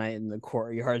have some Night in the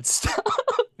Courtyard stuff.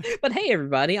 But hey,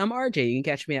 everybody, I'm RJ. You can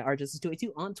catch me at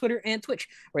RJustice282 on Twitter and Twitch,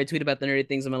 where I tweet about the nerdy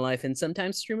things in my life and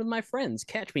sometimes stream with my friends.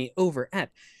 Catch me over at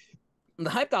the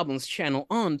Hype Goblins channel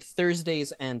on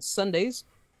Thursdays and Sundays.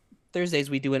 Thursdays,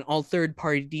 we do an all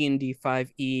third-party D&D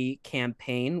 5e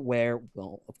campaign where,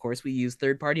 well, of course, we use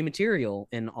third-party material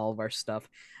in all of our stuff.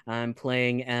 I'm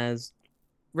playing as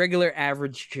regular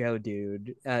average Joe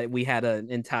dude. We had an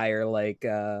entire,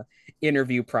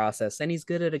 interview process, and he's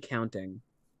good at accounting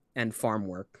and farm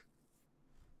work.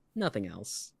 Nothing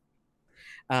else.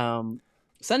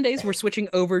 Sundays, we're switching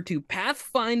over to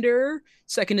Pathfinder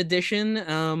 2nd edition.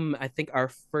 I think our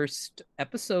first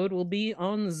episode will be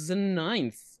on the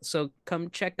 9th. So come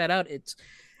check that out.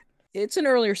 It's an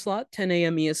earlier slot, 10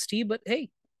 a.m. EST, but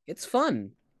hey, it's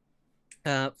fun.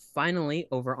 Finally,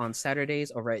 over on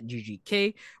Saturdays over at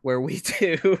GGK, where we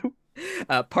do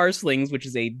Parslings, which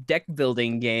is a deck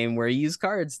building game where you use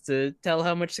cards to tell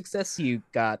how much success you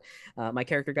got. My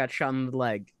character got shot in the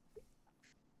leg.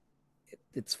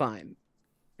 It's fine.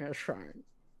 That's fine.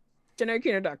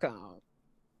 GeneriCaner.com.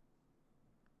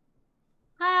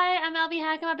 Hi, I'm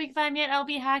LBHackEmUp. You can find me at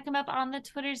LBHackEmUp on the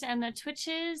Twitters and the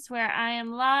Twitches, where I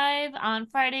am live on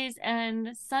Fridays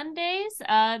and Sundays.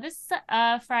 This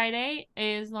Friday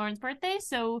is Lauren's birthday,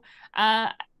 so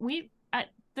the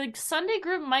Sunday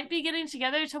group might be getting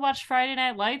together to watch Friday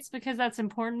Night Lights because that's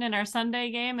important in our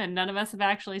Sunday game, and none of us have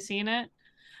actually seen it.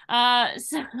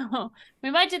 So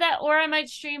we might do that, or I might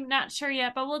stream, not sure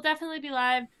yet, but we'll definitely be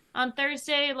live. On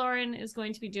Thursday, Lauren is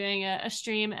going to be doing a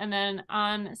stream, and then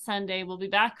on Sunday, we'll be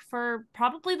back for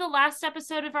probably the last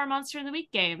episode of our Monster of the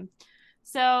Week game.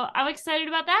 So I'm excited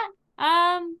about that.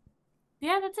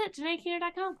 Yeah, that's it.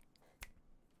 JanaeKeener.com.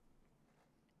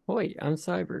 Hoi, I'm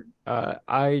Cyber.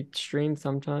 I stream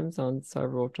sometimes on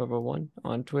Cyber1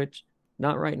 on Twitch.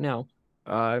 Not right now.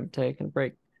 I'm taking a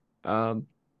break. You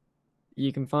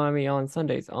can find me on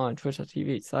Sundays on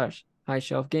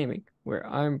twitch.tv/HighShelfGaming, where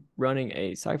I'm running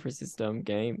a Cypher System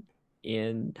game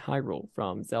in Hyrule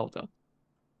from Zelda.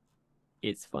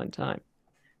 It's fun time.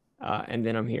 And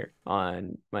then I'm here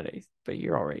on Mondays, but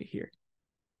you're already here.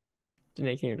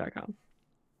 JanaeKeener.com.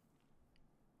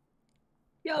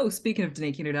 Yo, speaking of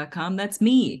DanaeKeener.com, that's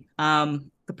me.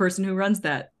 The person who runs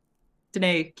that.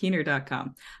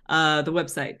 DanaeKeener.com. The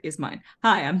website is mine.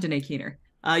 Hi, I'm Danae Keener.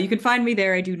 You can find me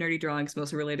there. I do nerdy drawings,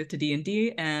 mostly related to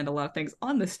D&D and a lot of things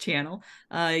on this channel.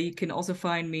 You can also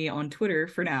find me on Twitter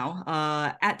for now,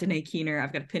 at Danae Keener.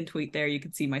 I've got a pinned tweet there. You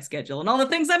can see my schedule and all the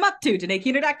things I'm up to.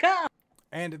 DanaeKeener.com.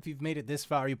 And if you've made it this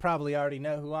far, you probably already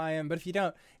know who I am. But if you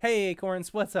don't, hey,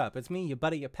 Acorns, what's up? It's me, your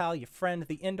buddy, your pal, your friend,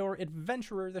 the Indoor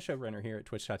Adventurer, the showrunner here at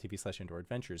twitch.tv/Indoor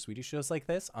Adventures. We do shows like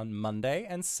this on Monday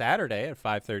and Saturday at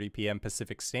 5:30 p.m.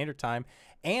 Pacific Standard Time.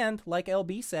 And like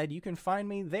LB said, you can find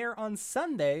me there on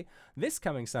Sunday, this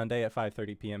coming Sunday at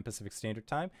 5:30 p.m. Pacific Standard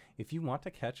Time, if you want to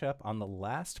catch up on the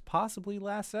possibly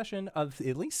last session of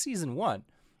at least Season 1.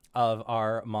 Of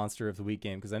our Monster of the Week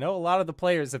game, because I know a lot of the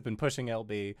players have been pushing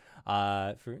LB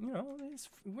for,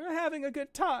 we're having a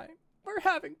good time, we're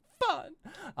having fun,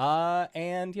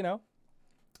 and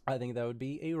I think that would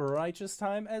be a righteous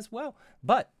time as well.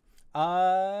 But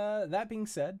that being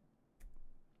said,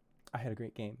 I had a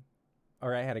great game,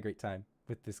 or I had a great time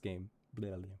with this game.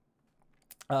 Blah, blah.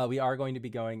 We are going to be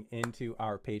going into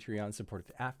our Patreon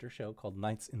supported after show called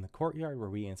Nights in the Courtyard, where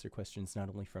we answer questions not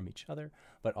only from each other,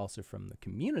 but also from the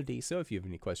community. So if you have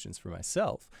any questions for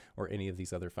myself or any of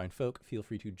these other fine folk, feel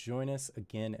free to join us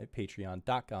again at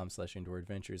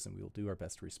patreon.com/indooradventures, and we will do our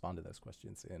best to respond to those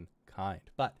questions in kind.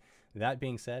 But that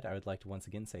being said, I would like to once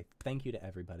again say thank you to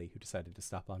everybody who decided to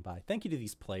stop on by. Thank you to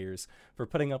these players for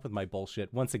putting up with my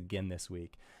bullshit once again this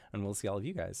week. And we'll see all of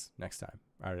you guys next time.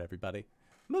 All right, everybody.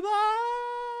 Bye-bye!